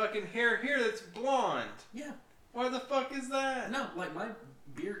get fucking hair here that's blonde. yeah. Why the fuck is that? No, like my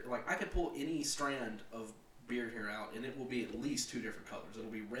beard, like I could pull any strand of beard hair out, and it will be at least 2 different colors.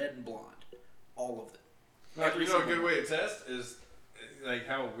 It'll be red and blonde, all of it. Like, Every you know, a single good one. way to test is like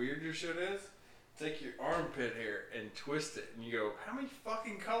how weird your shit is. Take your armpit hair and twist it, and you go, how many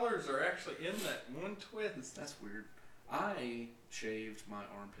fucking colors are actually in that one twist? That's weird. I shaved my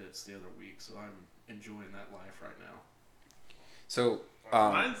armpits the other week, so I'm enjoying that life right now. So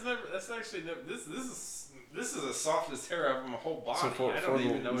Mine's never. That's actually never. This is the softest hair I have on my whole body. so for I don't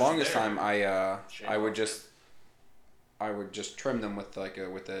even know the it's longest there. time Shave I would armpits. just trim them with like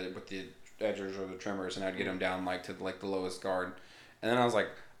with the edgers or the trimmers, and I'd get them down like to like the lowest guard, and then I was like,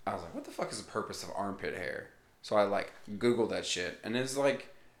 what the fuck is the purpose of armpit hair? So I like Googled that shit, and it's like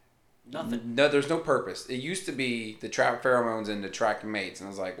Nothing. no, there's no purpose. It used to be to trap pheromones and to attract mates, and I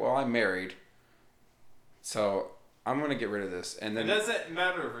was like, well, I'm married, so I'm gonna get rid of this, and It then doesn't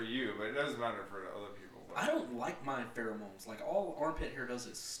matter for you, but it does matter for other people. I don't like my pheromones. Like all armpit hair does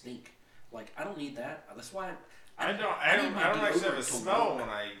is stink. Like I don't need that. That's why I don't need my actually have deodorant a to smell work. when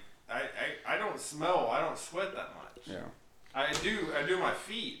I don't smell. I don't sweat that much. yeah. I do my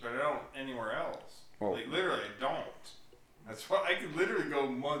feet, but I don't anywhere else. Well- like literally, I don't. That's why I could literally go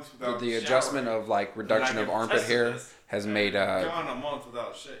months without. The showering. adjustment of like reduction And of I can armpit test hair this. has I've made gone a month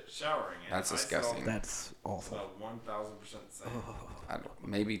without showering. And That's disgusting. That's awful. So 1,000% same. I don't,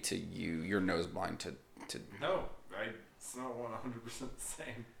 maybe to you, you're nose blind to No, I smell 100% the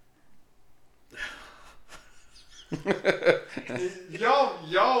same.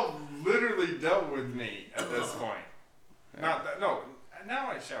 y'all literally dealt with me at this point. Not that, no.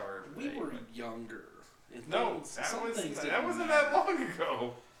 Now I shower every We day, were but- younger. And No, things- that some things that didn't wasn't matter. that long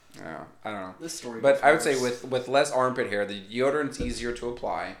ago. yeah, I don't know. This story. But gets I would say worse. with less armpit hair, the deodorant's easier to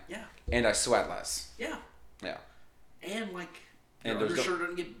apply, Yeah, and I sweat less. yeah, Yeah, and like And your there's undershirt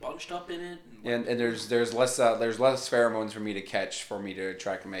doesn't get bunched up in it. and there's less pheromones for me to catch for me to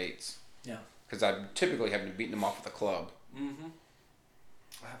attract mates, Yeah. because I typically have to beat them off with a club. Mm-hmm.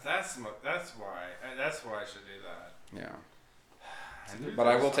 That's why I should do that. Yeah, I do but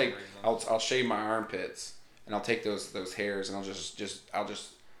that I for will some take reason. I'll shave my armpits, and I'll take those hairs, and I'll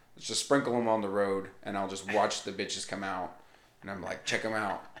just sprinkle them on the road, and I'll just watch the bitches come out, and I'm like, check them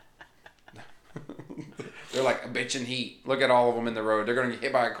out. They're like a bitch in heat. Look at all of them in the road. They're gonna get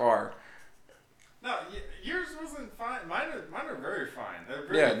hit by a car. No, yours wasn't fine. Mine are very fine. They're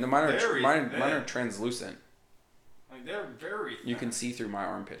very, Yeah, no, mine very are thin. translucent. Like they're very. Thin. You can see through my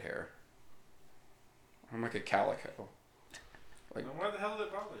armpit hair. I'm like a calico. Like, Then why the hell did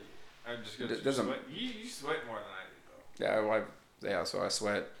it bother you? I'm just gonna It doesn't- sweat. You sweat more than I do though. yeah, so I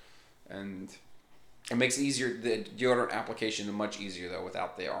sweat, and It makes easier the deodorant application much easier though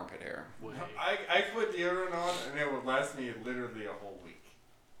without the armpit hair. Way. I put deodorant on and it would last me literally a whole week.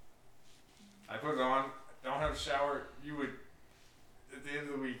 I put it on, don't have a shower. You would, at the end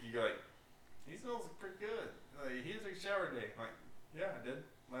of the week, you go like, he smells pretty good. Like, he has a shower day. I'm like, yeah, I did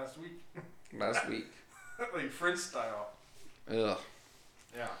last week. Last week. Like French style. Ugh.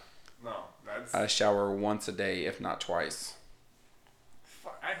 Yeah. No, that's. I shower once a day, if not twice.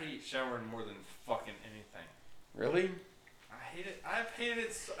 I hate showering more than fucking anything. Really? I hate it.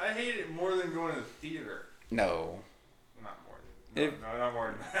 I hate it more than going to the theater. No. Not more than. No, not more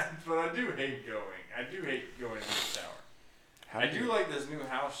than that. But I do hate going. I do hate going in the shower. I do like this new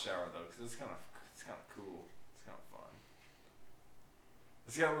house shower though, because it's kind of cool. It's kind of fun.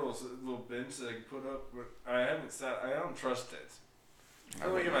 It's got a little bench that I can put up, but I don't trust it. I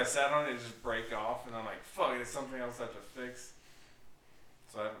feel like if I sat on it, it'd just break off, and I'm like, fuck, there's something else I have to fix.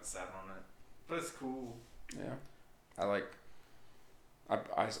 So I haven't sat on it, but it's cool. Yeah. I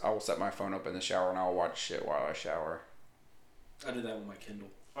will set my phone up in the shower and I'll watch shit while I shower. I do that with my Kindle.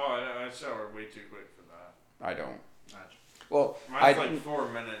 Oh, I shower way too quick for that. I don't. Gotcha. Well, Mine's like 4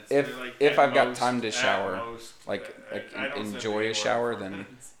 minutes. If I've got time to at shower, most, like I don't sit enjoy a anywhere shower, for 4 then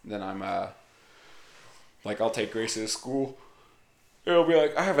minutes. I'm like I'll take Grace to school. It'll be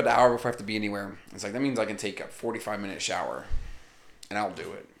like I have an hour before I have to be anywhere. It's like that means I can take a 45-minute shower, and I'll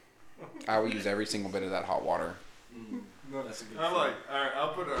do it. I will use every single bit of that hot water. No, That's a good I'm thing. like, all right,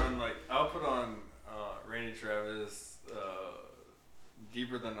 I'll put on Randy Travis,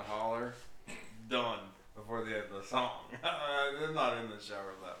 Deeper Than a Holler, done before they have the song. They're not in the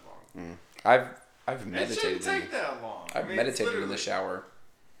shower that long. I've It meditated. shouldn't take that long. I've meditated in the shower.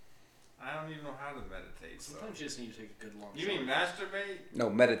 I don't even know how to meditate. So. Sometimes you just need to take a good long You shower. mean masturbate? No,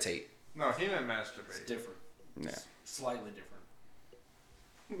 meditate. No, he meant It's masturbate. different. Yeah. Slightly different.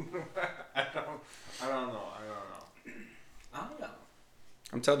 I don't know. I don't know.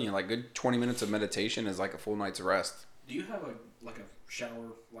 I'm telling you, like good 20 minutes of meditation is like a full night's rest. Do you have a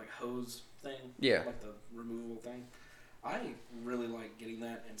shower hose thing? Yeah. Like the removable thing? I really like getting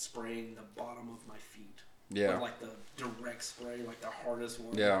that and spraying the bottom of my feet. Yeah. With, the direct spray, the hardest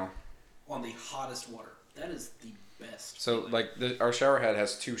one. Yeah. On the hottest water. That is the best. So feeling. our shower head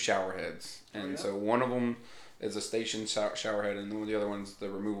has 2 shower heads, and yeah? so one of them is a station shower head, and then the other one's the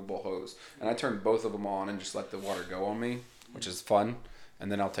removable hose. And I turn both of them on and just let the water go on me, which is fun.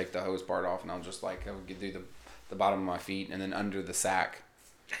 And then I'll take the hose part off, and I'll just I would do the bottom of my feet, and then under the sack.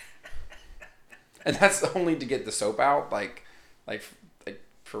 And that's only to get the soap out, like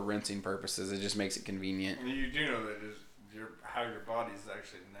for rinsing purposes. It just makes it convenient. And you do know that is how your body is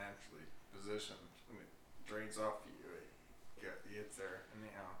actually naturally positioned when it drains off you. It gets there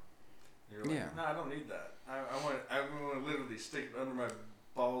anyhow. You're like, Yeah. no, I don't need that. I want to literally stick it under my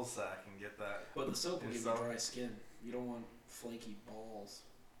ball sack and get that. But the soap will give you yourself. dry skin. You don't want flaky balls.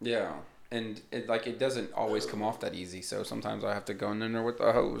 Yeah. And it doesn't always come off that easy, so sometimes I have to go in there with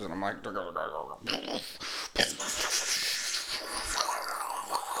the hose, and I'm like,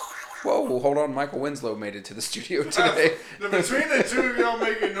 whoa, hold on, Michael Winslow made it to the studio today. Between the two of y'all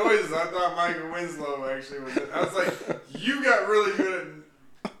making noises, I thought Michael Winslow actually was it. I was like, you got really good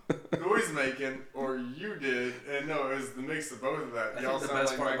at noise making, or you did, and no, it was the mix of both of that. I Y'all think the sound best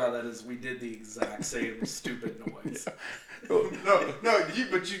like part Michael. about that is we did the exact same stupid noise. No,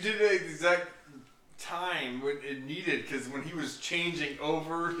 but you did it at the exact time when it needed, because when he was changing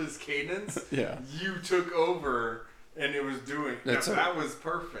over his cadence, Yeah. you took over and it was doing. That was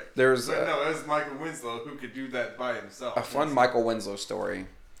perfect. There's But no, that was Michael Winslow who could do that by himself. a fun Michael Winslow story.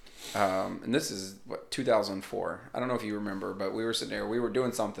 And this is 2004. I don't know if you remember, but we were sitting there, we were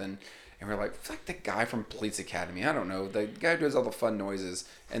doing something, and we are like, it's like the guy from Police Academy. I don't know, the guy who does all the fun noises.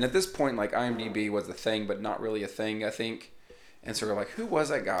 And at this point, IMDb was a thing, but not really a thing, I think. And so we're like, who was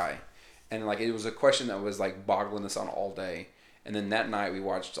that guy? And it was a question that was boggling us on all day. And then that night we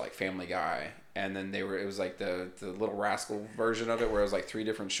watched Family Guy, and then it was the Little Rascal version of it, where it was 3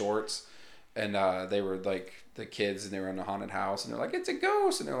 different shorts, and they were the kids, and they were in a haunted house, and they're like, it's a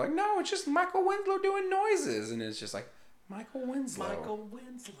ghost, and they're like, no, it's just Michael Winslow doing noises, and it's just Michael Winslow. Michael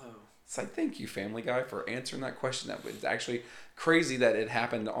Winslow. It's thank you, Family Guy, for answering that question. That was actually crazy that it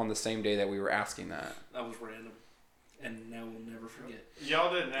happened on the same day that we were asking that. That was random. And now we'll never forget.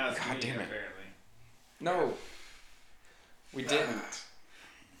 Y'all didn't ask God me, damn it. apparently. No, we didn't.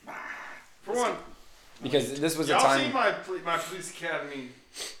 For one, Because this was a y'all time. see my Police Academy,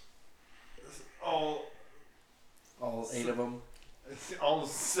 all 8 of them. all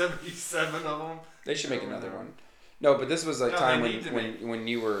 77 of them. They should make another one. No, but this was a No, time they need to make- when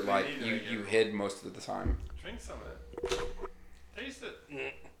you were they need to you make it. hid most of the time. Drink some of it. Taste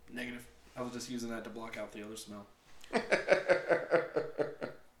it. Negative. I was just using that to block out the other smell.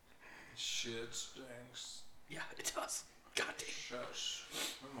 Shit stinks. Yeah, it does. God damn. Shush.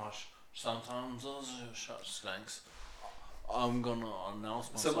 Mush. Sometimes those shit stinks. I'm gonna announce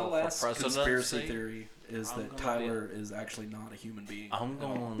So myself my last for presidency. conspiracy theory is I'm that gonna Tyler is actually not a human being. I'm at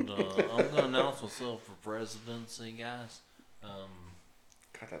all. going to announce myself for presidency, guys.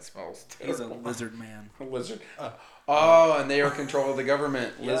 God, that smells He's a terrible. lizard man. A lizard. Oh, and they are control of the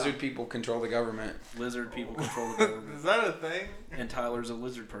government. Yeah. Lizard people control the government. Lizard people control the government. Is that a thing? And Tyler's a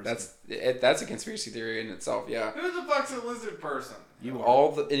lizard person. That's a conspiracy theory in itself. Yeah. Who the fuck's a lizard person? you are.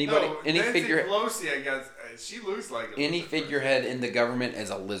 All the anybody No, any Nancy figure Pelosi, I guess she looks like a any lizard figurehead in the government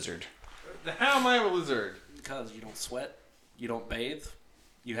is a lizard. person. How am I a lizard? Because you don't sweat, you don't bathe,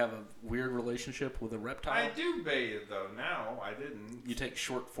 you have a weird relationship with a reptile. I do bathe though. Now I didn't. You take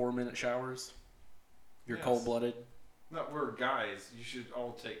short 4-minute showers. You're Yes. cold-blooded. No, we're guys. You should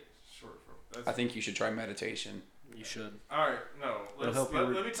all take short form. That's I think you should try meditation. You should. All right, no. It'll help you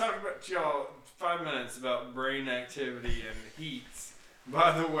Let me talk about y'all 5 minutes about brain activity and heats.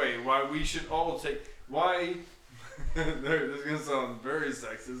 By the way, why we should all take why this is gonna sound very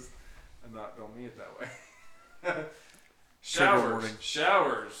sexist, and don't mean it that way. Trigger warning.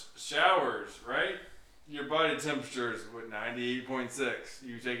 Showers, right? Your body temperature is 98.6.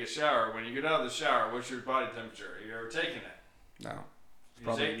 You take a shower. When you get out of the shower, what's your body temperature? Have you ever taken it? No.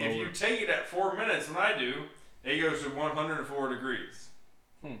 Probably If lower. you take it at 4 minutes, when I do, it goes to 104 degrees.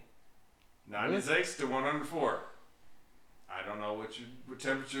 96 to 104. I don't know what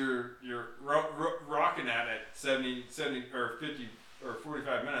temperature you're rocking at 70 or 50 or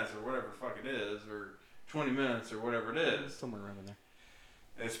 45 minutes or whatever the fuck it is, or 20 minutes or whatever it is. Somewhere around in there.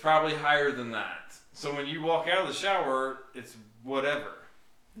 It's probably higher than that. So when you walk out of the shower, it's whatever.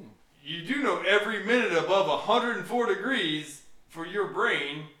 You do know every minute above 104 degrees for your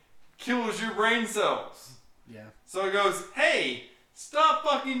brain kills your brain cells. Yeah. So it goes, hey, stop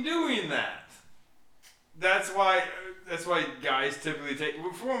fucking doing that. That's why guys typically take,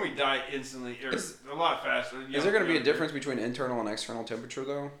 before we die instantly, or a lot faster. Is there going to be a difference between internal and external temperature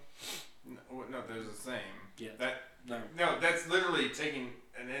though? No, there's the same. Yeah. No, that's literally taking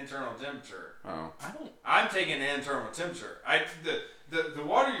an internal temperature. Oh. I don't. I'm taking an internal temperature. The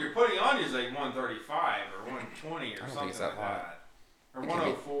water you're putting on you is like 135 or 120 or I don't something think it's that like hot. that. Or It can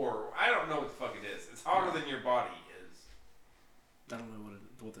be- 104. I don't know what the fuck it is. It's hotter than your body is. I don't know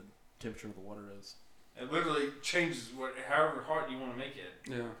what the temperature of the water is. It literally changes however hot you want to make it.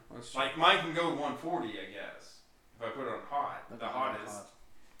 Yeah. That's Like mine can go 140, I guess. If I put it on hot, That'd the be hottest.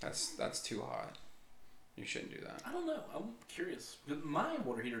 hot. that's too hot. You shouldn't do that. I don't know. I'm curious. My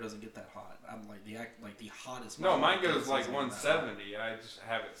water heater doesn't get that hot. I'm like the hottest. No, my mine water goes heater like doesn't get that hot. 170. I just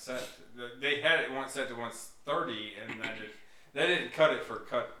have it set. They had it once set to 130, and they didn't cut it for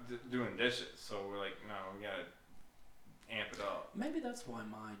doing dishes. So we're like, no, we gotta amp it up. Maybe that's why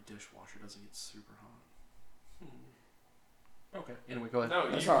my dishwasher doesn't get super hot. Okay. Anyway, go ahead. No,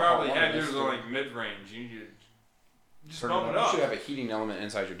 That's you not probably hot have water, yours that's on like mid range. You need to just Turn it bump it You up. should have a heating element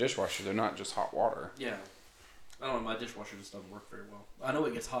inside your dishwasher. They're not just hot water. Yeah. I don't know. My dishwasher just doesn't work very well. I know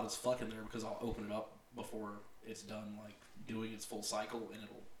it gets hot as fuck in there because I'll open it up before it's done, like doing its full cycle, and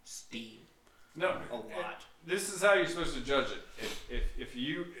it'll steam No, a lot. This is how you're supposed to judge it.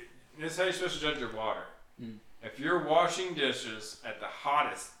 This is how you're supposed to judge your water. Mm. If you're washing dishes at the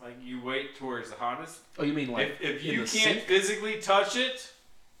hottest, like you wait towards the hottest. Oh, you mean like If in you the can't sink? physically touch it,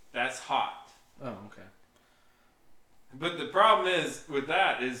 that's hot. Oh, okay. But the problem is with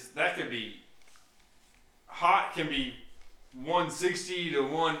that is that could be hot can be 160 to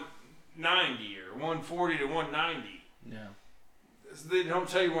 190 or 140 to 190. Yeah. So they don't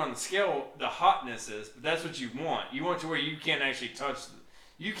tell you on the scale the hotness is, but that's what you want. You want to where you can't actually touch.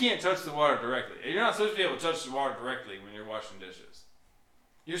 You can't touch the water directly. You're not supposed to be able to touch the water directly when you're washing dishes.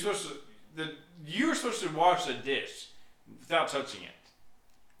 You're supposed to wash a dish without touching it.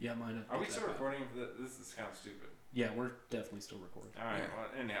 Yeah, mine. Are we still recording? This is kind of stupid. Yeah, we're definitely still recording. All right. Yeah. Well,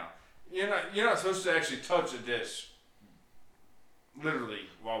 anyhow, you're not supposed to actually touch a dish literally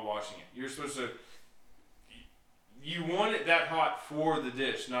while washing it. You're supposed to. You want it that hot for the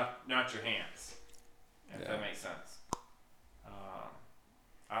dish, not your hands. If Yeah. that makes sense.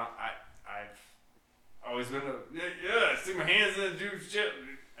 I've always been I stick my hands in and do shit.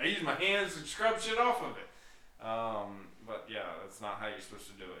 I use my hands to scrub shit off of it. But yeah, that's not how you're supposed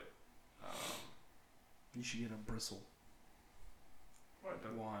to do it. You should get a bristle What the?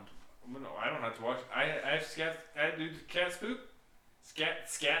 wand. No, I don't have to wash. I do the cat spoop. Scat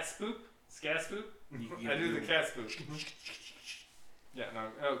spoop. Scat spoop. I do the cat spoop. Yeah,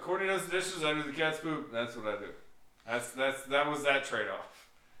 no. Courtney does the dishes. I do the cat spoop. That's what I do. That was that trade off.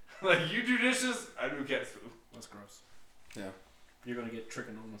 Like, you do dishes, I do cat's food. That's gross. Yeah. You're gonna get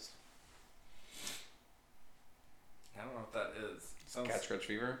trichinosis. I don't know what that is. Sounds Cat scratch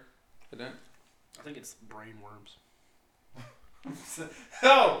fever. Isn't it? I think it's brain worms.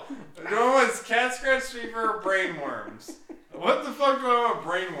 Oh! Do I want cat scratch fever or brain worms? What the fuck do I want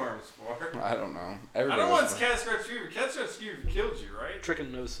brain worms for? I don't know. I Everybody don't wants want cat scratch fever. Cat scratch fever killed you, right?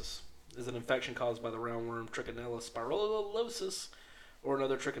 Trichinosis is an infection caused by the roundworm Trichinella spiralosis or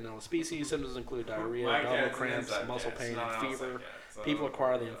another Trichinella species. Symptoms include diarrhea, My abdominal cat's an cramps, inside muscle cat. pain, It's not and an outside fever. cat, so I People don't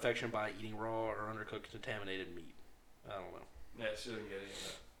acquire know the about infection by eating raw or undercooked contaminated meat. I don't know. that. Yeah, it shouldn't get any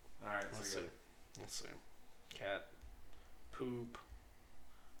of that. Alright, Let's so see. good. Let's see. Cat poop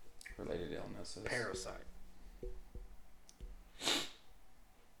related illnesses. parasite.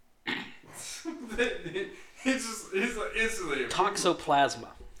 He's like instantly. Toxoplasma.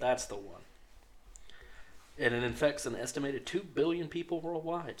 That's the one. And it infects an estimated 2 billion people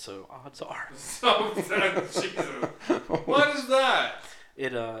worldwide, so odds are. So, Jesus. What is that?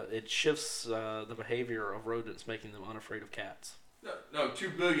 It shifts the behavior of rodents, making them unafraid of cats. No, 2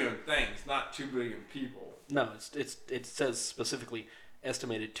 billion things, not 2 billion people. No, it says specifically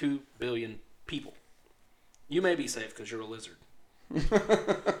estimated 2 billion people. You may be safe because you're a lizard.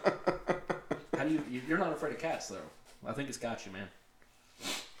 How do you're not afraid of cats though? I think it's got you, man.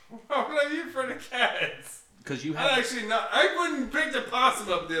 Why would I be afraid of cats? Because you I have actually not. I wouldn't pick the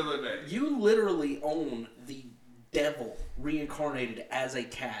possum up the other day. you literally own the devil reincarnated as a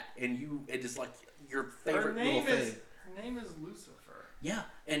cat, and it is like your favorite little thing. Her name is Lucifer. Yeah,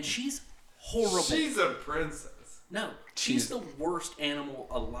 and she's horrible. She's a princess. No, she's the worst animal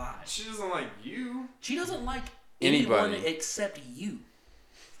alive. She doesn't like you. She doesn't like Anybody. anyone except you.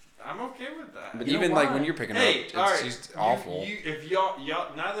 I'm okay with that. But You know even like why? when you're picking Hey, up, all right. it's just awful. If y'all,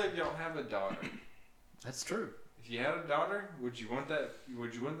 neither of y'all have a daughter. That's true. If you had a daughter, would you want that?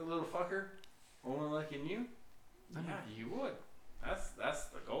 Would you want the little fucker only liking you? I mean, Yeah, you would. That's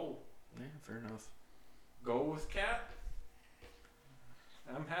the goal. yeah, fair enough. Go with cat.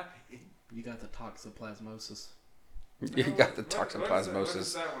 I'm happy. You got the toxoplasmosis. You got the What is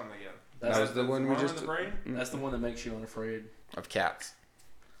toxoplasmosis that one again? That was the one we in just- the brain? That's the one that makes you unafraid. of cats.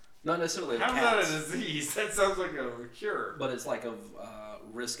 Not necessarily of How's that cats, a disease? That sounds like a cure. but it's like of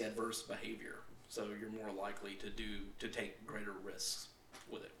risk adverse behavior. So you're more likely to take greater risks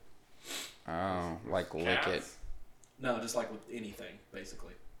with it. Oh, like lick it. Cats? No, just like with anything,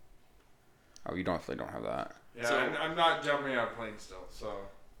 basically. Oh, you definitely don't have that. Yeah, So- I'm not jumping out of plane still. So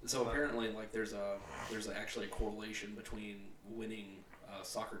So apparently, like there's actually a correlation between winning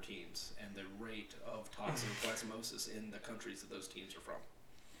soccer teams and the rate of toxoplasmosis in the countries that those teams are from.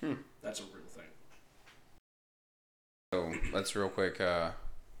 That's a real thing. So let's real quick.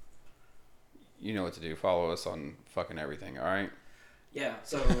 You know what to do. Follow us on fucking everything. All right. Yeah.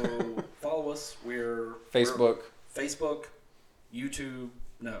 So follow us. We're Facebook. Facebook, YouTube.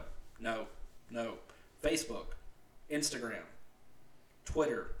 No. Facebook, Instagram,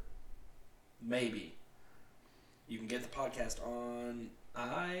 Twitter. Maybe. You can get the podcast on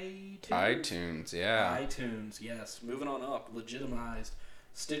iTunes. iTunes. Yeah. iTunes, yes. Moving on up. Legitimized.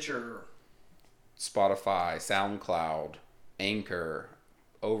 Stitcher. Spotify, SoundCloud, Anchor,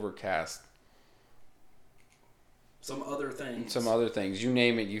 Overcast, Some other things. some other things. You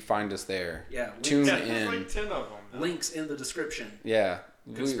name it, you find us there. Yeah. Tune Links, yeah, there's in. like 10 of them. now. links in the description. Yeah.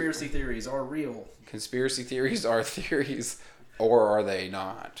 Conspiracy theories are real. Conspiracy theories are theories, or are they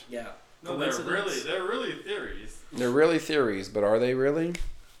not? Yeah. No, they're Coincidence? really theories. They're really theories, but are they really?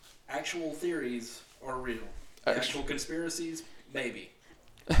 Actual theories are real. The Actu- actual conspiracies, maybe.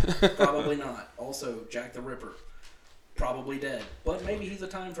 Probably not. Also, Jack the Ripper, probably dead. But maybe he's a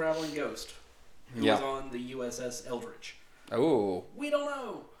time traveling ghost who Yeah. was on the USS Eldridge. Oh, We don't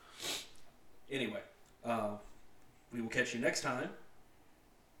know. Anyway, we will catch you next time.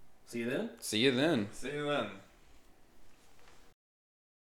 See you then. see you then. See you then.